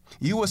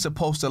 You were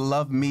supposed to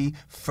love me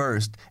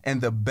first and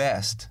the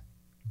best.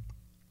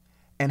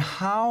 And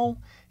how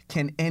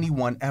can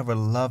anyone ever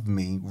love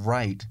me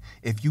right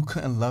if you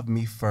couldn't love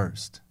me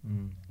first?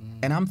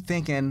 And I'm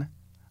thinking,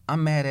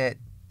 I'm mad at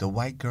the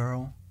white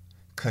girl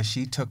because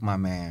she took my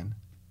man,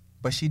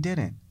 but she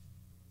didn't.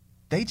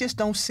 They just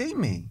don't see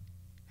me.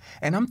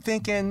 And I'm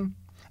thinking,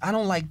 I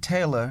don't like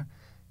Taylor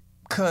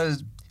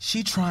because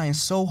she trying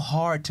so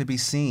hard to be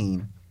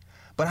seen,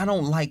 but I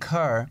don't like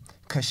her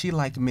because she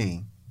like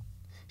me.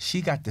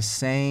 She got the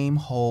same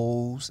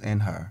holes in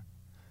her,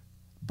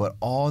 but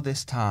all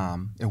this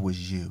time it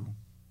was you.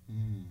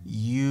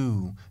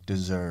 You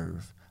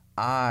deserve,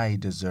 I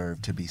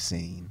deserve to be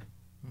seen.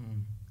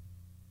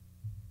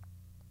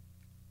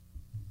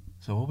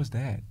 So what was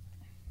that?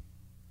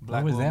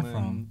 Black Where was woman that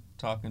from?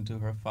 Talking to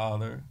her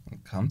father.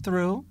 Come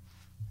through.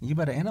 You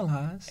better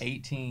analyze.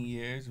 18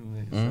 years. So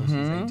she's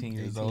 18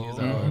 years old. Like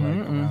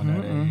around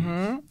that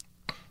age.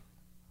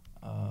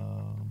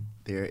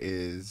 There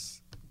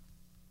is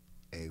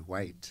a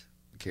white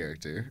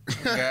character.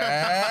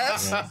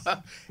 Yes.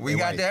 We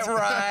got that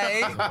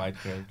right. A white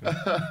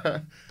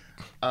character.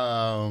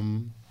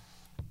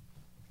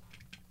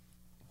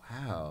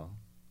 Wow.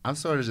 I'm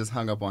sort of just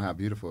hung up on how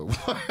beautiful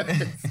it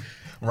was.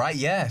 Right,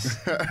 yes.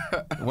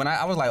 When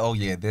I was like, oh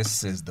yeah,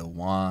 this is the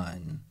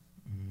one.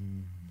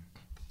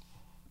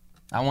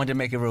 I wanted to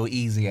make it real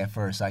easy at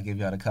first. I give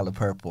y'all the color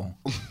purple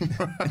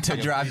to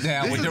drop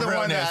down with the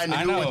realness.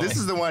 I know. This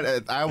is the one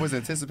I was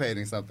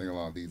anticipating something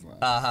along these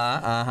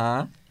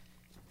lines.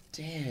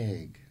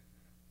 Dang.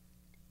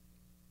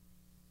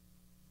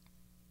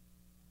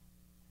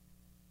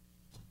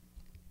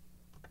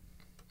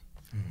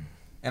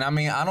 And I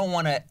mean, I don't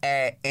want to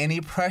add any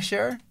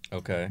pressure.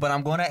 Okay. But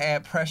I'm going to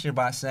add pressure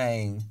by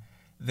saying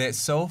that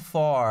so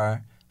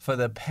far, for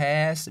the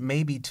past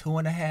maybe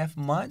 2.5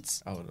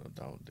 months,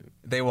 don't do.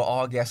 They will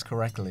all guess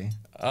correctly.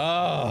 Oh.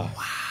 Wow.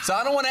 So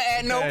I don't want to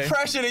add no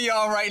pressure to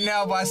y'all right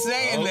now by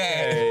saying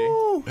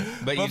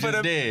that. But you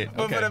just did.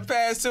 But for the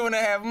past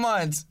 2.5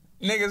 months,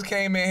 niggas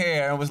came in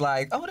here and was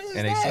like, oh, this is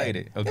and that. they slayed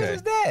it. Okay. This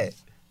is that.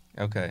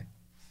 Okay.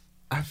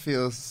 I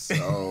feel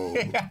so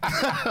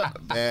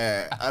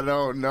bad. I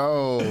don't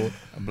know.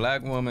 A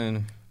black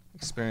woman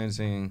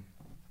experiencing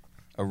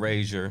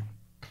erasure,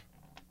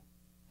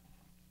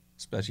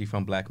 especially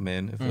from black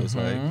men, it feels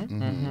like.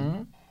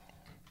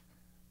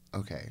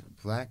 Okay,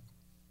 black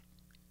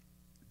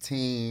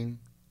teen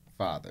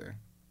father.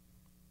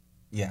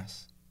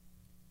 Yes.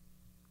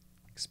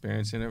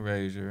 Experiencing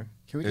erasure.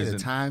 Can we get a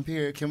time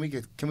period? Can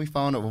we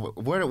phone up?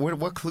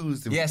 What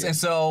clues do we get? Yes, and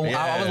so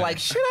I was like,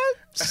 should I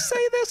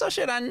say this or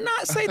should I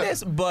not say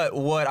this? But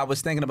what I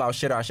was thinking about,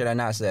 should I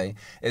not say,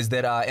 is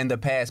that in the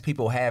past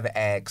people have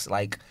asked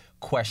like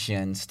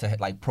questions to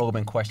like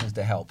probing questions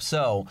to help.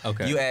 So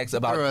you asked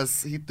about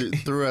he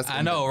threw us.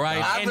 I know,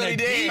 right? I really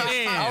did.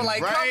 I was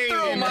like, come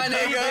through, my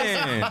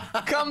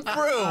niggas. Come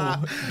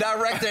through,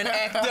 director and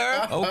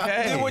actor.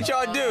 Okay, do what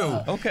y'all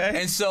do.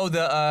 Okay. And so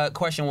the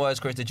question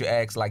was, Chris, did you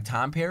ask like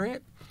time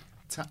period?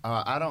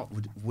 I don't.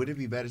 Would it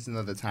be better to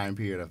know the time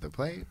period of the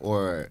play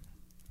or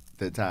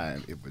the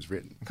time it was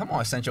written? Come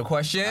on, essential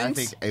questions. I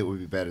think it would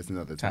be better to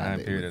know the time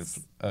period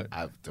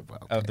of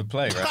the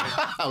play,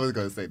 right? I was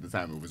going to say the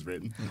time it was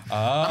written. Oh.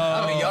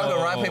 I mean, y'all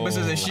go rock, paper,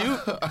 scissors, shoot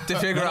to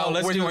figure out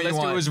which one you want. Let's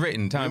do it was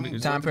written. Time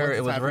period.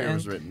 It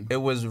was written. It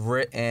was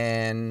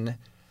written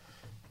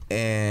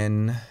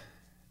in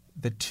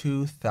the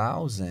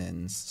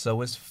 2000s,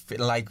 so it's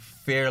like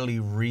fairly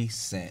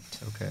recent.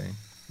 Okay.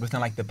 Within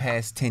like the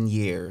past 10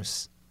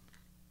 years.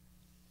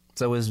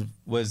 So it's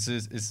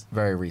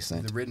very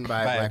recent. Is it written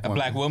by a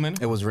black woman?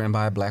 It was written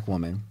by a black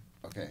woman.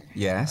 Okay.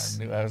 Yes.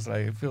 I was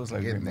like, it feels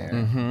like getting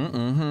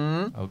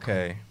there.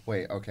 Okay.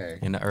 Wait, okay.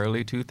 In the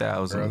early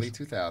 2000s. Early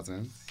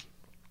 2000s.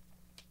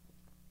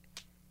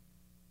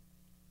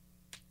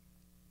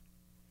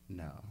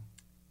 No.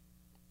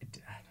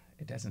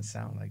 It doesn't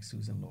sound like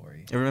Susan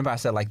Laurie. And remember I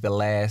said like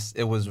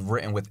it was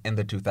written within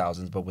the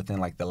 2000s, but within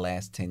like the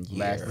last 10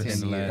 years.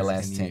 The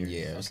last 10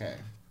 years. Okay.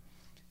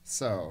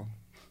 So,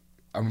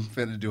 I'm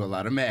finna do a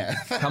lot of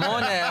math. Come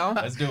on now.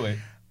 Let's do it.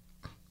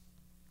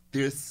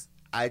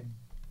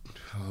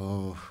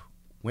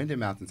 When did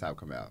Mountaintop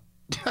come out?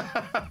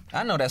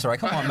 I know that's right.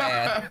 Come on,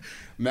 man.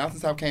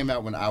 Mountaintop came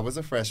out when I was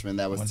a freshman.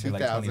 That was 2000.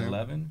 Like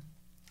 2011?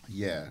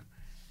 Yeah.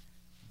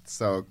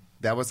 So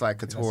that was like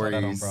Katori's. I saw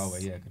that on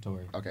Broadway, yeah,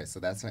 Katori. Okay, so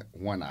that's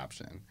one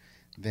option.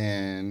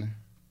 Then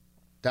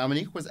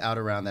Dominique was out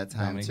around that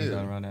time too. Dominique was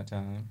out around that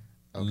time.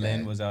 Okay.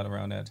 Lynn was out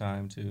around that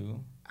time too.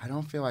 I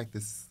don't feel like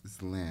this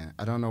is Lynn.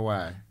 I don't know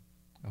why.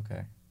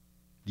 Okay.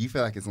 Do you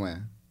feel like it's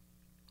Lynn?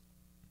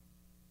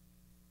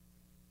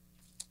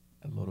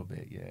 A little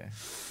bit, yeah.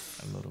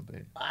 A little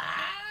bit.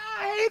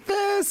 I hate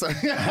this. This is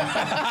good.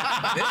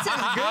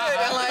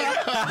 And like,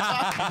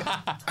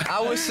 I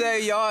would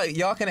say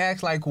y'all can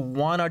ask like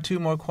 1 or 2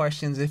 more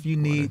questions if you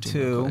need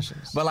to.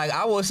 But like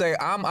I will say,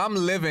 I'm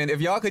living. If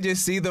y'all could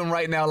just see them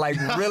right now, like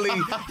really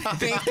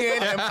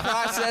thinking and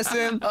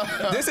processing.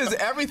 This is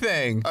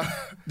everything.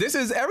 This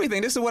is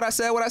everything. This is what I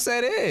said. What I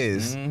said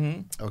is.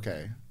 Mm-hmm.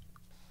 Okay.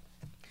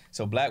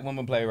 So black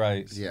women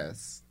playwrights.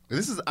 Yes.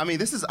 This is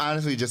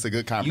honestly just a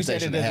good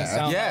conversation to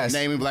have. Yes.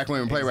 Naming black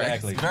women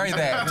playwrights. Exactly. Very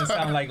that. It doesn't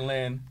sound like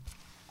Lynn.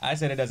 I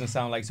said it doesn't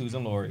sound like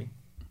Susan Laurie.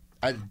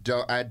 I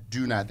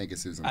do not think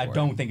it's Susan Laurie. I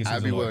don't think it's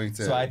Susan I'd be Laurie. willing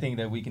to. So I think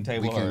that we can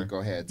table her. Go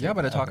ahead. Y'all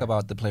better talk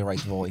about the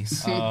playwright's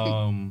voice.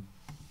 And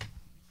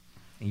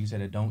you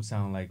said it don't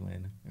sound like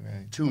Lynn,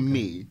 right? To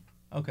me.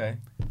 Okay.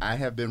 I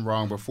have been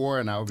wrong before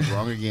and I will be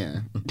wrong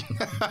again.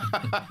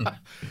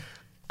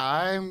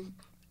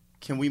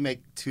 Can we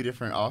make 2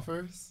 different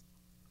offers?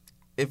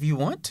 If you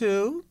want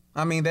to.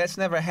 I mean, that's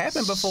never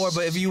happened before,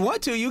 but if you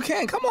want to, you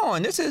can. Come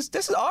on. This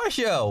is our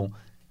show.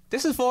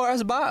 This is for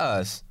us, by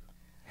us.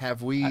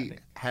 Have we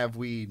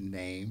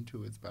named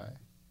who it's by?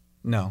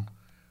 No.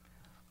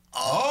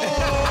 Oh!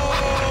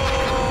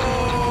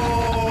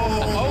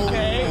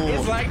 Okay.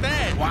 It's like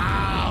that.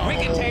 Wow. We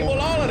can table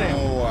all of them.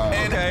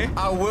 And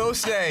I will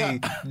say,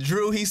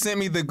 Drew, he sent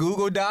me the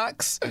Google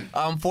Docs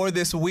for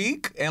this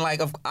week, and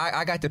like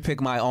I got to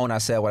pick my own. I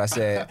said what I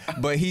said,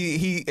 but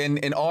he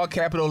in all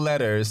capital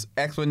letters,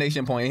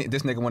 exclamation point.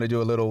 This nigga want to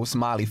do a little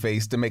smiley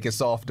face to make it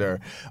softer,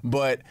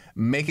 but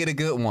make it a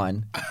good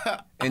one.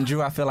 And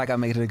Drew, I feel like I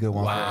made it a good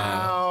one.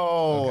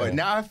 Wow. Okay.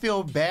 Now I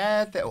feel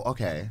bad.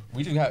 Okay.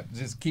 We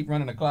just keep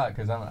running the clock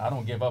because I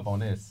don't give up on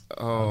this.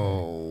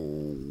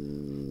 Oh.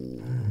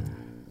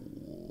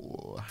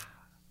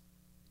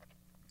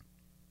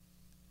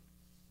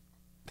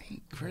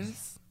 Think,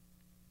 Chris.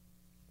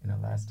 In the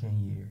last 10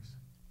 years.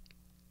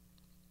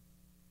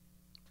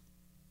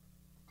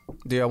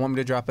 Do y'all want me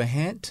to drop a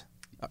hint?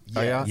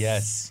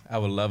 Yes. I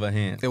would love a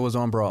hint. It was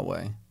on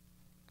Broadway.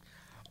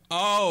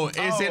 Oh,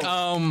 is it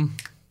y'all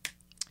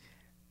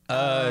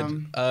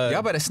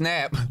better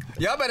snap.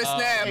 Y'all better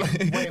snap. Was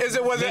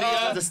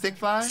it the Stick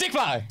Fly? Stick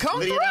Fly. Come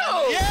Lydia through.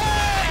 Diamond?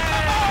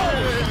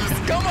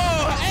 Yeah. Come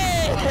on.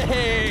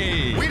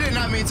 Hey. We did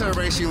not mean to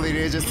erase you,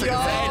 Lydia. It just took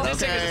a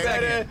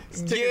second.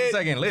 Take a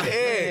second.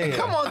 Lydia.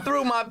 Come on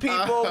through, my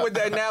people, with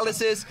the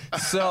analysis.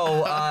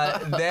 So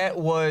that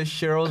was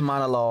Cheryl's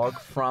monologue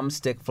from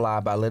Stick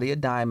Fly by Lydia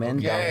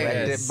Diamond,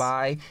 directed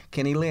by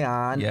Kenny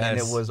Leon, and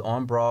it was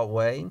on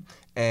Broadway.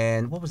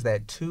 And what was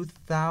that?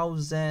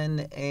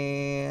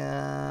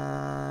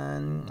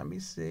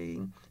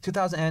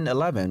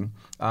 2011.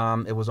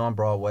 It was on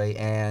Broadway,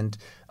 and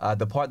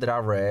the part that I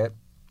read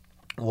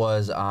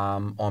was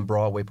on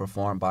Broadway,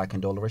 performed by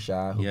Condola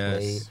Rashad, who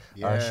played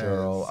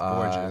Cheryl.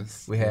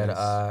 Gorgeous. We had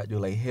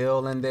Dule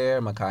Hill in there,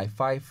 Mekhi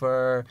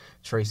Phifer,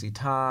 Tracy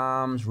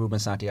Toms, Ruben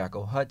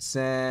Santiago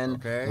Hudson,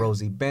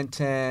 Rosie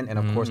Benton, and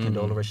of course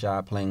Condola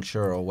Rashad playing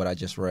Cheryl, what I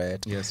just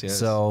read. Yes.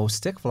 So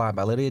Stick Fly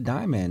by Lydia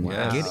Diamond.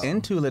 Wow. Get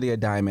into Lydia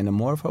Diamond and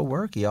more of her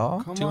work,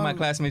 y'all. Two of my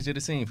classmates did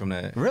a scene from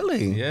that.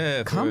 Really?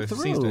 Yeah, Come for a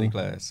scene through. study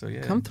class. So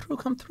yeah. Come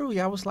through.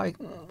 Yeah, I was like,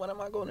 what am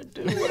I going to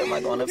do? What am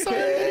I going to pick?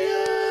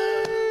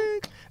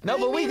 No,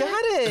 but we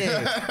got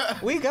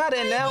it. We got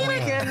it. Now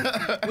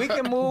we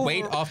can move.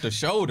 Weight off the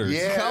shoulders.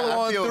 Yeah, Come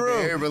on I feel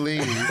through. very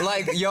relieved.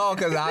 Like, y'all,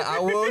 because I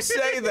will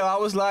say, though, I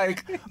was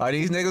like, are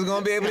these niggas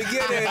going to be able to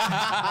get it?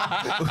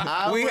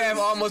 We have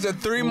almost a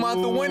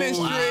 3-month winning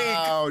streak.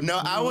 Wow. No,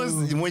 I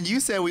was, when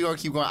you said we going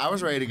to keep going, I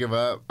was ready to give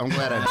up. I'm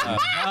glad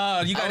I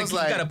did. You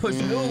gotta push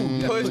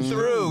through. Push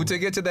through to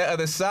get to the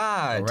other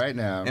side. Right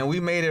now. And we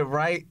made it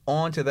right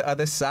on to the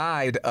other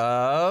side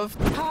of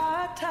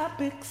Hot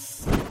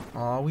Topics.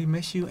 Oh, we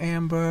miss you,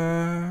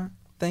 Amber.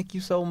 Thank you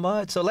so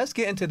much. So let's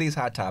get into these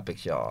hot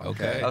topics, y'all.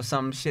 Okay. Of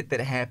some shit that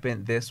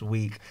happened this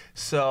week.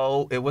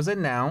 So it was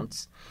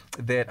announced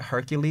that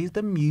Hercules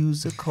the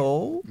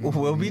Musical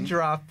will be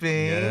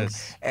dropping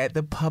at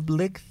the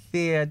Public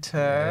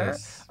Theater.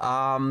 Yes.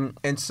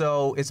 And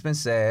so it's been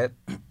said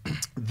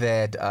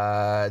that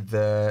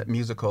the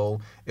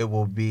musical, it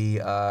will be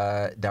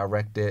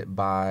directed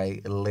by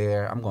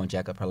Lear. I'm going to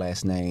jack up her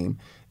last name.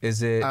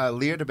 Is it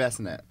Lear de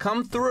Bassinet?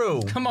 Come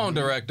through. Come on,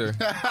 director.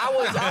 I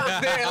was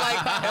there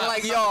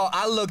and y'all,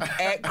 I looked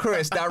at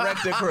Chris,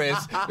 director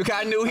Chris, because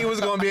I knew he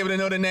was going to be able to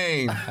know the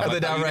name of the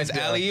director.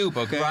 alley-oop,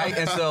 okay? Right?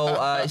 And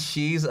so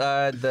she's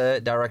the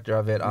director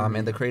of it.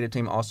 And the creative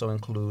team also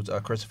includes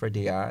Christopher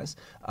Diaz,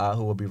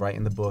 who will be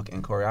writing the book,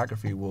 and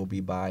choreography will be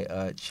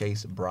by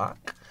Chase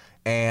Brock.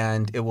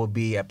 And it will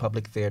be at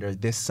Public Theater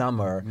this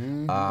summer,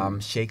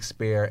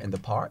 Shakespeare in the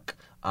Park.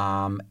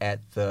 At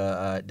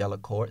the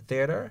Delacorte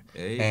Theater,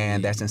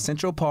 and that's in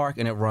Central Park,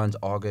 and it runs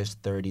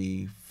August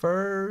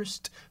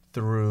 31st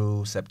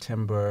through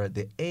September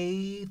the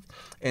 8th.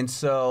 And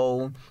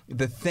so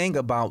the thing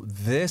about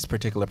this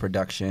particular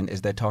production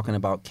is they're talking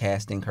about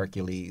casting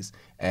Hercules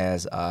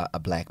as a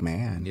black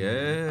man.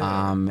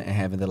 Yeah. And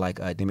having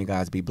the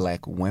demigods be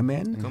black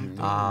women.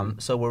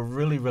 So we're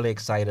really, really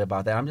excited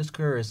about that. I'm just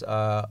curious,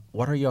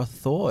 what are your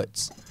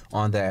thoughts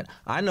on that?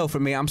 I know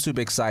for me, I'm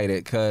super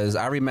excited because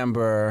I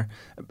remember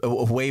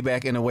way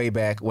back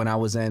when I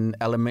was in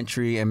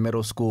elementary and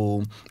middle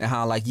school, and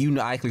how I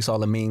actually saw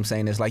the meme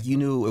saying this, you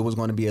knew it was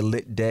going to be a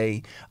lit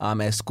day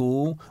at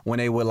school when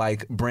they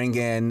would bring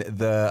in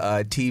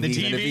the TV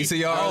and the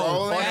VCR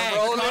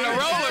on a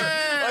roller.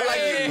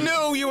 You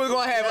knew you were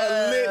going to have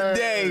a lit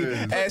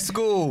day at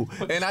school.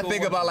 And I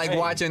think about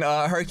watching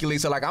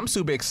Hercules, so I'm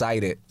super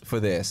excited for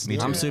this.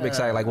 I'm super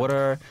excited. What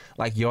are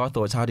your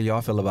thoughts? How do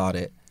y'all feel about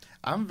it?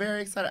 I'm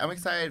very excited. I'm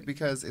excited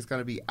because it's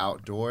going to be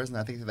outdoors, and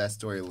I think that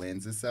story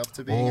lends itself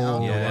to being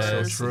outdoors.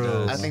 Yeah, so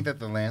true. I think that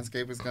the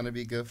landscape is going to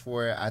be good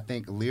for it. I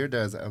think Lear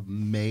does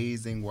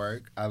amazing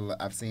work.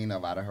 I've seen a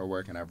lot of her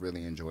work, and I've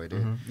really enjoyed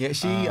it. Yeah,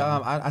 she.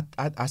 I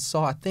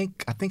saw. I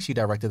think she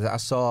directed it. I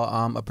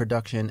saw a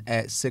production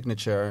at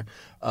Signature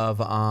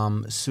of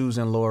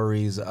Susan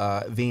Laurie's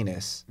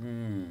Venus.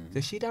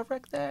 Did she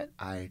direct that?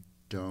 I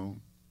don't.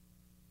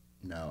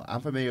 No, I'm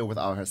familiar with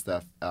all her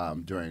stuff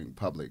during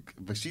Public,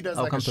 but she does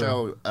a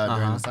show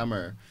during the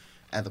summer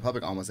at the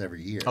Public almost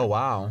every year. Oh,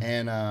 wow.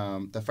 And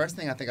the first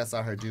thing I think I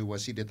saw her do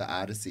was she did the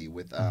Odyssey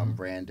with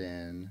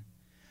Brandon.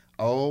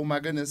 Oh my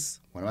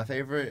goodness, one of my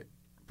favorite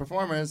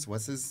performers.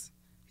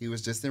 He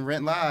was just in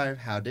Rent Live.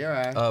 How dare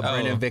I?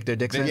 Brandon Victor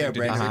Dixon. Yeah,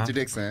 Brandon Victor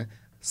Dixon.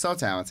 So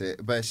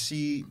talented. But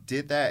she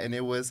did that, and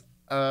it was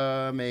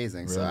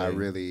amazing. So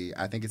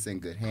I think it's in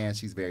good hands.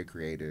 She's very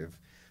creative.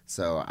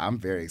 So I'm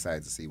very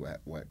excited to see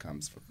what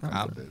comes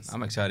of this.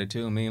 I'm excited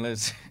too. I mean,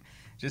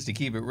 just to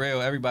keep it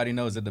real, everybody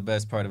knows that the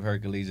best part of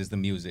Hercules is the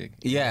music.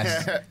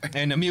 Yes.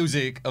 And the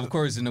music, of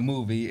course, in the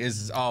movie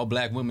is all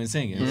black women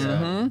singing.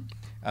 Mm-hmm. So,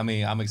 I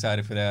mean, I'm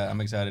excited for that. I'm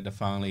excited to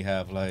finally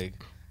have like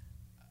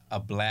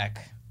a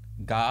black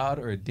god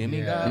or a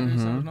demigod or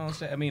something.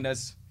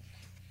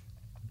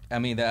 I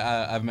mean,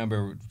 I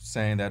remember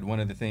saying that one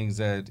of the things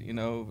that,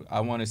 I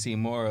want to see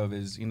more of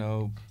is,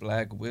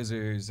 black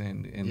wizards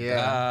and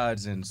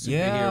gods and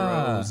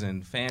superheroes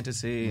and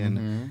fantasy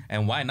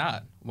and why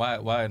not? Why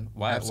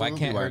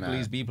can't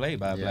Hercules be played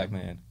by a black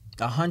man?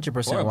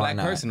 100%. Or a black why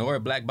not? person or a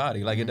black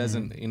body. Like it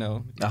doesn't,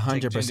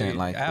 100%.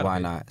 Like why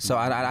not? So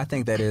I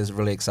think that is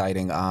really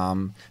exciting.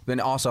 Then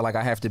also like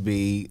I have to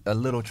be a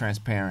little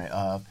transparent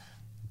of.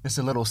 It's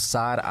a little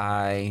side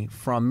eye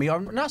from me, or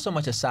not so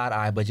much a side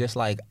eye, but just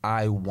like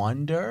I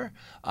wonder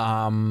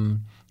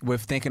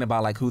with thinking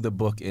about like who the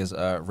book is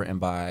written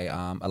by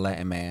a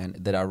Latin man,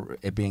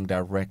 it being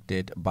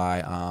directed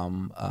by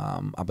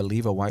I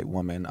believe a white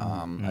woman,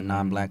 a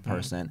non-black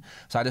person.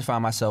 So I just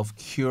find myself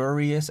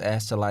curious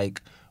as to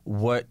like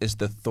what is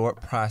the thought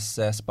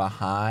process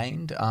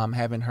behind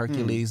having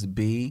Hercules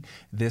be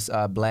this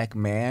black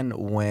man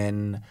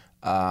when,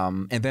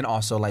 and then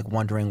also like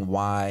wondering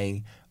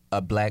why a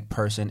black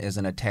person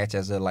isn't attached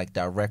as a like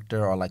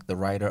director or like the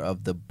writer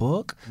of the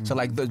book. So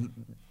like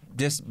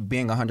just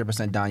being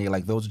 100% down here,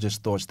 like those are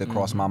just thoughts that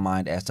cross my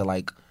mind as to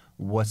like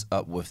what's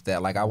up with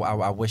that. Like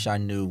I wish I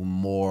knew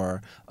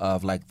more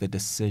of like the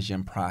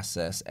decision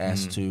process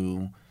as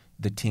to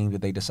the team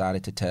that they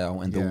decided to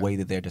tell and the way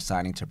that they're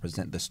deciding to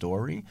present the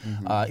story.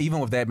 Even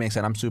with that being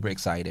said, I'm super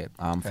excited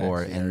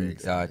for it and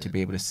to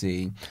be able to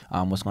see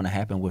what's going to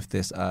happen with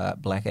this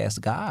black ass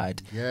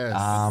god. Yes.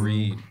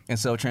 Agreed. And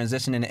so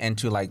transitioning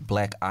into like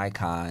black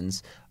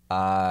icons.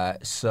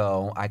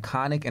 So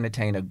iconic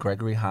entertainer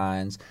Gregory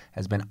Hines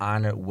has been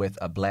honored with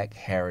a Black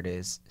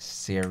Heritage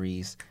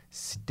Series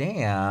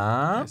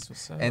stamp.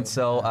 And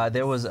so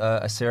there was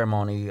a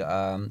ceremony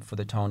for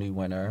the Tony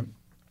winner.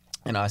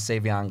 And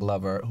Savion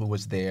Glover, who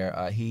was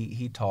there,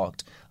 he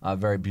talked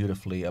very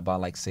beautifully about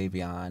like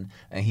Savion,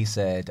 and he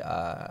said,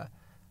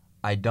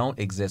 "I don't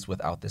exist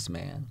without this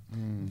man.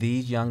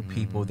 These young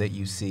people that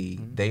you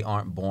see, they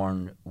aren't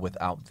born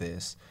without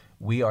this.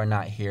 We are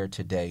not here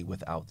today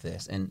without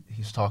this." And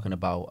he's talking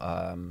about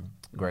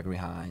Gregory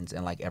Hines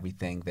and like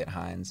everything that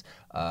Hines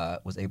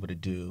was able to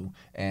do.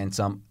 And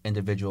some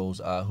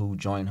individuals who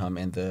joined him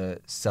in the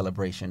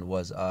celebration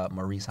was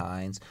Maurice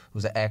Hines,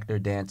 who's an actor,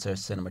 dancer,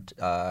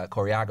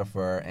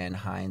 choreographer, and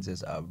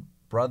Hines'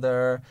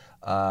 brother,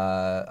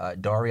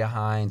 Daria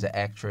Hines, an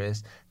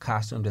actress,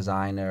 costume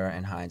designer,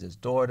 and Hines'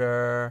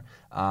 daughter.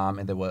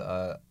 And there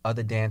were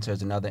other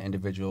dancers and other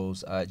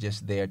individuals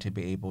just there to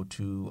be able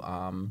to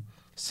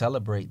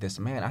celebrate this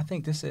man. I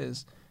think this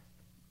is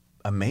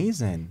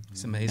amazing.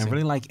 It's amazing. And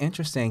really like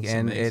interesting. It's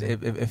and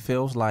amazing. It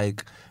feels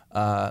like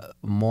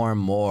more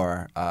and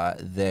more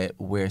that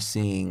we're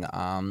seeing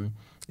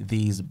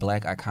these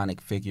black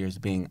iconic figures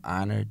being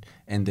honored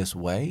in this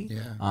way,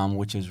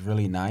 which is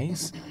really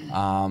nice.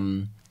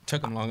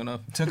 Took them long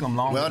enough. Took them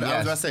long enough. Well, I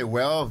was going to say,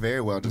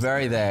 very well.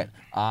 Very that.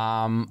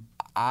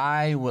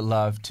 I would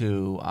love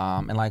to,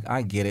 and like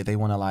I get it, they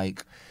want to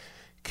like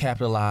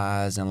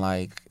capitalize and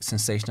like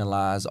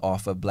sensationalize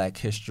off of Black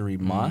History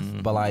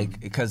Month, but like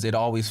because it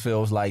always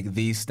feels like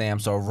these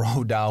stamps are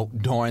rolled out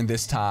during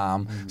this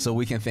time, so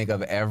we can think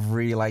of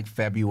every like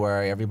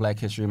February, every Black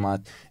History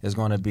Month is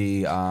going to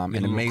be an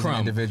amazing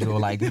individual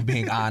like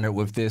being honored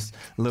with this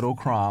little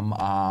crumb.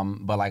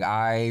 But like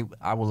I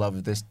would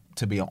love this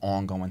to be an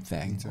ongoing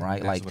thing,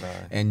 right? Like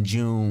in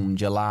June,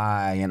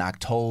 July, and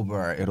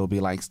October, it'll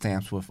be like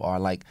stamps with our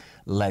like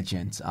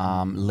legends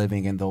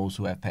living and those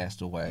who have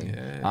passed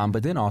away.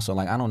 But then also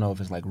like I don't know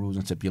if it's like rules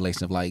and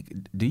stipulations of like,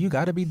 do you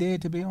got to be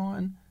dead to be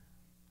on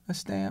a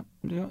stamp?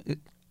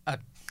 I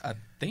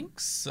think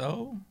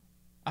so.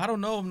 I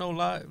don't know of no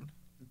lie.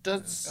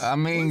 I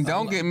mean,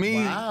 don't get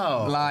me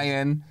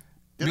lying.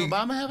 Did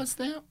Obama have a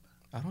stamp?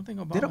 I don't think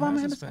Obama, Did Obama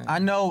has have a stamp. I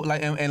know,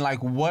 like, and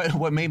like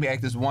what made me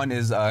act this one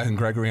is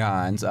Gregory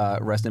Hines,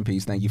 rest in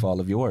peace. Thank you for all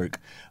of your work.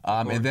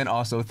 And then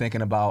also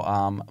thinking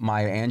about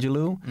Maya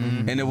Angelou,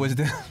 and it was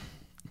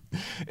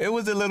it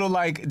was a little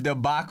like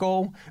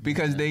debacle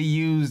because they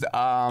used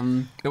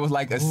it was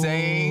like a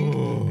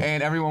saying,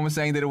 and everyone was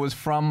saying that it was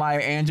from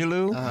Maya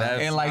Angelou,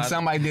 and like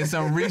somebody did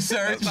some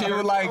research. It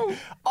was like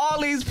all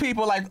these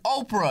people, like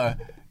Oprah.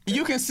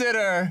 You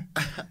consider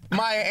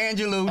Maya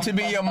Angelou to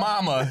be your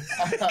mama,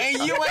 and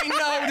you ain't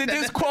know that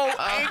this quote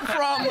ain't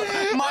from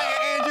Maya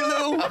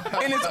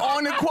Angelou, and it's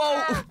on the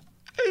quote.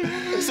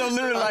 So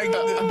literally, like,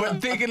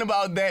 but thinking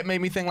about that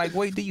made me think, like,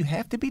 wait, do you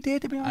have to be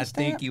dead to be on the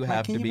stamp? I think you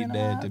have to be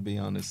dead to be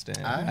on the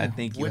stamp. I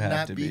think you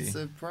have to be. Would not be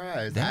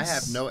surprised. I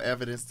have no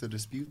evidence to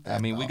dispute that. I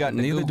mean, we got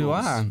the Neither Googles. do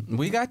I.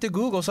 We got to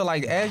Google. So,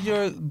 like, as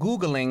you're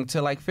Googling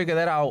to, like, figure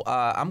that out,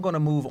 I'm going to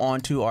move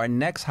on to our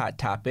next hot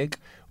topic,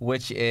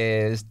 which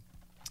is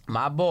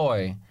my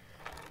boy,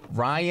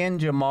 Ryan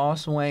Jamal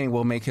Swain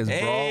will make his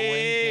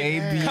Broadway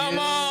debut. Come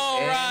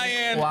on,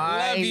 Ryan.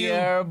 Love you.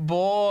 Choir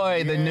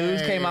boy. The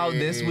news came out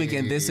this week,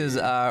 and this is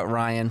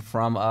Ryan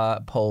from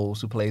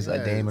Pose, who plays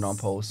Damon on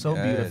Pose so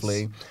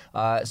beautifully.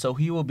 So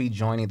he will be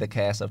joining the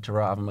cast of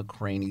Terrell Alvin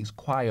McCraney's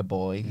Choir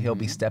Boy. He'll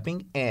be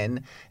stepping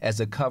in as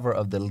a cover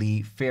of the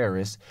lead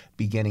Ferris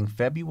beginning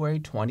February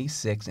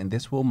 26th, and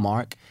this will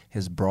mark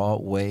his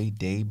Broadway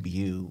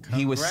debut.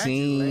 He was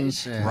seen,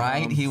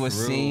 He was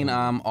seen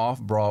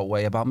off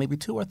Broadway about maybe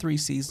 2 or 3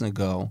 seasons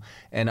ago,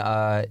 and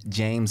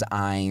James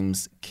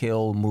Imes'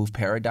 Kill Move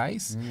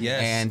Paradise.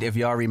 Yes. And if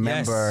y'all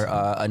remember,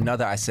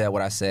 another I Said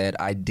What I Said,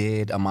 I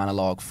did a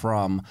monologue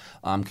from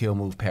Kill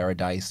Move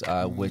Paradise,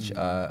 which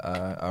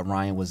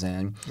Ryan was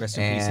in. Rest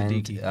in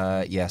peace,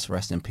 Siddiqui. Yes,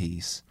 rest in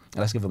peace. And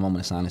let's give a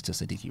moment of silence to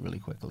Siddiqui really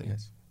quickly.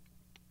 Yes.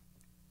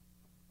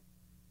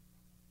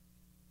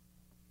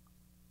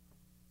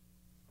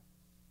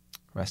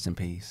 Rest in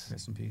peace.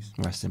 Rest in peace.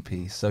 Rest in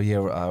peace. So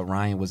yeah,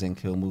 Ryan was in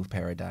Kill Move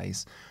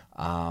Paradise,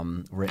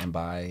 written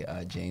by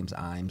James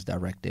Imes,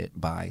 directed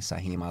by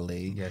Saheem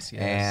Ali. Yes.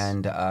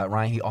 And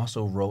Ryan, he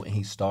also wrote and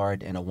he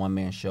starred in a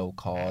one-man show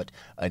called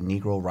A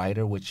Negro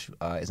Writer, which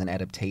is an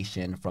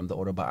adaptation from the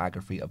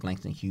autobiography of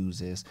Langston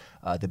Hughes'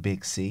 The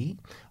Big C.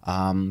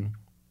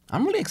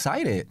 I'm really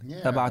excited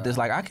about this.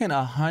 Like, I can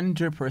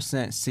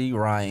 100% see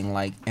Ryan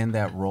like in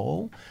that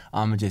role,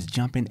 just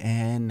jumping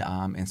in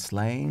and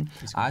slaying.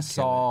 I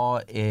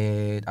saw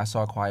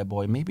Choir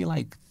Boy maybe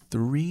like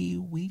 3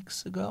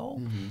 weeks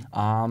ago,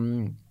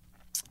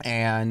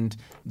 and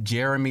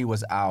Jeremy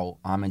was out,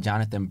 and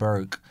Jonathan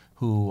Burke,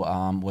 who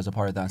was a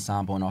part of the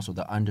ensemble and also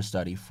the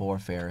understudy for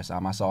Ferris.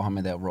 I saw him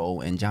in that role,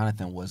 and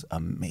Jonathan was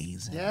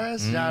amazing.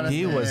 Yes, Jonathan.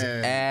 He was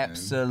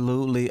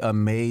absolutely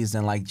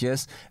amazing. Like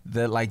just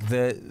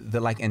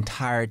the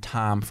entire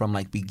time from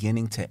like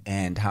beginning to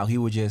end, how he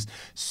was just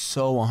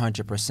so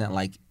 100%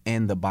 like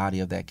in the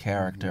body of that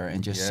character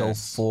and just so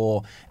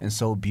full and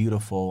so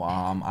beautiful.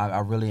 I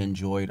really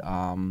enjoyed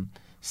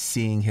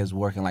seeing his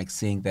work and like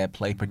seeing that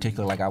play,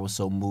 particularly like I was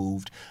so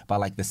moved by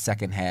like the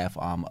second half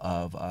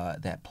of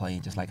that play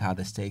and just like how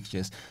the stakes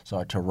just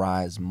started to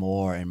rise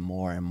more and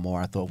more and more.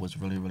 I thought was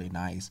really, really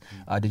nice.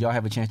 Did y'all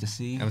have a chance to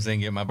see? I'm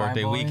saying it my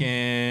birthday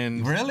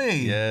weekend. Really?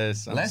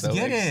 Yes. Let's so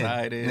get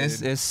excited. it.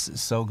 This is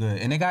so good.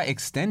 And it got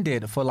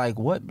extended for like,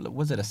 what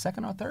was it, a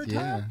second or third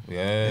time?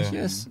 Yeah. It's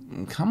just,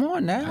 come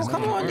on now.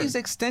 Come on, these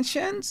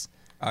extensions.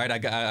 All right,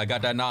 I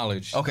got that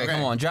knowledge. Okay,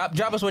 come on.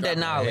 Drop us with that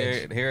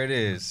knowledge. Here it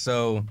is.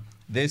 So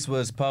this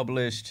was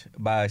published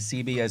by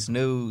CBS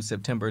News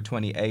September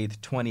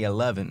 28th,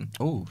 2011.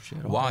 Oh, shit.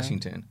 Okay.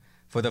 Washington.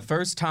 For the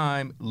first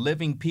time,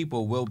 living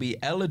people will be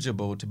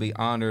eligible to be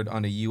honored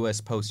on the U.S.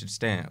 postage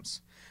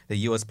stamps. The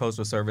U.S.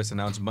 Postal Service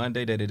announced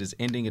Monday that it is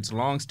ending its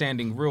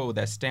long-standing rule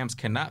that stamps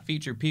cannot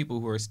feature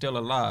people who are still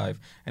alive,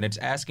 and it's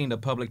asking the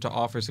public to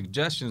offer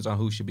suggestions on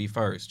who should be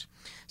first.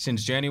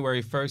 Since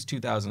January 1st,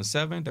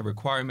 2007, the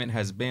requirement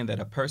has been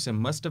that a person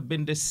must have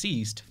been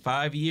deceased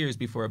 5 years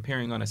before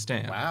appearing on a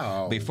stamp.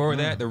 Wow. Before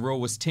that, the rule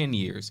was 10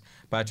 years.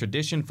 By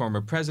tradition, former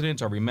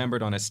presidents are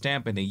remembered on a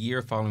stamp in the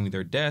year following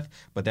their death,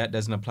 but that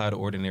doesn't apply to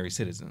ordinary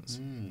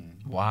citizens.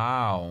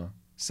 Wow.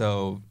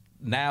 So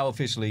now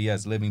officially,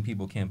 yes, living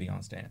people can be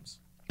on stamps.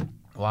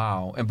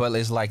 Wow. And but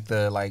it's like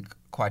the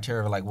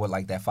criteria like what,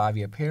 like that 5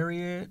 year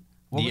period?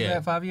 What was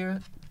that, 5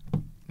 years?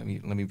 Let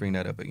me bring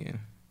that up again.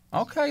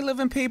 Okay,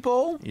 living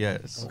people.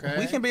 Yes. Okay.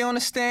 We can be on the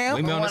stamp.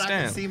 We can be on the I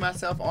stamp. can see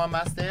myself on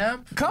my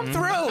stamp. Come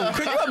through.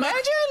 Could you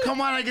imagine?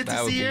 Come on, I get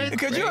to see it.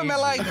 Could you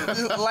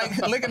imagine like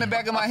licking the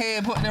back of my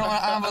head, putting it on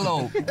an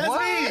envelope?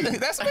 That's me.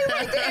 That's me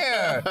right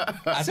there.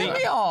 Send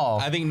me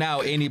off. I think now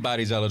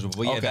anybody's eligible.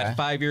 But yeah, Okay. that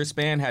 5 year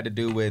span had to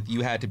do with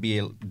you had to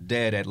be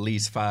dead at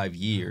least 5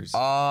 years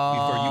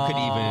before you could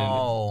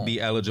even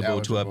be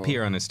eligible to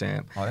appear on the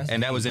stamp.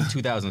 And that was in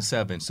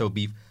 2007. So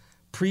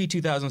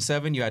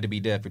pre-2007, you had to be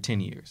dead for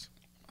 10 years.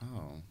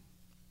 Oh.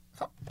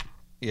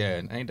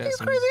 Yeah, ain't that These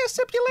some... crazy ass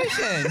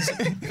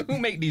stipulations. Who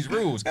make these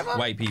rules?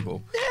 White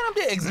people. Yeah, I'm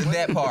just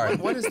that part.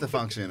 What is the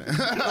function?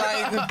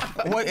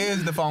 Like, what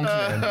is the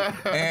function?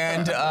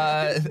 And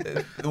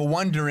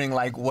wondering,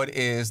 like, what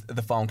is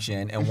the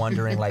function? And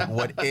wondering, like,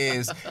 what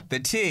is the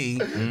T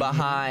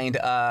behind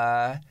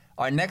our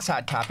next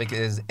hot topic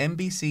is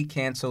NBC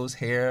cancels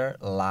Hair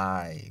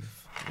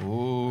Live.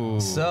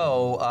 Ooh.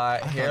 So,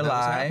 Hair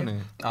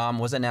Live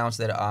was announced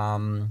that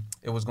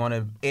it was going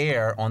to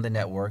air on the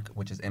network,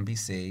 which is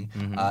NBC,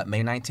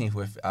 May 19th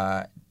with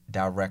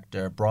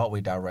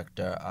Broadway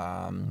director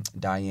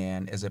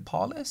Diane. Is it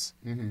Paulus?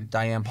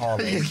 Diane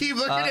Paulus. You keep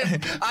looking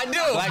at. I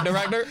do. Black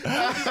director.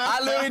 I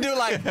literally do.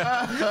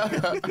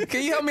 Like,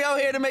 can you help me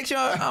out here to make sure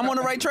I'm on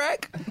the right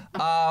track?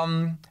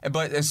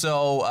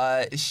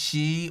 So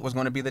she was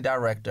going to be the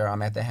director.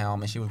 I'm at the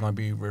helm, and she was going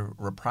to be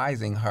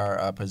reprising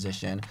her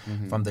position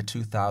from the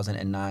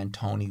 2009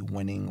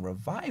 Tony-winning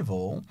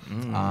Revival.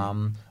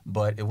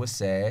 But it was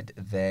said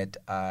that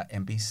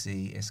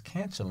NBC is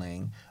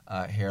canceling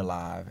Hair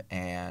Live,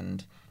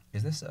 and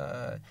is this?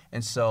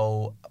 And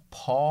so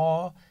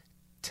Paul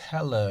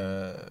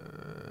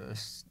I'm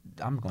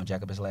going to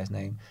jack up his last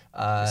name.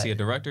 Is he a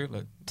director?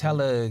 Look.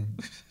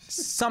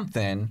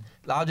 Something.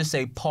 I'll just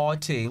say Paul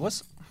T. How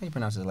do you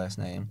pronounce his last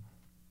name?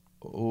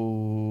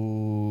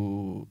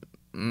 Ooh.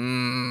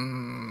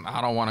 I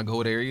don't want to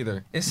go there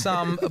either. It's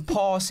some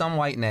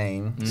white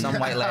name, some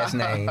white last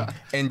name.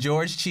 And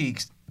George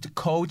Cheeks, the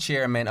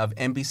co-chairman of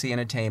NBC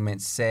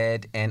Entertainment,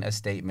 said in a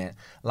statement,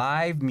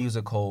 live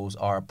musicals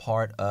are a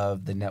part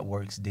of the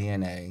network's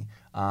DNA.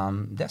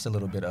 That's a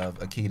little bit of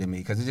a key to me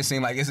because it just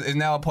seemed like it's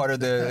now a part of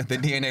the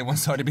DNA once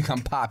it started to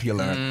become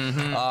popular.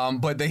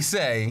 But they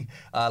say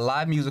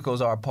live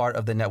musicals are a part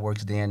of the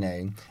network's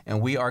DNA,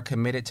 and we are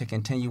committed to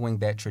continuing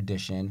that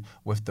tradition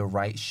with the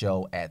right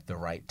show at the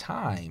right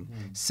time.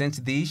 Since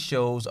these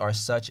shows are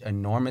such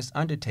enormous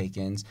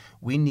undertakings,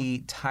 we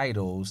need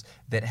titles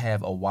that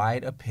have a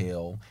wide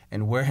appeal,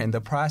 and we're in the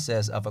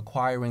process of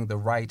acquiring the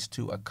rights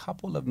to a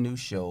couple of new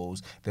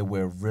shows that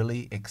we're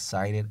really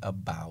excited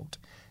about.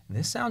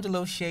 This sounds a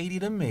little shady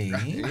to me.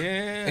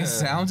 Yeah. It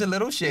sounds a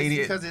little shady.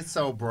 It's because it's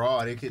so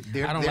broad. I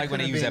don't like when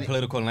they use that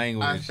political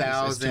language.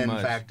 1,000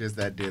 factors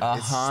that did.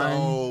 It's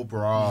so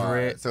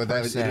broad. So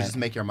that it'll just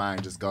make your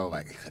mind just go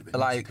like, it could have been.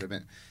 Like, it could have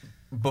been.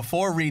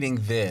 Before reading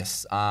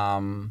this,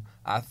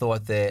 I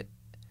thought that.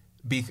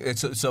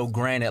 So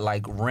granted,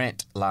 like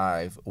Rent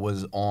Live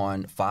was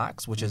on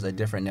Fox, which is a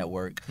different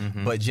network.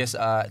 But just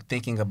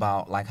thinking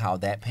about like how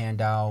that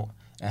panned out.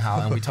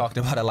 And we talked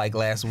about it like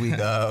last week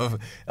of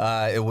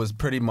it was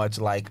pretty much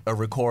like a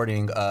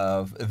recording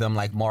of them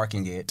like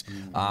marking it.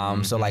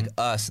 So like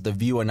us, the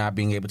viewer, not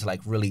being able to like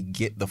really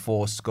get the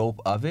full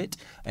scope of it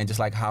and just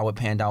like how it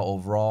panned out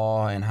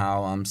overall and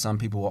how some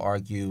people will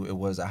argue it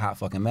was a hot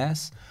fucking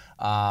mess.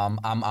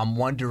 I'm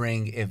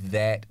wondering if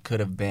that could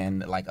have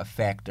been like a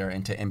factor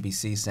into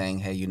NBC saying,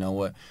 hey, you know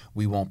what,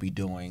 we won't be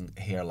doing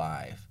Hair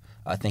Live.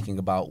 Thinking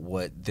about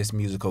what this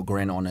musical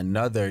Grin on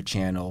another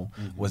channel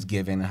was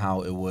given,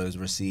 how it was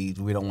received.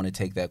 We don't want to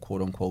take that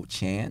quote-unquote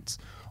chance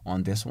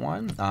on this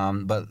one.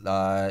 But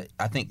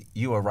I think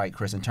you are right,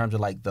 Chris, in terms of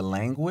like the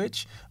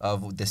language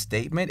of the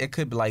statement. It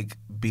could like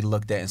be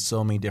looked at in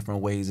so many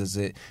different ways. Is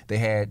it they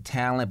had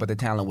talent, but the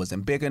talent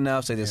wasn't big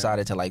enough, so they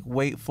decided to like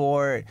wait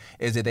for it?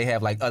 Is it they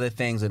have like other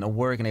things in the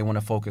work and they want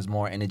to focus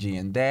more energy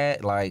in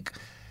that? Like,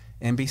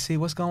 NBC,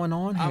 what's going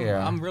on here?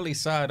 I'm really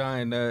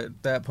side-eyeing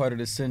that part of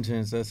the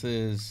sentence that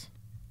says,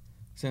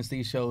 since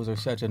these shows are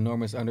such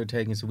enormous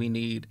undertakings, we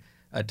need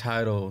a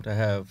title to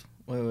have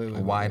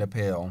wide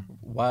appeal.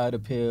 Wide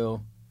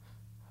appeal.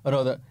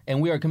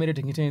 And we are committed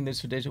to continuing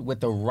this tradition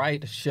with the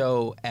right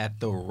show at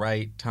the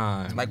right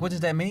time. Like, what does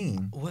that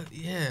mean? What?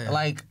 Yeah.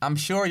 Like, I'm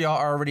sure y'all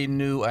already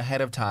knew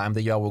ahead of time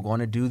that y'all were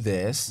going to do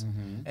this,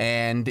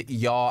 and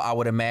y'all, I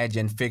would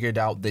imagine, figured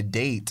out the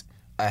date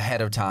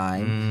ahead of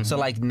time. So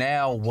like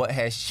now what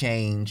has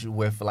changed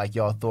with like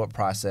y'all thought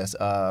process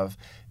of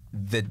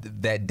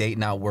that date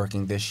not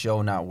working, this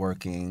show not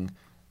working?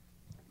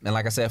 And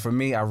like I said, for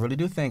me, I really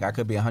do think I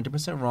could be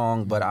 100%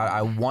 wrong, but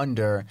I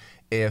wonder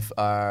if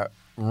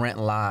Rent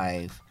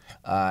Live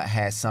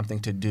has something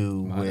to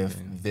do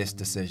with this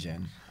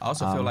decision. I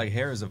also feel like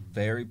Hair is a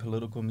very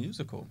political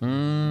musical.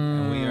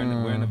 And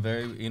we're in a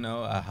very,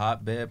 a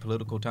hotbed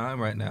political time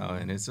right now,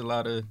 and it's a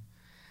lot of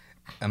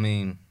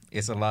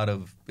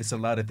it's a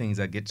lot of things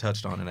that get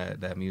touched on in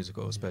that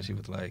musical, especially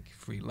with like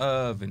free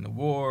love and the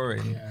war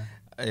and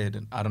I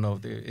don't know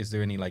if is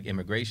there any like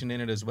immigration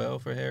in it as well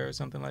for Hair or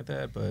something like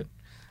that, but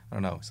I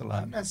don't know. It's a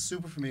lot. I'm not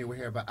super familiar with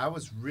Hair, but I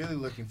was really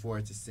looking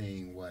forward to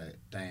seeing what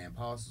Diane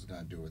Paulson was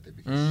going to do with it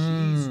because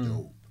she's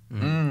dope.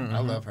 I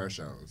love her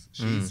shows.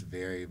 She's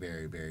very,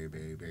 very, very,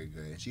 very, very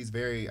good. And she's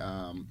very.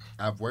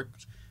 I've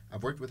worked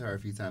with her a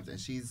few times, and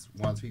she's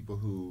one of those people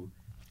who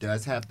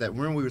does have that.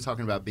 Remember we were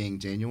talking about being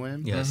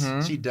genuine?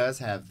 Yes. She does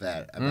have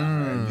that about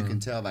her. And you can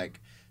tell,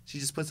 like, she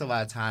just puts a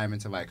lot of time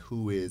into, like,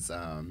 who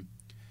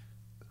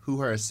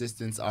her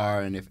assistants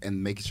are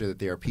and making sure that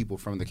there are people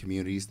from the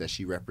communities that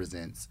she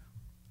represents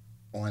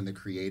on the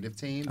creative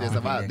team. There's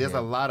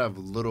a lot of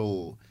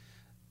little...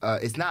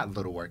 it's not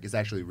little work. It's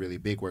actually really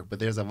big work. But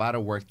there's a lot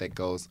of work that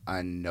goes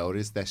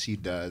unnoticed that she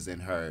does in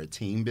her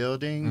team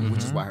building,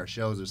 which is why her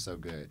shows are so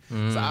good.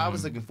 So I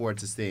was looking forward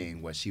to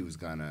seeing what she was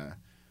going to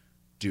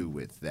do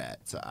with that.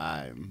 So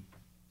I'm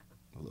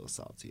a little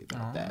salty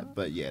about that.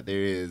 But yeah,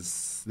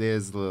 there's a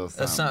little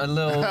something. a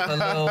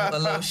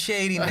little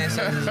shadiness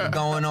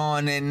going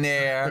on in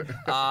there.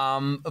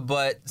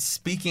 But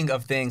speaking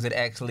of things that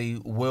actually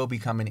will be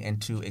coming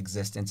into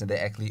existence and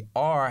that actually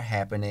are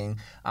happening,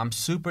 I'm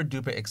super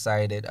duper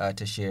excited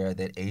to share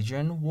that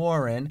Adrienne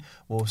Warren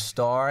will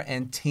star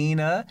in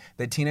Tina,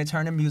 the Tina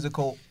Turner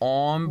musical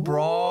on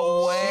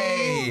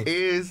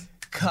Broadway.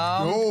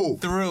 Come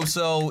through.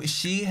 So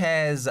she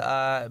has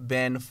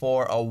been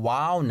for a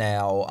while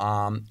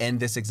now in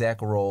this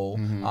exact role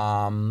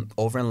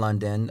over in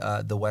London,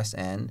 the West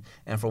End.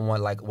 And from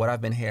what I've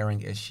been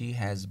hearing is she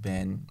has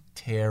been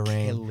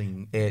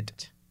tearing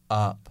it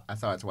up. I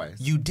saw it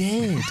twice. You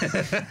did.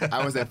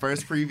 I was at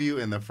first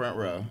preview in the front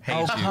row.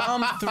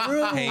 Come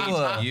through.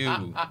 Hate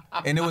you.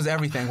 And it was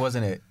everything,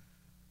 wasn't it?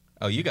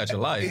 Oh, you got your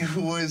life. It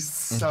was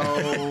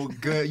so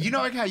good. You know,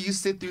 like how you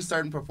sit through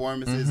certain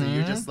performances and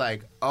you're just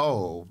like,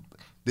 oh,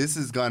 this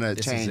is gonna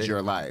change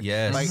your life.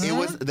 Yes. Like it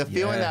was the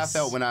feeling that I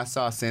felt when I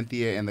saw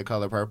Cynthia in The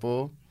Color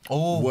Purple.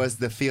 Was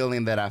the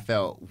feeling that I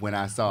felt when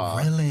I saw.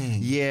 Really?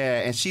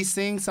 Yeah, and she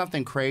sings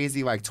something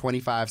crazy like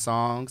 25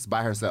 songs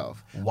by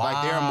herself. Wow.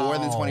 Like there are more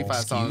than 25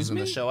 songs in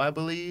the show, I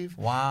believe.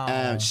 Wow.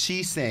 And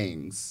she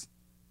sings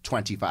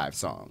 25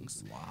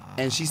 songs. Wow.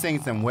 And she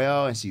sings them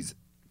well, and she's,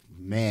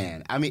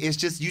 man, I mean, it's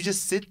just, you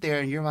just sit there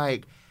and you're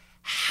like,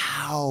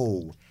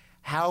 how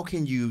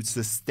can you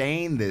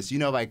sustain this? You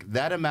know, like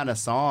that amount of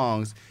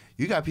songs,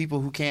 you got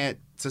people who can't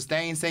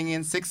sustain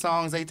singing 6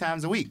 songs 8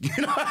 times a week,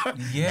 you know?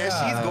 Yeah. And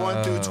she's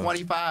going through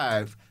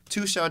 25,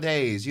 2-show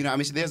days, you know? I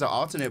mean, there's an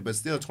alternate, but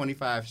still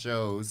 25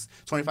 shows,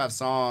 25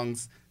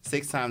 songs,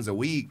 6 times a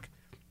week.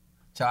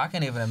 So I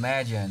can't even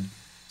imagine.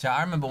 So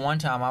I remember one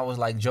time I was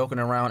like joking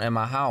around in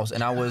my house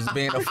and I was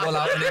being a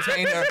full-out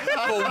entertainer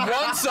for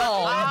one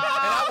song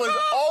and I was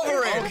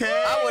over it.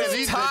 Okay. I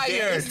was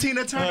tired. It's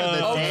Tina Turner, the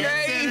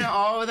dancing and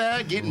all of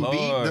that, getting beat,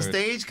 the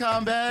stage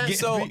combat.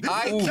 So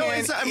I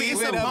can't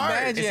even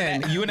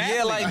imagine. You an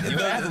athlete.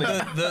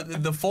 Yeah,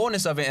 like the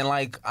fullness of it, and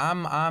like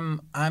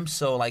I'm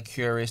so like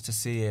curious to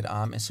see it.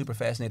 And super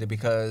fascinated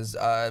because.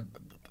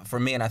 For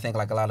me, and I think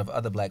like a lot of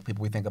other black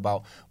people, we think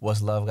about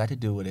what's love got to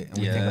do with it, and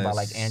we think about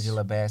like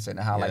Angela Bassett and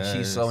how like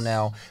she's so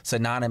now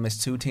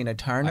synonymous to Tina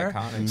Turner.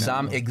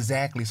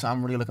 Iconic. So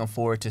I'm really looking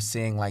forward to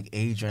seeing like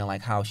Adrienne,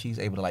 like how she's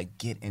able to like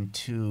get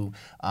into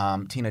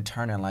Tina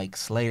Turner and like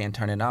slay it and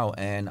turn it out.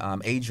 And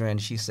Adrienne,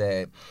 she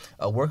said,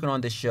 working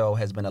on this show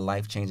has been a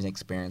life-changing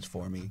experience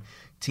for me.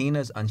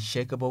 Tina's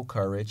unshakable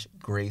courage,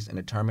 grace, and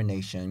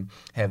determination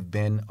have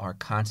been our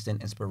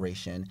constant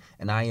inspiration,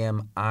 and I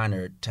am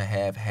honored to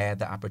have had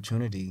the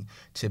opportunity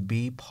to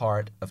be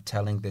part of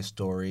telling this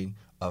story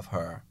of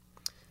her.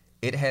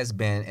 It has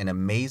been an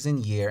amazing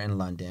year in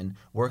London,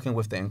 working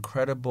with the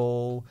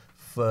incredible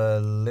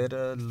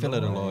Phillida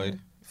Lloyd.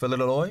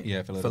 Phillida Lloyd?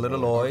 Yeah, Phillida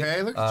Lloyd.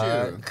 Okay, look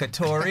at you.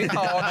 Katori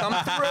Hall come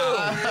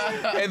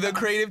through. And the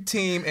creative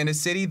team in a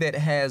city that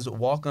has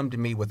welcomed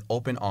me with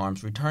open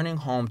arms. Returning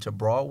home to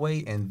Broadway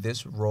in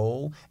this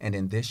role and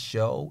in this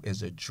show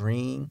is a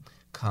dream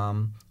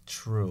come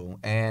true.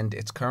 And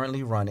it's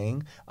currently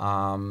running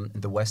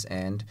the West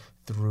End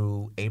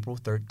through April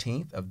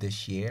 13th of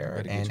this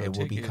year, and it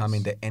will be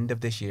coming the end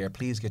of this year.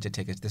 Please get your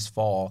tickets this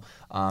fall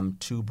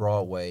to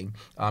Broadway.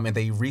 And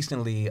they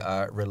recently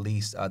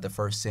released the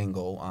first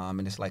single,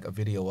 and it's like a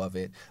video of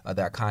it,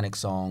 the iconic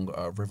song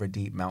River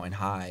Deep, Mountain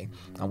High,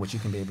 which you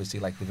can be able to see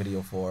like the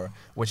video for,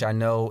 which I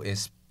know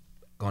is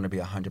going to be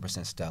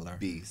 100% stellar.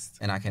 Beast.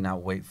 And I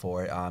cannot wait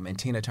for it. And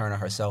Tina Turner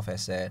herself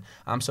has said,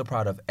 I'm so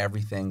proud of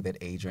everything that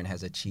Adrienne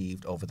has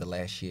achieved over the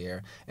last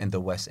year in the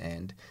West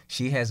End.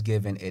 She has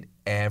given it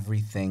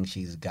everything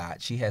she's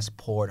got. She has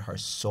poured her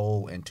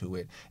soul into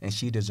it, and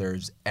she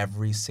deserves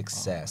every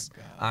success.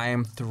 I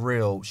am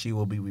thrilled she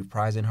will be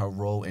reprising her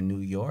role in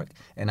New York,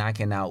 and I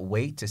cannot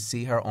wait to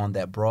see her on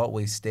that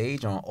Broadway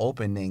stage on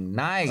opening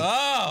night.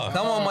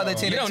 Come on, Mother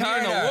Tina Turner. You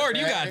don't need an award.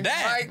 You got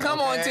that. Right, come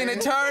on, Tina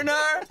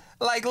Turner.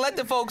 Like, let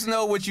the folks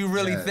know what you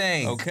really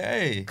think.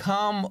 Okay.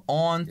 Come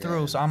on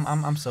through. So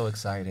I'm so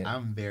excited.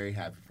 I'm very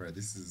happy for her.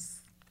 This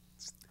is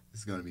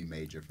going to be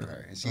major for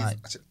her, and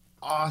she's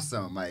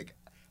awesome. Like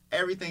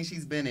everything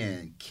she's been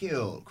in,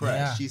 killed, crushed.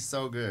 Yeah. She's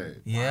so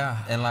good. Yeah,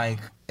 and like,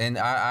 and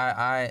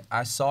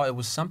I saw it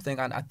was something.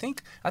 I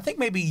think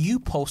maybe you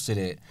posted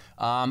it.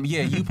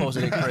 Yeah, you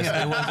posted it, Chris.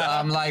 It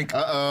was like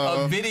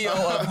a video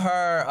of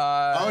her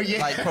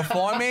like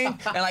performing,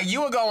 and like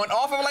you were going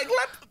off of like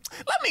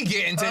let me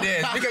get into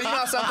this, because you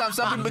know sometimes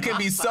some people can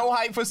be so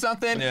hyped for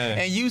something,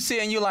 and you see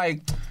and you're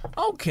like,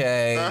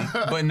 okay,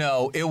 but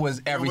no, it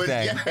was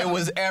everything. It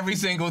was every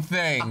single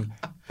thing.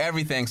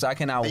 Everything. So I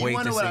cannot wait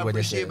to see what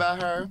this is. You want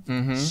to what I appreciate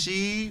about her?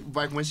 She,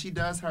 like when she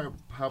does her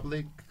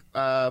public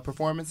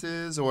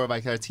performances or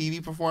like her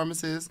TV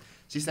performances,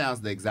 she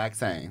sounds the exact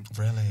same.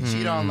 Really?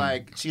 She don't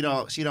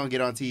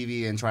get on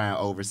TV and try and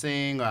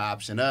oversing or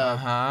option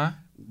up.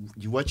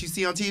 What you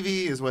see on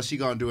TV is what she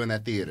gonna do in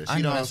that theater.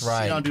 She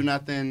don't do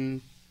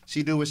nothing.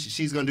 She do what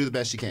she's gonna do the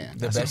best she can.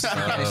 The best she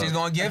can. And she's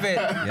gonna give it.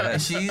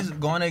 Yes. She's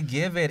gonna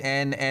give it.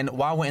 And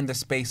while we're in the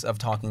space of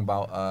talking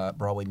about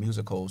Broadway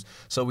musicals,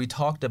 so we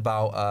talked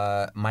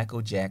about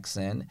Michael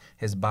Jackson,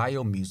 his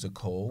bio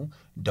musical,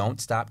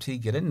 Don't Stop Till You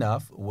Get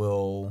Enough,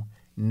 will.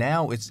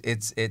 Now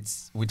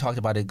it's we talked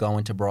about it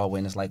going to Broadway,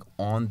 and it's like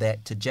on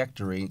that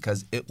trajectory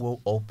because it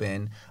will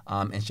open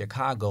in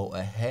Chicago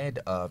ahead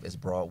of its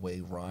Broadway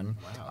run.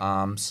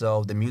 Wow.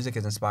 So the music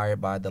is inspired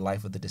by the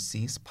life of the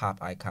deceased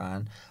pop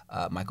icon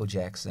Michael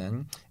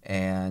Jackson,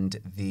 and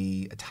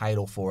the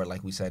title for it,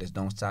 like we said, is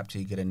Don't Stop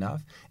Till You Get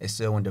Enough. It's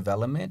still in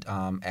development.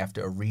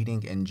 After a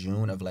reading in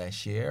June of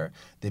last year,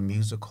 the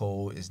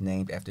musical is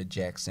named after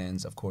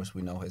Jackson's, of course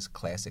we know his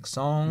classic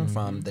song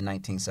from the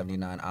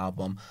 1979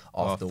 album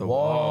Off the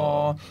Wall.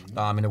 all.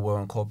 And it will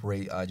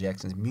incorporate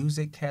Jackson's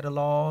music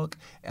catalog.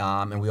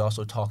 And we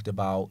also talked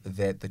about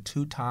that the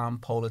 2-time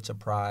Pulitzer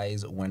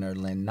Prize winner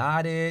Lynn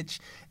Nottage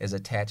is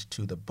attached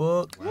to the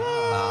book.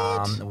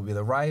 It will be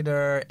the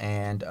writer,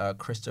 and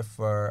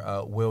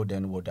Christopher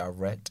Wilden will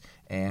direct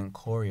and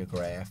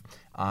choreograph.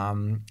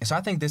 So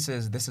I think this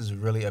is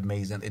really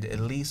amazing, at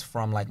least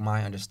from like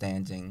my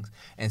understandings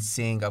and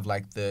seeing of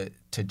like the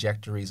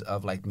trajectories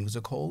of like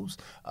musicals,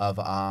 of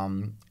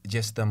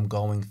just them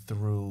going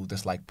through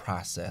this like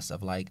process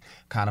of like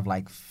kind of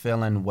like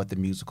feeling what the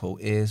musical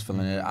is,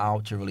 filling it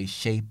out to really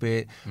shape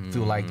it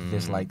through like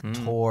this like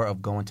tour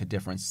of going to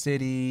different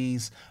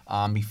cities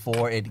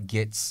before it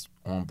gets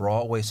on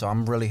Broadway. So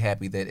I'm really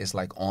happy that it's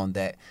like on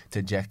that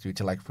trajectory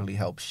to like really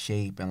help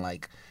shape and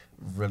like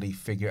really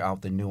figure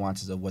out the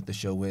nuances of what the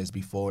show is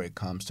before it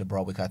comes to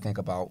Broadway. I think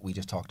about, we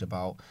just talked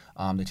about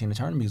the Tina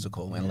Turner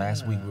musical, and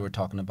last week we were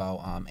talking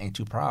about Ain't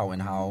Too Proud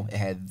and how it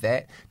had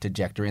that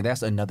trajectory, and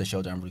that's another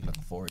show that I'm really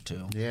looking forward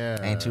to.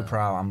 Ain't Too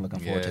Proud, I'm looking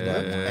forward to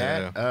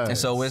that one. And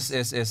so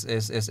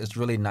it's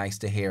really nice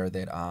to hear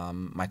that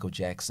Michael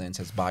Jackson's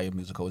his bio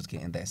musical is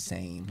getting that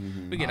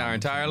same. We get our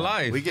entire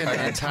life. We get our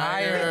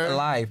entire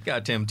life. You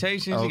got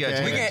Temptations. You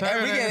got we get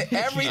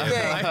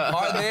everything.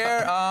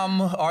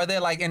 Are there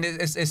like, and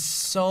it's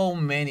so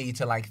many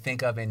to like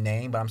think of and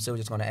name, but I'm still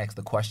just going to ask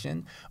the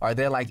question: are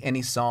there like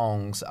any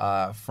songs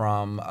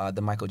from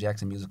the Michael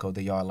Jackson musical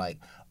that y'all like?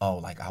 Oh,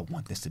 like I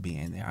want this to be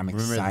in there. I'm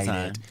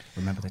excited.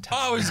 Remember the time.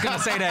 Oh, I was just gonna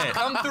say that.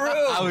 Come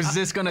through. I was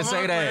just gonna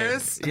say that.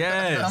 Chris.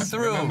 Yes. Come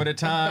through. Remember the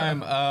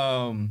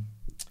time.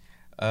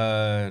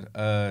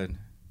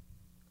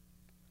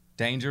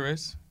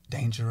 Dangerous.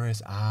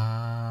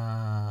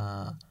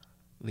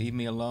 Leave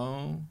Me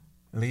Alone.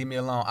 Leave Me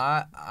Alone.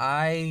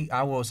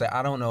 I will say,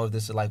 I don't know if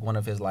this is like one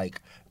of his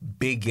like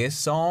biggest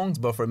songs,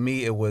 but for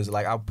me it was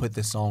like, I'll put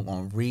this song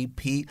on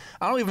repeat.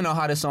 I don't even know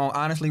how this song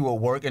honestly will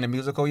work in a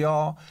musical,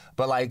 y'all,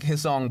 but like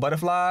his song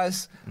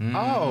Butterflies.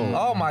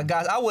 Oh my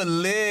gosh, I would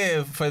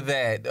live for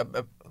that.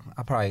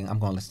 I'm going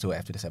to listen to it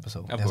after this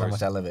episode. That's how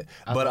much I love it.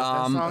 But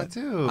that song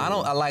too. I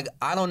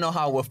don't know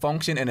how it would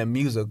function in a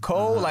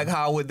musical. Like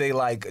how would they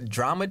like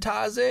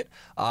dramatize it?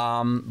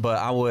 But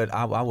I would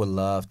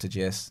love to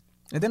just.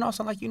 And then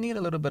also, like, you need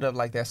a little bit of,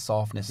 like, that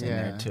softness in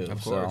there, too.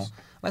 Of course. So,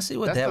 let's see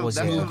what that was.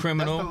 Smooth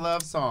Criminal. That's the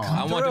love song.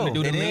 I want them to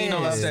do the lean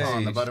on stage.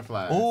 Song, the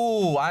Butterfly.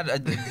 Ooh,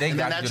 they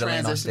got to do the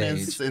lean on stage. And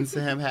that transition into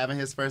him having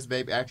his first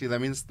baby. Actually,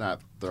 let me just not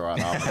throw out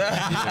all my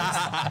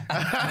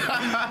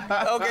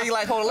Okay,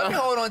 like, let me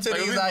hold on to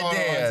these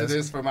ideas. On to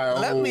this for my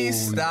Let me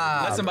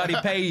stop. Let somebody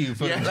pay you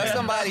for that. Let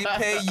somebody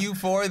pay you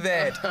for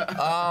that.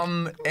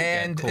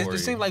 And it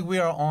just seems like we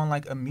are on,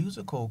 like, a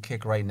musical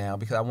kick right now,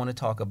 because I want to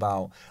talk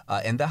about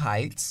In the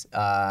Heights,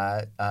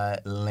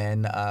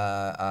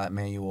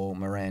 Lin-Manuel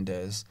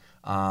Miranda's.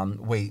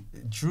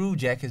 Drew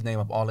jacked his name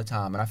up all the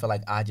time, and I feel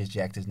like I just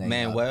jacked his name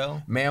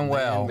up.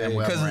 Manuel.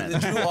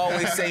 Because Drew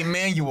always say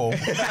Manuel.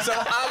 So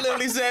I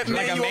literally said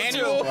Manuel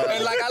too.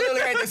 And like I literally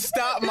had to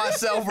stop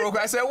myself real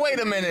quick. I said, wait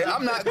a minute,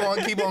 I'm not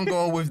going to keep on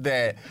going with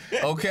that.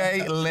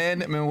 Okay,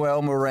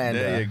 Lin-Manuel Miranda.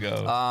 There you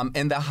go.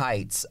 In the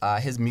Heights,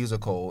 his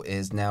musical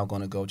is now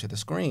going to go to the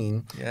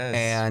screen. Yes.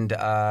 And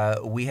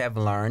we have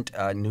learned,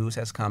 news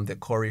has come that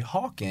Corey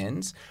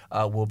Hawkins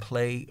will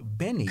play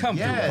Benny. Come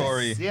through,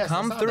 Corey. Yes,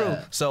 Come through.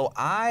 That. So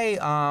I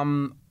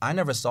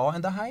never saw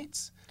In the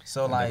Heights.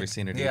 So I've never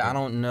seen it either. I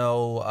don't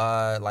know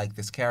like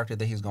this character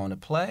that he's going to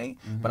play,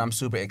 but I'm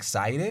super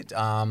excited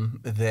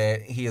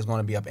that he is going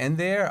to be up in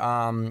there.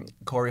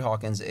 Corey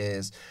Hawkins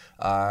is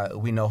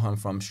we know him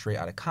from Straight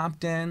Outta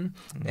Compton,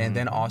 and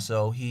then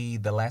also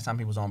the last time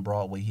he was on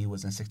Broadway, he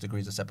was in 6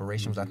 Degrees of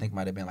Separation, which I think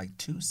might have been like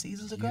 2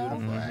 seasons ago.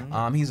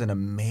 He's an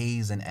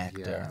amazing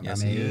actor. Yeah.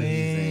 Yes,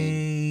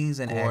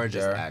 amazing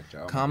gorgeous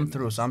actor. Come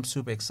through. So I'm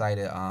super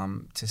excited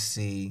to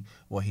see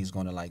what he's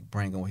going to like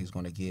bring and what he's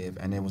going to give.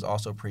 And it was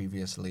also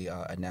previously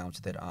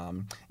announced that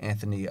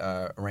Anthony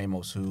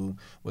Ramos, who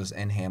was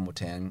in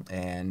Hamilton,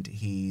 and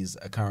he's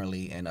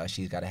currently in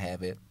She's Gotta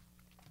Have It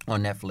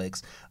on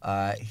Netflix,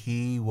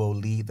 he will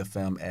lead the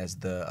film as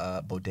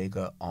the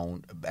bodega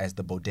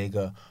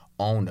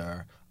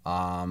owner.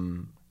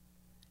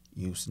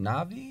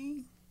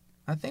 Yusnavi,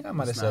 I think I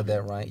might have said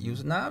that right.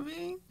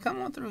 Yusnavi,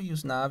 come on through,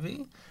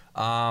 Yusnavi.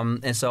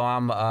 And so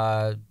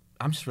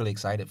I'm just really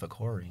excited for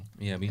Corey.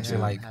 Yeah, me too.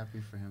 I'm like, happy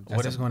for him.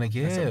 What it's going to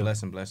give?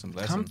 That's a blessing.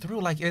 Come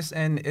through, like it's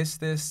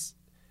this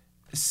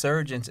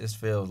surgence. It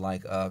feels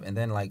like and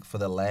then like for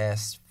the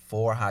last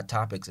 4 hot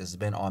topics, it's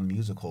been on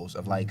musicals.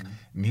 Of like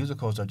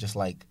musicals are just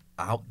like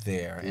out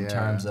there in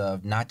terms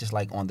of not just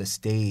like on the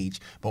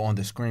stage, but on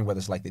the screen, whether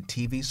it's like the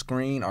TV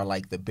screen or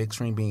like the big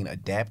screen being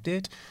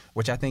adapted,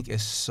 which I think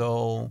is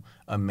so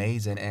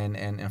amazing.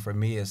 And for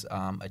me, is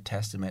a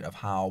testament of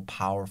how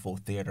powerful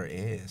theater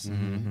is,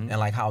 and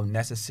like how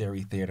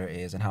necessary theater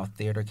is, and how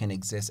theater can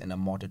exist in a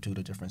multitude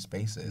of different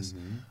spaces.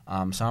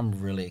 So I'm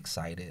really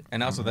excited.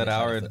 And also that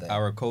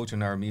our culture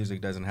and our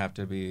music doesn't have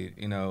to be,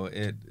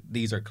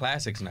 these are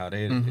classics now.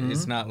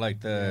 It's not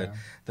like the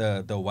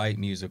white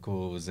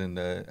musicals and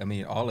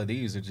all of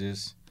these are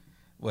just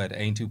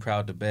Ain't Too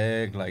Proud to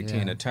Beg, like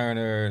Tina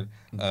Turner,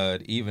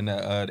 even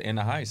In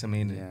the Heights. I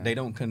mean, they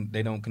don't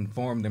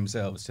conform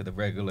themselves to the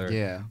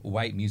regular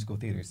white musical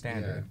theater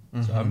standard.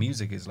 So our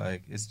music is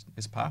like it's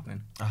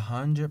popping.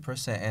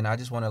 100%. And I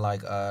just want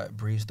to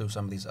breeze through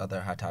some of these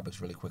other hot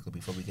topics really quickly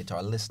before we get to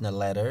our listener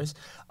letters.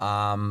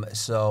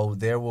 So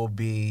there will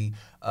be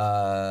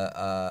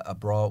a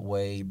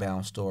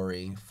Broadway-bound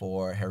story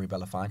for Harry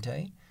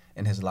Belafonte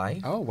in his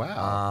life. Oh,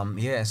 wow.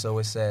 So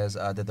it says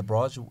that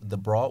the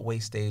Broadway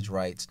stage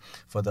rights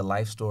for the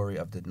life story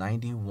of the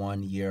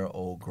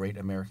 91-year-old great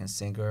American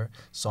singer,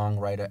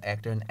 songwriter,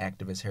 actor, and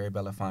activist Harry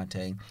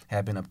Belafonte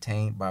have been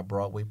obtained by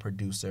Broadway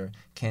producer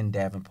Ken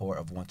Davenport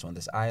of Once on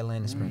This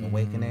Island, Spring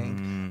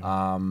Awakening,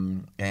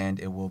 and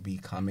it will be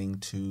coming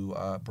to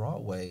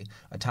Broadway.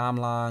 A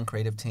timeline,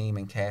 creative team,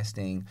 and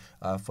casting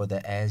for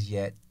the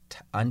as-yet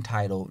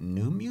untitled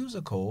new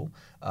musical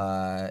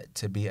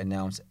to be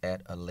announced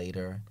at a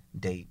later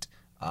date.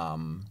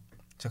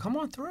 So come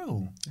on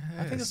through.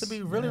 I think this will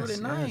be really,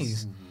 really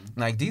nice.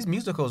 Like, these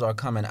musicals are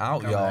coming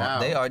out, y'all.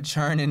 They are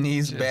churning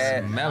these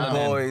bad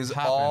boys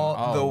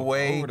all the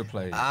way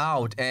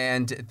out.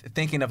 And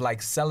thinking of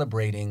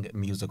celebrating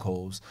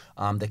musicals,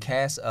 the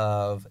cast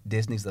of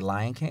Disney's The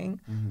Lion King,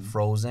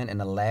 Frozen,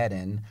 and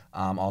Aladdin,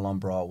 all on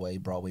Broadway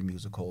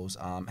musicals,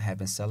 have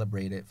been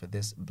celebrated for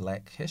this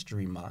Black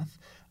History Month.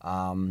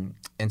 And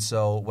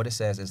so what it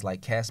says is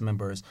cast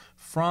members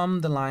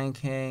from The Lion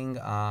King,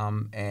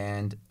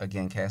 and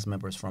again, cast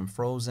members from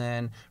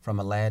Frozen, from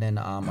Aladdin,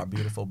 our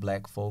beautiful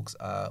Black folks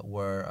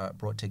were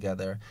brought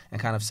together and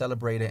kind of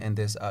celebrated in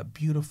this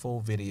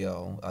beautiful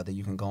video that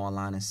you can go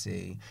online and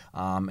see,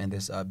 and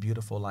this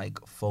beautiful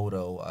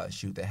photo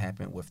shoot that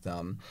happened with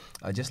them,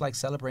 just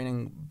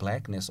celebrating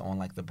Blackness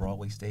on the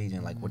Broadway stage,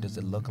 and what does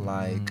it look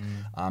like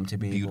to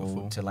be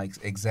able to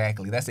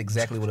exactly, that's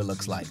exactly what it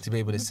looks like, to be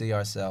able to see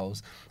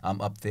ourselves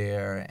up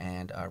there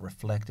and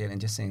reflected, and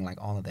just seeing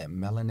all of that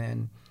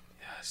melanin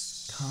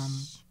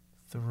come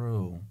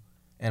through.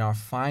 And our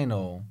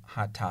final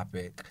hot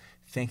topic,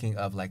 thinking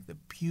of the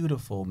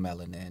beautiful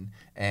melanin,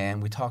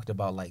 and we talked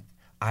about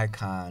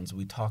icons,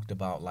 we talked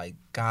about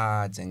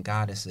gods and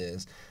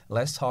goddesses.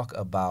 Let's talk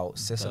about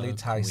Cicely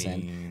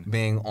Tyson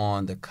being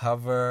on the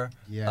cover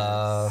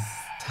of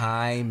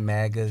Time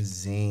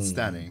magazine.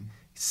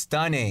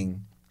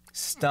 Stunning.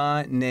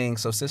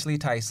 So Cicely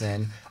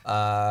Tyson,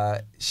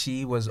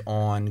 she was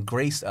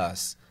graced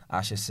us,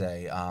 I should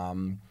say.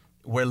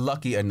 We're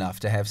lucky enough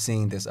to have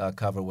seen this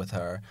cover with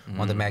her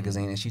on the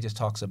magazine, and she just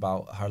talks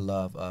about her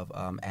love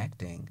of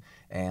acting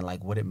and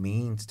what it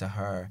means to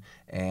her.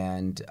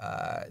 And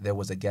there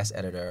was a guest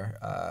editor,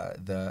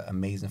 the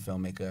amazing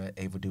filmmaker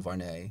Ava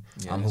DuVernay,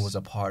 who was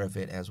a part of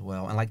it as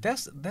well. And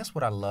that's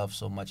what I love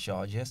so much,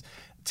 y'all. Just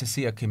to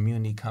see a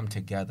community come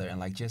together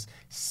and just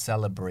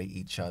celebrate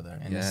each other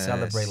and to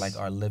celebrate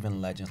our living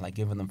legends,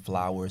 giving them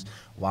flowers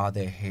while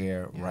they're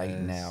here right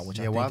now, which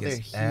I think while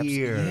is they're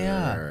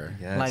here.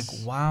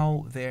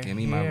 While they're Give here.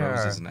 me my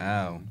roses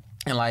now.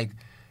 And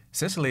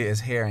Cicely is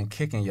here and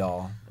kicking,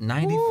 y'all.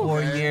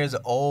 94 years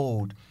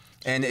old.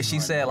 And she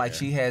said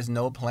she has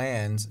no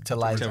plans to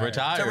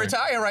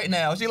retire right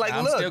now. She's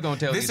I'm look, still gonna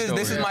tell this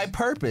is my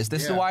purpose.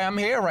 This is why I'm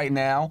here right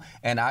now,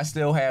 and I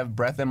still have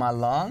breath in my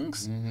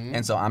lungs,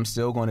 and so I'm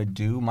still going to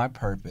do my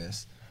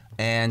purpose.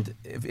 And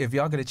if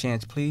y'all get a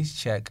chance, please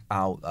check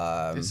out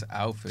this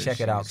outfit. Check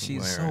it out.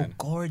 She's so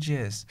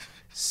gorgeous,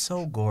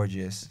 so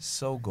gorgeous,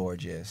 so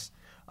gorgeous.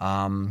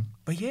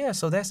 But yeah,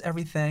 so that's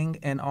everything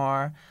in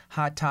our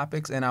hot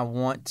topics, and I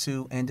want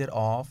to end it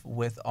off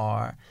with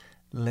our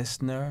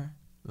listener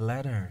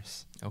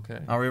letters. Okay.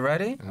 Are we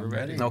ready? We're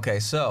ready. Okay,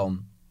 so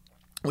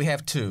we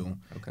have two.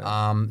 Okay.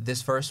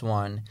 This first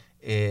one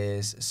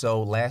is,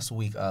 so last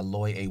week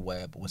Loy A.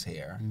 Webb was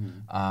here.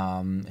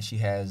 She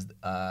has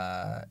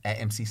at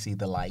MCC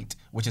The Light,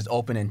 which is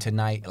opening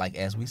tonight,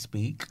 as we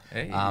speak.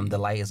 Hey. The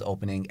Light is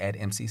opening at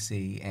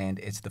MCC, and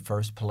it's the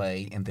first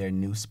play in their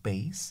new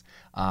space.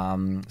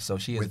 So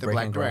she is with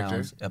breaking the black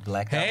grounds. director. A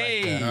black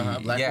Hey.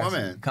 director. Black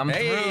woman. Come through,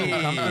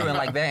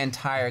 and that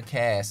entire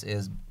cast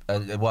is.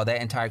 That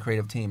entire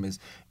creative team is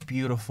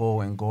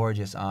beautiful and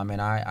gorgeous.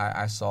 And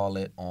I saw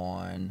it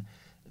on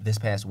this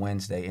past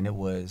Wednesday, and it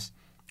was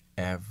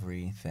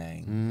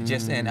everything.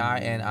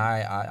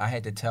 I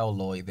had to tell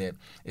Lloyd that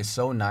it's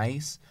so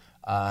nice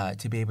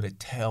to be able to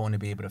tell and to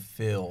be able to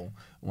feel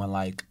when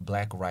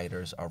Black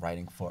writers are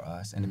writing for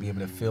us, and to be able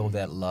to feel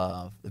that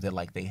love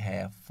that they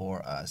have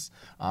for us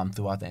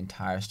throughout the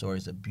entire story.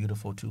 Is a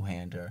beautiful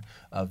two-hander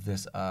of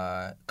this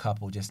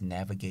couple just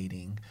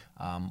navigating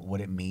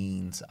what it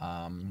means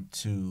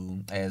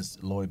to, as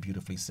Lloyd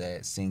beautifully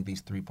said, seeing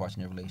these three parts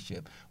in their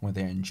relationship, when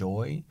they're in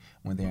joy,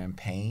 when they're in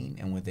pain,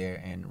 and when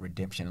they're in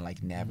redemption,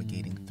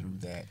 navigating through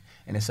that.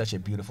 And it's such a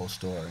beautiful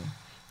story.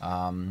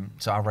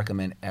 So I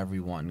recommend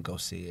everyone go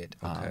see it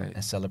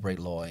and celebrate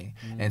Loy.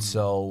 And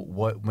so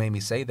what made me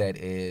say that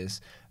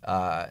is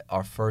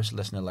our first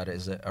listener letter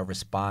is a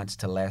response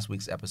to last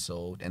week's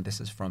episode, and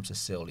this is from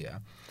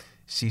Cecilia.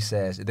 She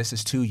says, this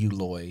is to you,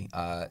 Loy,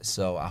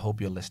 so I hope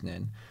you're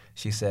listening.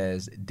 She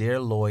says, Dear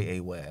Loy A.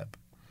 Webb,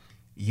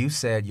 You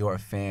said you're a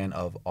fan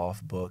of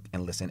Off Book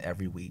and listen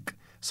every week,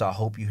 so I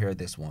hope you hear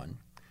this one.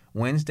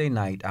 Wednesday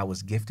night, I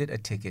was gifted a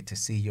ticket to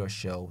see your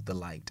show, The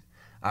Light.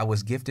 I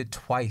was gifted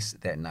twice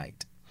that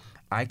night.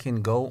 I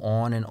can go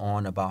on and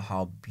on about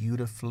how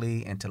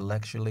beautifully,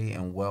 intellectually,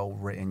 and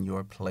well-written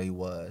your play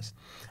was.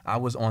 I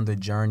was on the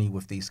journey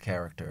with these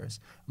characters.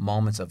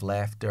 Moments of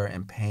laughter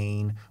and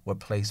pain were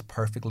placed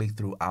perfectly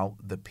throughout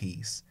the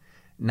piece.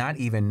 Not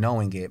even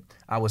knowing it,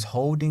 I was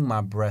holding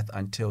my breath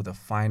until the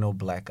final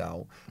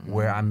blackout,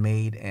 where I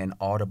made an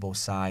audible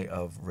sigh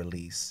of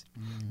release.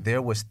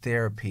 There was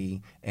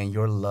therapy, and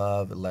your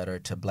love letter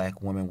to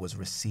Black women was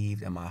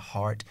received in my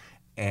heart,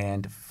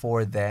 and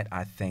for that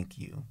I thank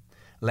you.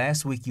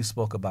 Last week you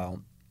spoke about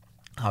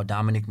how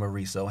Dominique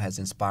Morisseau has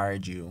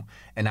inspired you,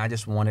 and I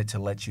just wanted to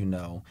let you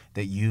know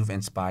that you've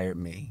inspired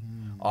me.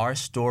 Our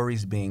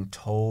stories being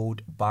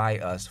told by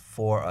us,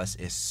 for us,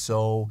 is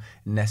so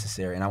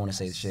necessary. And I want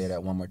to share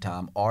that one more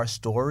time. Our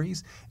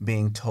stories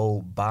being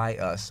told by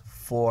us,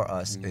 for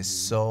us, is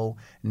so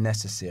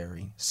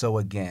necessary. So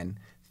again,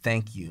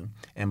 thank you.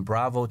 And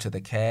bravo to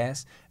the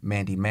cast,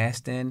 Mandy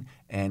Maston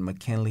and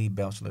McKinley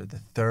Belchler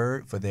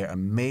III, for their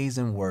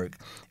amazing work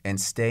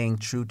and staying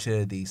true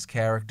to these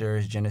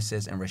characters,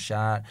 Genesis and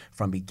Rashad,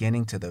 from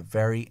beginning to the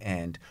very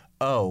end.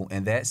 Oh,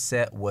 and that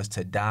set was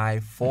to die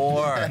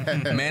for.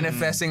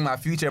 Manifesting my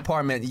future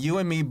apartment, you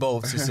and me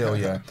both,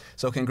 Cecilia.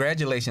 So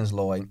congratulations,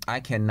 Lloyd. I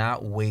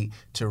cannot wait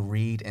to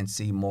read and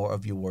see more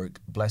of your work.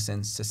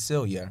 Blessings,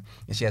 Cecilia.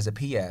 And she has a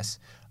P.S.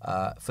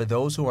 For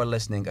those who are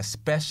listening,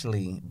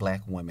 especially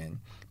Black women,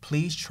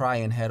 please try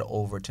and head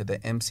over to the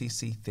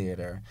MCC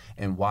Theater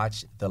and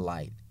watch The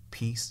Light.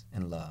 Peace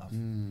and love.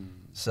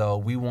 So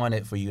we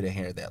wanted for you to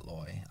hear that,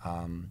 Lloyd.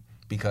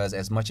 Because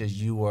as much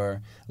as you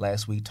were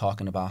last week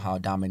talking about how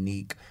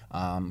Dominique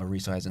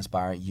Morisseau has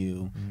inspired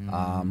you,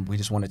 we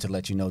just wanted to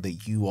let you know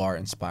that you are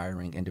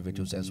inspiring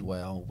individuals as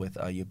well with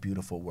your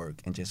beautiful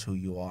work and just who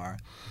you are.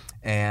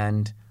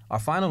 And our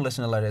final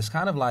listener letter is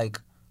kind of like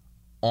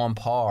on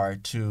par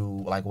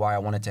to like why I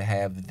wanted to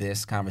have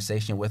this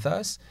conversation with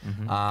us.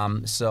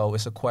 So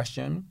it's a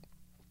question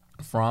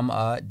from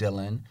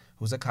Dylan,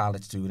 who's a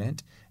college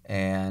student.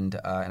 And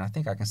I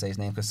think I can say his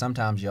name because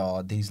sometimes,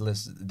 y'all, these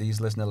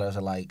listener letters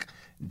are like,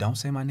 don't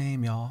say my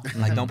name, y'all.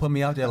 Like, don't put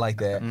me out there like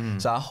that.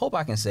 So I hope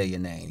I can say your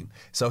name.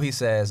 So he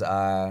says,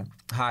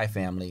 hi,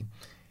 family.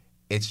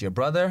 It's your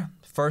brother.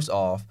 First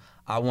off,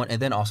 and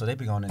then also they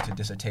be going into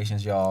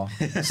dissertations, y'all.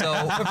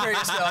 So prepare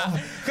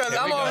yourself, because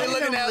I'm already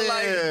looking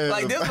at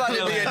like this about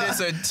to be a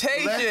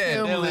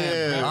dissertation. All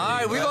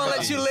right, we're gonna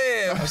let you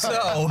live.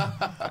 So,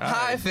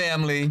 hi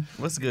family.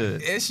 What's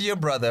good? It's your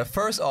brother.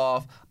 First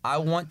off, I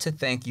want to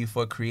thank you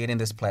for creating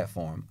this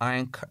platform.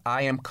 I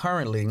am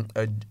currently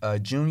a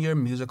junior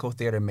musical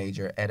theater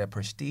major at a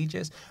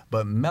prestigious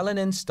but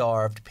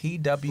melanin-starved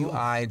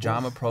PWI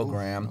drama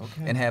program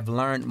and have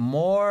learned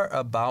more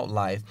about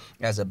life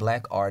as a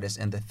Black artist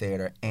in the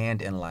theater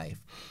and in life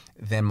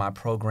than my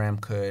program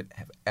could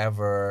have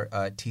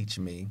ever teach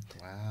me.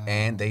 Wow.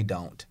 And they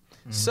don't.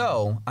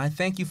 So, I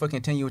thank you for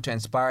continuing to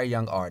inspire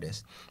young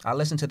artists. I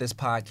listen to this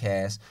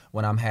podcast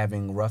when I'm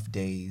having rough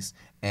days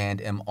and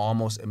am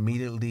almost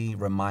immediately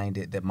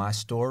reminded that my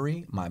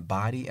story, my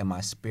body, and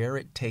my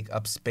spirit take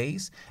up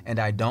space, and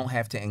I don't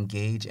have to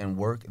engage in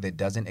work that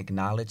doesn't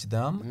acknowledge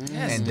them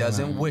and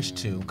doesn't wish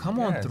to. Come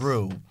on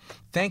through.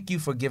 Thank you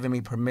for giving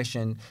me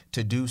permission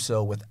to do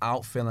so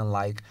without feeling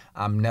like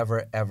I'm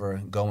never,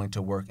 ever going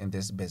to work in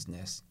this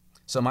business.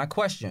 So my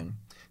question: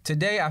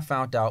 today I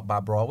found out by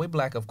Broadway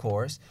Black, of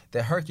course,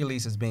 that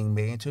Hercules is being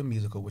made into a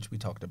musical, which we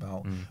talked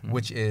about,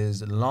 which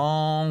is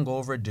long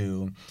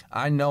overdue.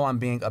 I know I'm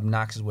being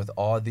obnoxious with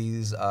all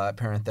these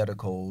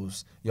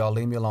parentheticals. Y'all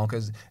leave me alone,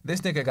 because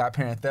this nigga got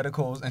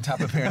parentheticals and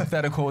top of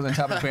parentheticals and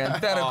top of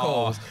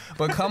parentheticals.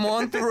 But come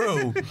on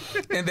through.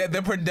 And that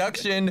the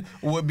production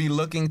would be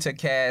looking to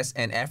cast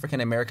an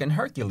African-American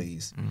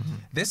Hercules.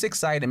 This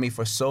excited me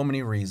for so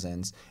many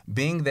reasons,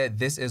 being that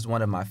this is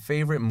one of my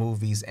favorite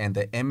movies, and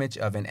the image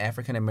of an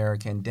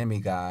African-American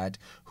demigod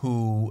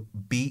who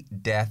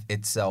beat death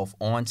itself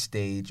on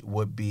stage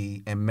would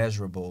be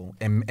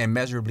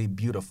immeasurably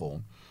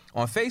beautiful.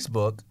 On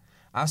Facebook,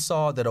 I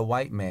saw that a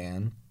white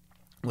man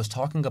was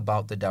talking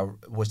about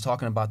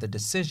the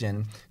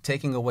decision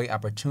taking away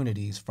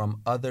opportunities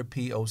from other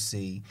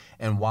POC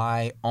and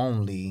why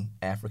only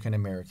African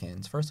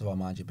Americans. First of all,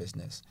 mind your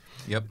business.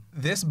 Yep.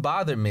 This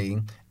bothered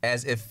me,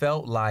 as it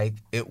felt like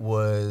it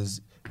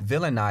was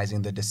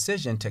villainizing the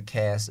decision to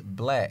cast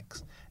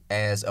Blacks,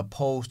 as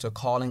opposed to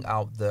calling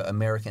out the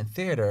American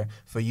theater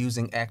for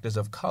using actors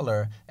of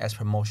color as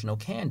promotional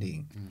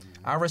candy.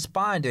 I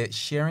responded,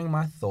 sharing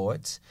my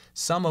thoughts,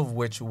 some of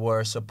which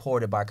were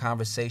supported by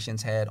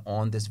conversations had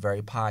on this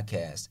very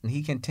podcast. And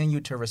he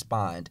continued to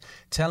respond,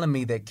 telling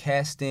me that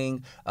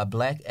casting a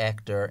Black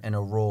actor in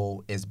a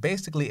role is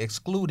basically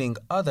excluding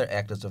other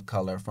actors of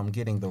color from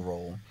getting the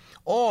role.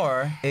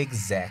 Or,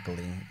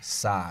 exactly,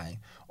 sigh.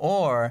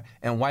 Or,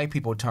 in white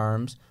people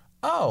terms,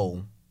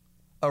 oh,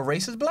 a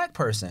racist Black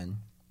person.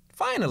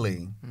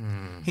 Finally.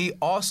 He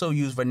also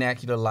used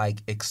vernacular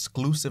like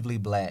exclusively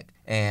black.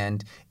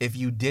 And if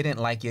you didn't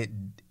like it,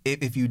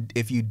 if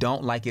you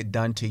don't like it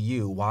done to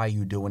you, why are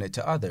you doing it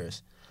to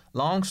others?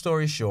 Long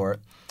story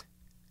short,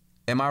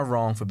 am I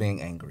wrong for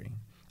being angry?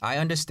 I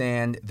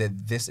understand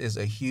that this is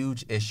a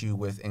huge issue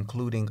with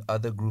including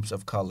other groups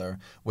of color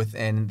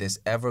within this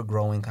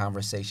ever-growing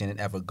conversation and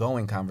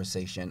ever-going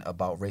conversation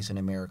about race in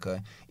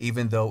America,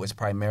 even though it's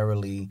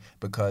primarily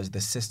because the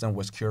system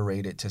was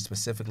curated to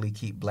specifically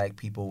keep black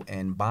people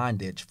in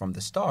bondage from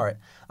the start.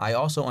 I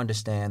also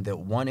understand that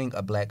wanting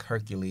a black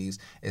Hercules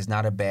is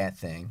not a bad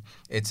thing.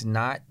 It's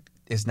not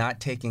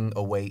taking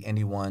away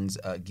anyone's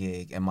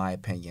gig, in my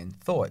opinion.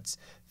 Thoughts?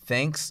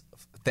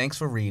 Thanks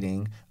for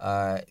reading.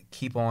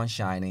 Keep on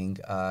shining,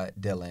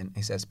 Dylan.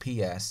 He says,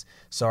 P.S.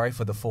 Sorry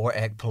for the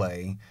 4-act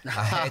play. I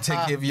had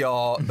to give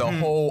y'all the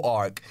whole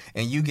arc,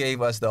 and you gave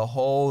us the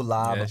whole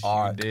live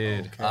arc. You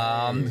did.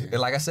 Okay.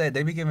 Like I said,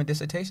 they be giving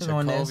dissertations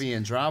on this.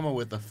 Chekhovian drama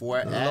with the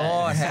 4 acts.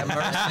 Lord have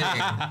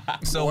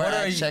mercy. So what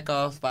are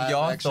Chekhov's 5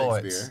 y'all act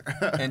thoughts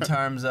Shakespeare. in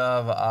terms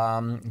of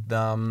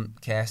them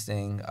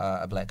casting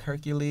a black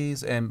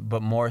Hercules,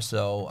 but more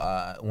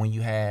so when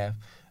you have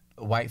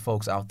white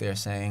folks out there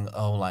saying,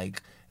 oh,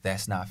 like,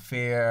 that's not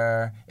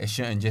fair. It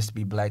shouldn't just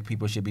be black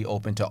people. It should be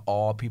open to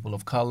all people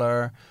of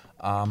color.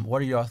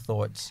 What are your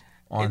thoughts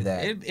on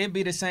that? It'd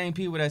be the same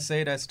people that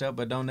say that stuff,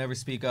 but don't ever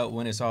speak up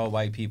when it's all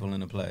white people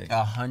in the play.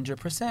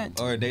 100%.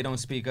 Or they don't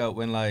speak up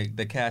when, like,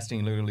 the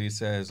casting literally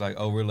says, like,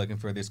 oh, we're looking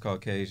for this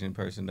Caucasian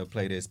person to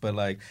play this, but,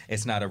 like,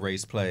 it's not a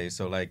race play,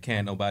 so, like,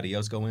 can't nobody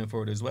else go in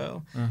for it as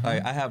well? Mm-hmm.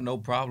 Like, I have no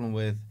problem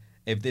with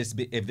if this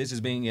is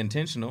being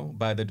intentional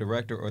by the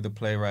director or the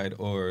playwright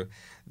or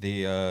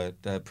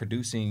the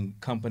producing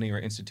company or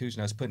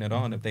institution that's putting it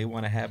on. If they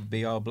want to have it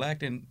be all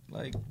black, then,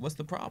 like, what's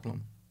the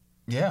problem?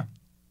 Yeah.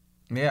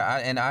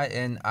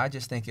 I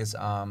just think it's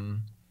I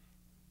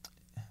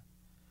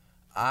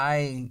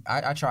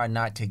try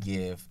not to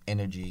give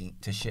energy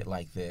to shit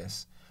like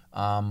this.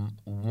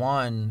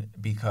 One,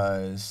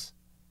 because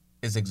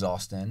it's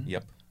exhausting.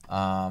 Yep.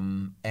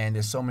 And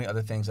there's so many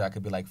other things that I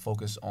could be like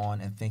focused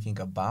on and thinking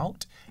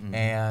about. Mm-hmm.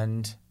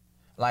 And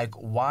like,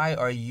 why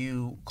are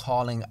you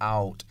calling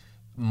out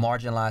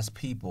marginalized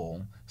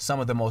people, some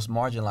of the most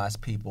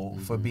marginalized people,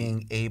 for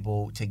being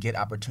able to get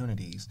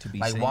opportunities? To be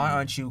like, seen. why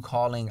aren't you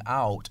calling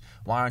out?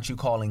 Why aren't you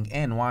calling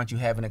in? Why aren't you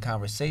having a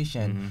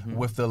conversation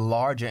with the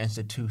larger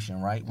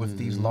institution, right? With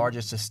these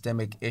larger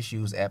systemic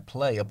issues at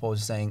play,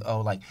 opposed to saying,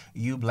 oh, like,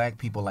 you black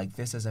people, like,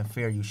 this isn't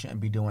fair, you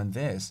shouldn't be doing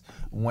this.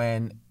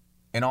 When,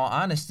 in all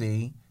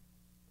honesty,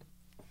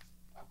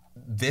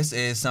 this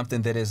is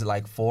something that is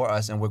like for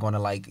us, and we're going to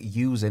like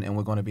use it, and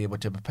we're going to be able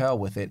to propel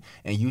with it.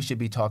 And you should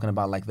be talking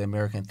about like the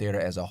American theater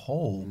as a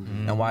whole,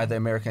 and why the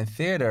American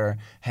theater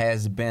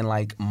has been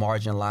like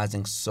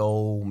marginalizing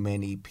so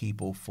many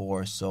people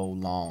for so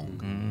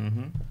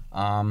long.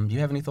 Do you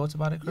have any thoughts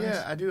about it, Chris?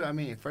 Yeah, I do. I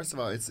mean, first of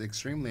all, it's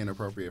extremely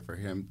inappropriate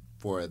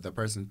for the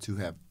person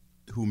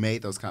who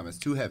made those comments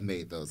to have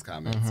made those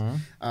comments,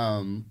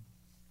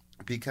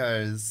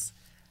 because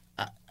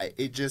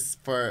it just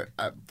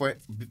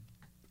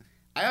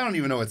I don't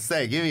even know what to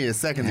say. Give me a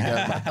second to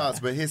gather my thoughts.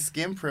 But his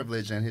skin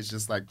privilege and his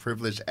just like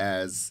privilege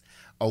as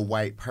a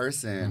white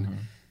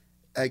person,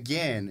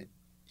 again,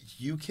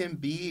 you can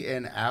be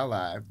an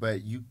ally, but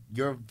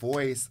your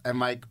voice, and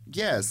like,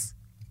 yes,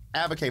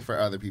 advocate for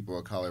other people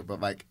of color, but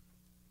like,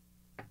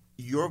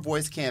 your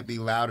voice can't be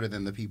louder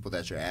than the people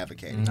that you're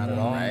advocating. Not at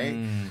all. Right?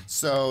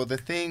 So the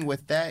thing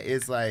with that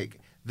is like,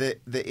 the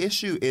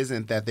issue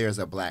isn't that there's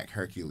a black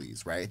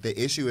Hercules, right?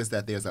 The issue is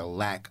that there's a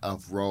lack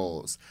of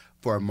roles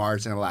for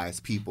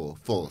marginalized people,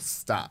 full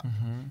stop.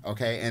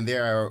 Okay? And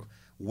there are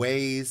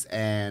ways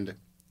and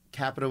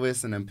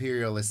capitalist and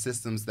imperialist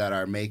systems that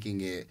are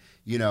making it,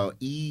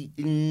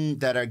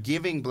 that are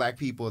giving black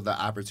people the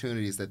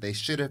opportunities that they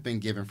should have been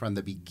given from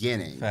the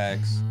beginning.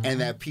 Facts.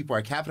 And that people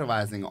are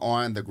capitalizing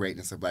on the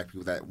greatness of black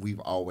people that we've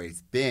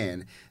always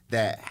been,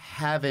 that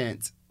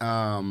haven't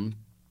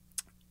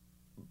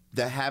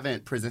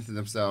presented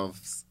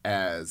themselves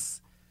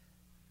as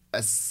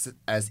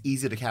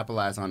easy to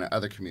capitalize on in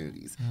other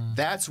communities.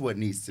 That's what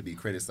needs to be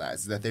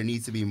criticized, is that there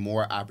needs to be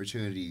more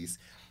opportunities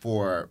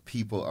for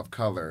people of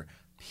color,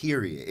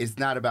 period. It's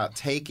not about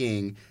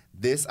taking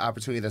this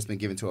opportunity that's been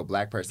given to a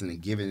black person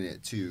and giving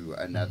it to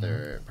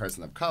another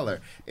person of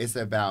color. It's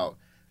about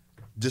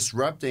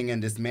disrupting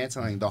and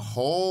dismantling the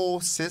whole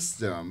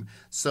system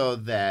so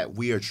that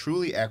we are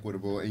truly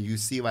equitable, and you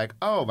see like,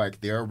 oh, like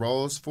there are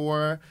roles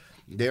for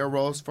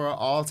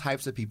all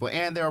types of people,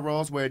 and there are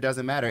roles where it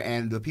doesn't matter.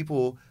 And the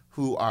people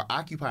who are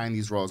occupying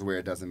these roles where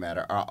it doesn't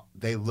matter,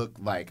 they look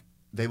like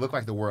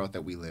the world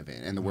that we live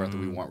in and the world that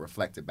we want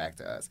reflected back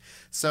to us.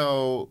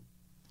 So,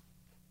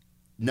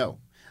 no.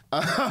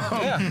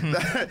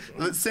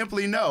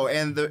 Simply no.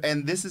 And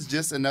this is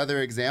just another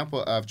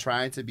example of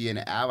trying to be an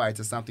ally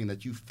to something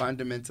that you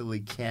fundamentally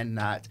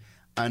cannot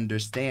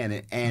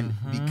understand. And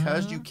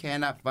because you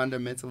cannot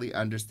fundamentally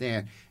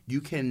understand,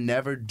 you can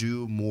never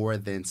do more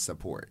than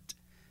support.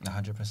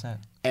 100%.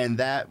 And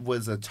that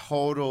was a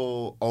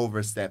total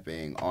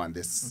overstepping on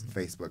this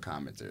Facebook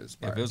commenter's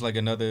part. It feels like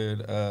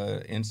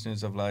another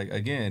instance of like,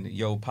 again,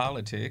 your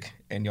politic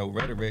and your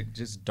rhetoric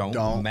just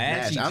don't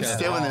match each I'm other.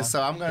 stealing this,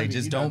 so I'm going to. They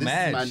just don't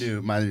match. This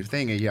is my new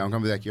thing, and yeah, I'm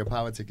going to be like, your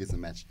politic isn't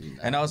matching.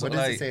 And also, what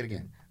does like, it say it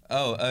again?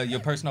 Oh, your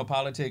personal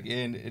politic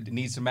and it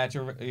needs to match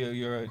your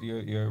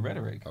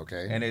rhetoric.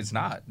 Okay. And it's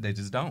not. They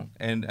just don't.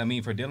 And I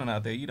mean, for Dylan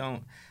out there, you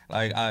don't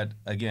like.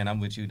 I'm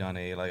with you,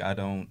 Donna. Like I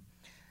don't.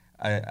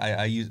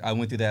 I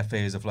went through that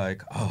phase of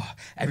like, oh,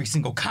 every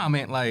single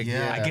comment, like,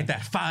 I get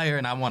that fire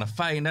and I want to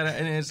fight, and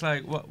it's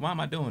like, why am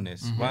I doing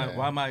this? Mm-hmm.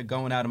 Why am I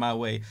going out of my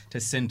way to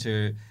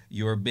center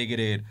your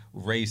bigoted,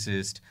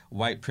 racist,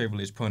 white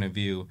privilege point of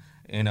view?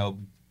 You know,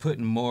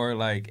 putting more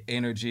like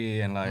energy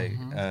and like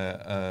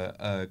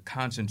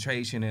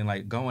concentration and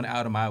like going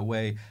out of my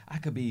way. I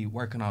could be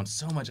working on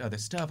so much other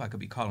stuff. I could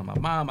be calling my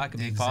mom. I could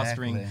be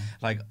fostering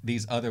like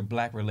these other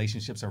black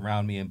relationships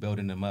around me and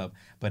building them up.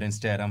 But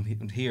instead, I'm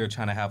here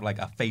trying to have like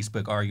a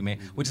Facebook argument,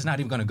 which is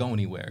not even going to go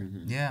anywhere.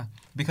 Yeah,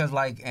 because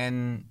like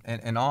in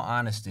all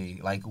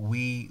honesty, like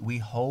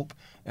we hope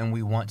and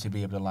we want to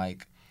be able to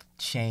like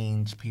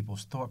change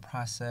people's thought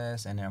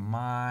process and their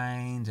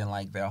minds and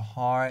like their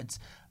hearts.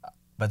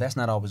 But that's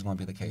not always going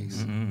to be the case.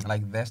 Mm-hmm.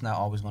 Like, that's not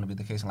always going to be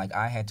the case. And, like,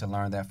 I had to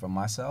learn that for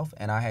myself,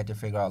 and I had to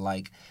figure out,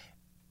 like,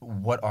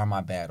 what are my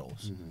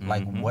battles? Mm-hmm.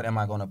 Like, what am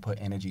I going to put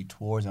energy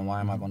towards, and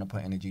why am I going to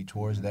put energy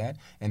towards that?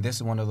 And this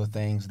is one of the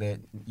things that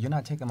you're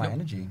not taking my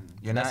energy.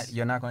 You're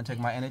not going to take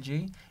my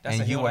energy,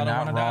 and you are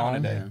not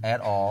wrong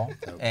at all.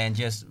 And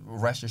just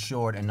rest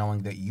assured in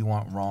knowing that you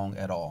aren't wrong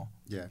at all.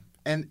 Yeah.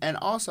 And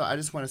also, I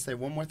just want to say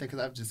one more thing, because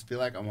I just feel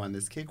like I'm on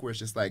this kick where it's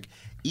just like,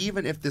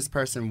 even if this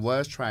person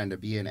was trying to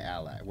be an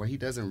ally, what he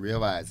doesn't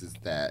realize is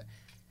that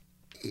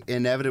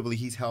inevitably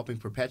he's helping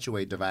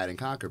perpetuate divide and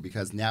conquer,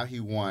 because now he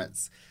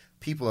wants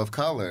people of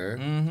color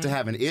to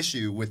have an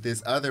issue with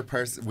this other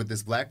person, with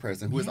this black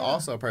person who is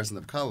also a person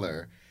of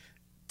color,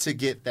 to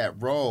get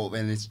that role.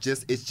 And it's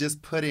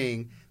just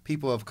putting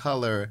people of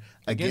color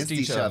against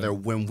each other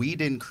when we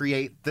didn't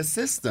create the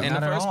system in the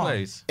first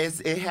place.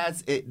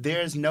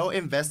 There's no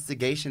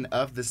investigation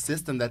of the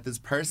system that this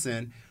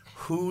person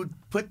who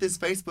put this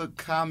Facebook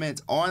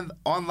comment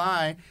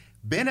online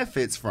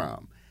benefits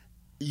from.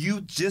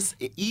 You just,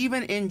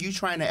 even in you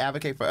trying to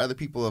advocate for other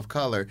people of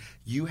color,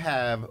 you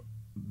have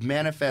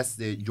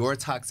manifested your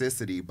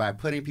toxicity by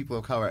putting people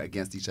of color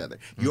against each other.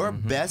 Your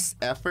best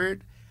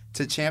effort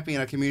to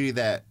champion a community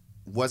that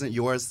wasn't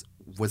yours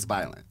was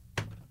violent.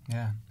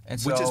 Yeah.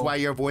 Which is why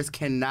your voice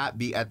cannot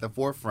be at the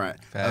forefront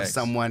of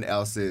someone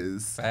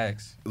else's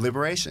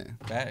liberation.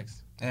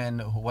 Facts.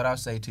 And what I'll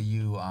say to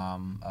you,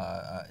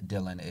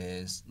 Dylan,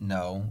 is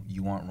no,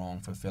 you weren't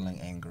wrong for feeling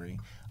angry.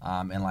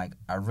 And like,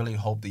 I really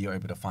hope that you're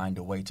able to find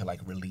a way to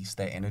like release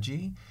that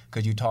energy,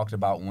 because you talked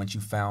about once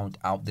you found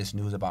out this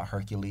news about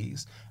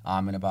Hercules,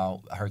 and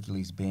about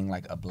Hercules being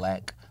like a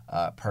black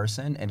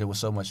person, and there was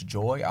so much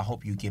joy. I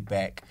hope you get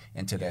back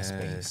into that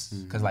space,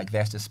 because like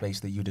that's the space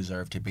that you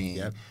deserve to be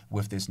in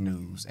with this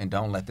news, and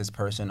don't let this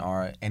person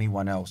or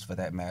anyone else for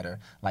that matter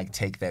like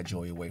take that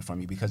joy away from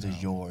you, because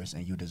it's yours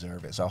and you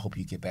deserve it. So I hope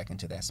you get back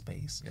into that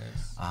space.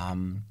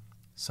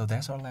 So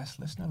that's our last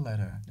listener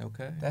letter.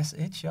 Okay. That's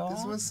it, y'all.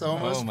 This was so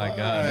much fun. Oh, my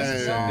God.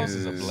 This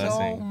is a blessing.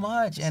 So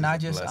much. And I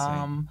just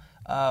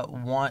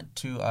want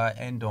to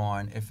end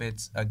on, if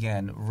it's,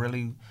 again,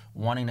 really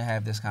wanting to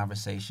have this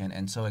conversation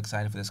and so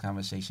excited for this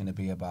conversation to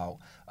be about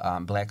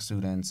black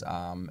students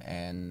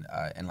and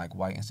like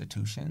white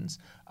institutions.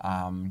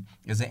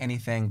 Is there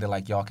anything that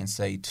like y'all can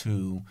say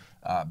to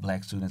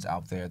black students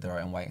out there that are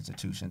in white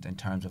institutions in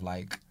terms of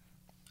like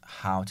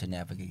how to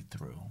navigate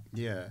through?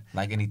 Yeah.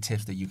 Like any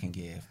tips that you can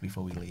give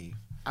before we leave?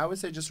 I would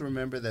say just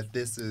remember that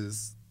this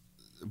is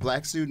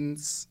black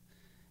students.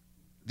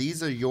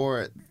 This is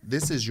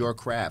your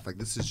craft. Like,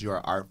 this is your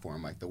art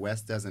form. Like, the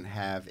West doesn't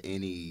have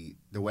any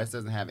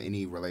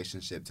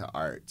relationship to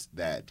art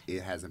that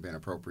it hasn't been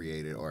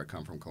appropriated or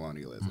come from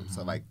colonialism.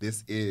 So like,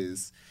 this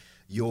is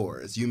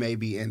yours. You may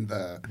be in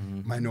the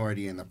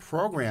minority in the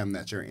program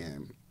that you're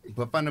in,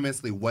 but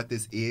fundamentally what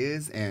this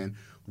is and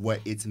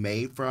what it's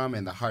made from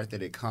and the heart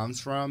that it comes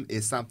from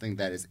is something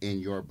that is in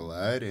your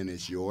blood and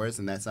is yours,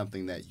 and that's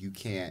something that you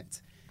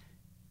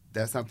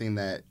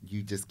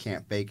just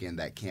can't fake and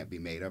that can't be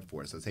made up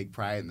for. So take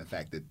pride in the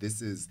fact that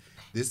this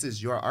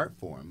is your art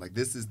form. Like,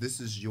 this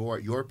is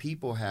your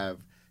people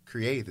have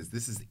created this.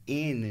 This is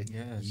in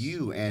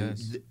you, and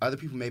other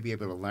people may be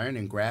able to learn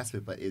and grasp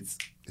it, but it's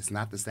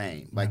not the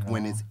same. Like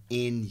when it's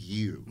in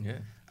you.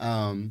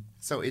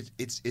 So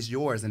it's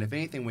yours, and if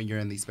anything, when you're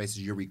in these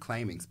spaces, you're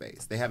reclaiming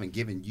space. They haven't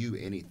given you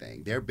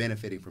anything. They're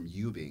benefiting from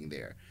you being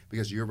there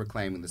because you're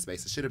reclaiming the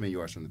space. It should have been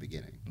yours from the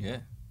beginning. Yeah.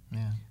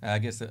 I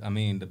guess,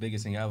 the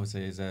biggest thing I would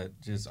say is that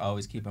just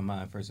always keep in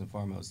mind, first and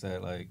foremost,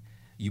 that, like,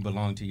 you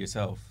belong to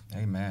yourself.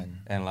 Amen.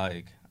 And,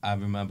 like, I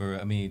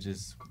remember,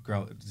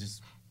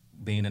 just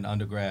being an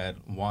undergrad,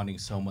 wanting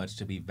so much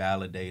to be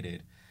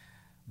validated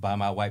by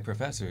my white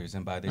professors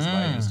and by this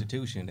white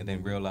institution, and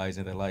then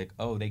realizing that like,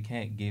 oh, they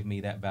can't give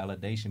me that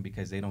validation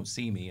because they don't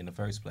see me in the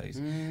first place.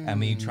 And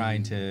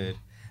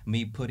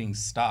me putting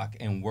stock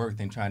and worth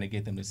and trying to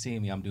get them to see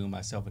me, I'm doing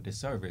myself a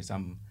disservice.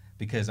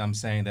 Because I'm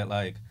saying that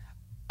like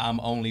I'm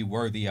only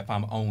worthy if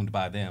I'm owned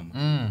by them.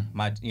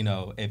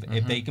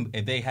 If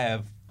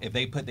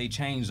they put their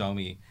chains on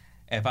me,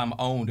 if I'm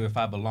owned or if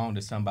I belong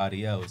to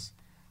somebody else,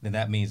 then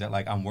that means that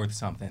like I'm worth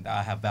something, that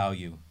I have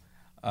value.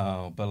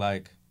 But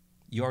like,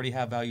 you already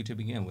have value to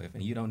begin with,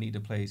 and you don't need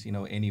to place,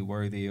 any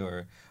worthy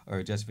or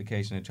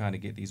justification in trying to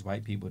get these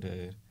white people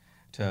to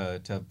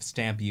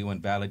stamp you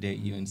and validate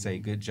you and say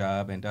good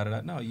job and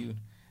da-da-da. No,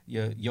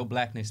 your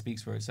blackness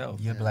speaks for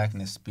itself. Your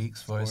blackness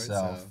speaks for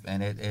itself,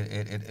 and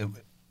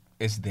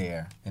it's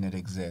there, and it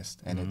exists,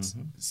 and it's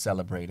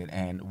celebrated.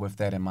 And with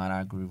that in mind,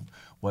 I agree with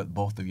what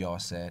both of y'all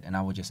said, and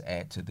I would just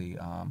add to the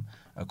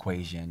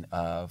equation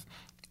of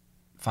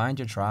find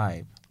your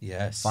tribe.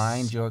 Yes.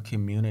 Find your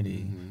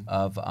community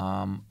of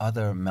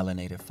other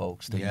melanated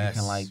folks that you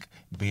can like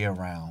be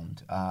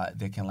around.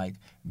 That can like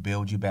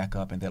build you back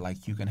up, and that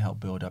like you can help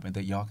build up, and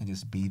that y'all can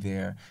just be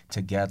there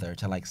together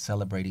to like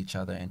celebrate each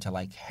other and to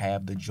like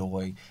have the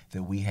joy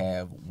that we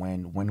have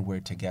when we're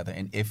together.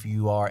 And if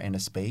you are in a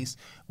space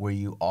where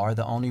you are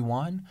the only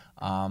one,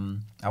 I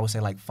would say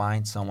like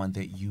find someone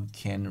that you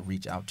can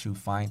reach out to.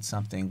 Find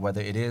something,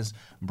 whether it is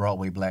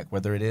Broadway Black,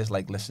 whether it is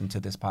like listen to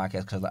this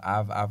podcast, because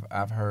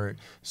I've heard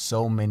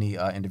so many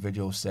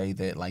individuals say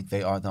that like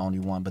they are the only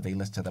one, but they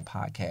listen to the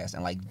podcast,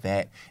 and like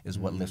that is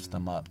what lifts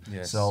them up.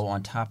 Yes. So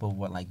on top of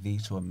what like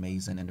these two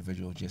amazing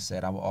individuals just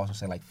said, I would also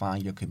say like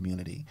find your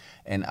community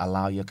and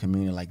allow your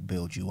community like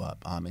build you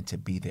up, and to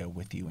be there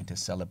with you and to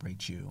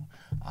celebrate you,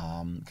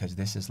 because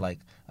this is like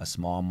a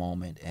small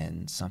moment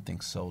and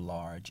something so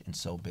large and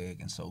so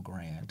big and so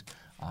grand.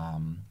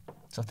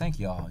 So thank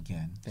y'all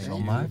again so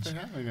much.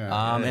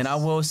 And I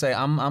will say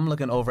I'm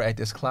looking over at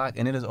this clock,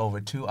 and it is over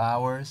 2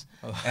 hours.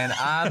 And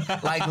I'm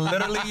like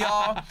literally,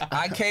 y'all,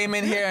 I came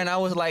in here and I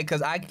was like,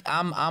 cause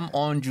I'm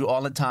on Drew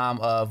all the time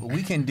of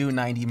we can do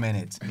 90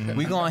 minutes.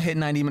 We gonna hit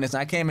 90 minutes.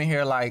 And I came in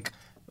here like,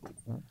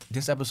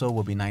 this episode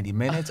will be 90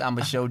 minutes. I'm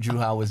going to show Drew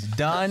how it's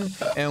done.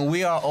 And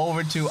we are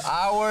over 2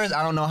 hours.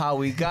 I don't know how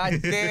we got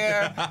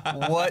there.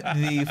 What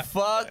the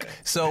fuck?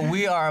 So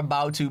we are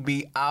about to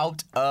be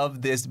out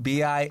of this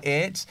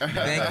BIH.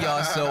 Thank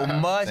y'all so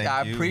much.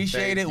 I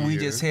appreciate it. We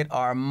just hit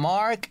our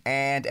mark.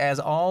 And as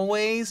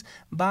always,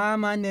 bye,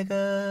 my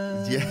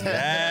niggas.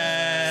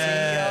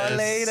 Yes. See y'all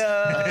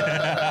later.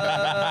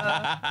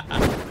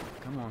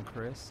 Come on,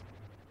 Chris.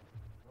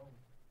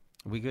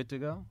 We good to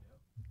go?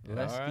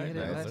 Let's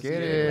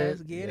get it.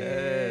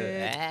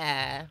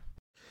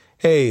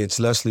 Hey, it's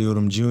Leslie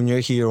Odom Jr.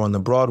 here on the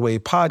Broadway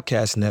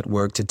Podcast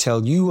Network to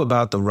tell you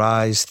about the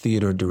Rise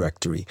Theater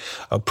Directory,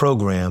 a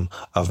program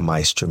of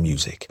Maestro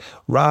Music.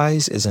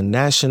 Rise is a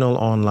national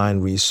online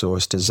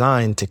resource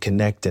designed to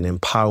connect and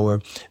empower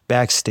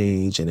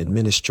backstage and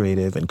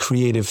administrative and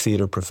creative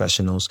theater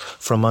professionals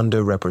from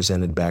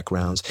underrepresented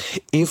backgrounds.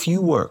 If you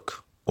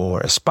work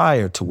or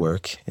aspire to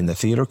work in the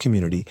theater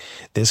community,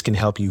 this can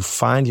help you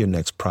find your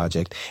next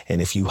project.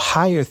 And if you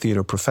hire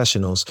theater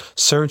professionals,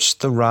 search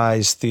the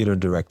Rise Theater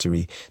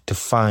Directory to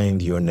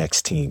find your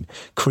next team.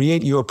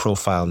 Create your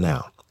profile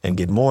now and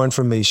get more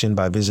information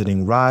by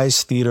visiting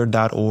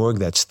risetheater.org.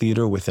 That's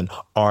theater with an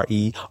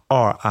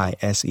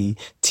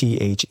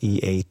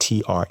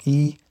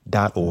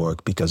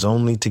RISETHEATRE.org, because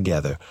only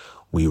together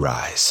we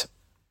rise.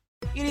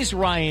 It is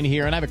Ryan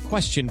here, and I have a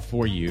question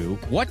for you.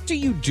 What do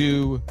you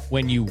do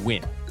when you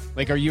win?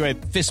 Like, are you a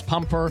fist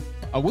pumper,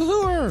 a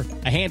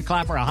woohooer, a hand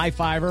clapper, a high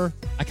fiver?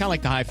 I kind of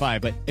like the high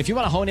five, but if you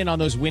want to hone in on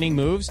those winning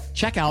moves,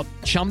 check out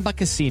Chumba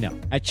Casino.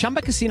 At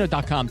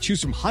ChumbaCasino.com,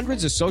 choose from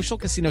hundreds of social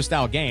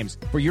casino-style games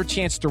for your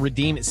chance to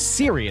redeem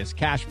serious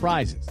cash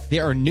prizes.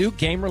 There are new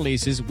game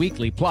releases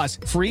weekly, plus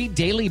free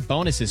daily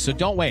bonuses. So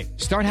don't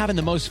wait. Start having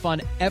the most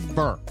fun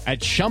ever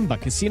at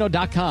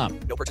ChumbaCasino.com.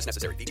 No purchase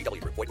necessary.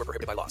 VGW. Void where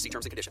prohibited by law. See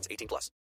terms and conditions. 18+.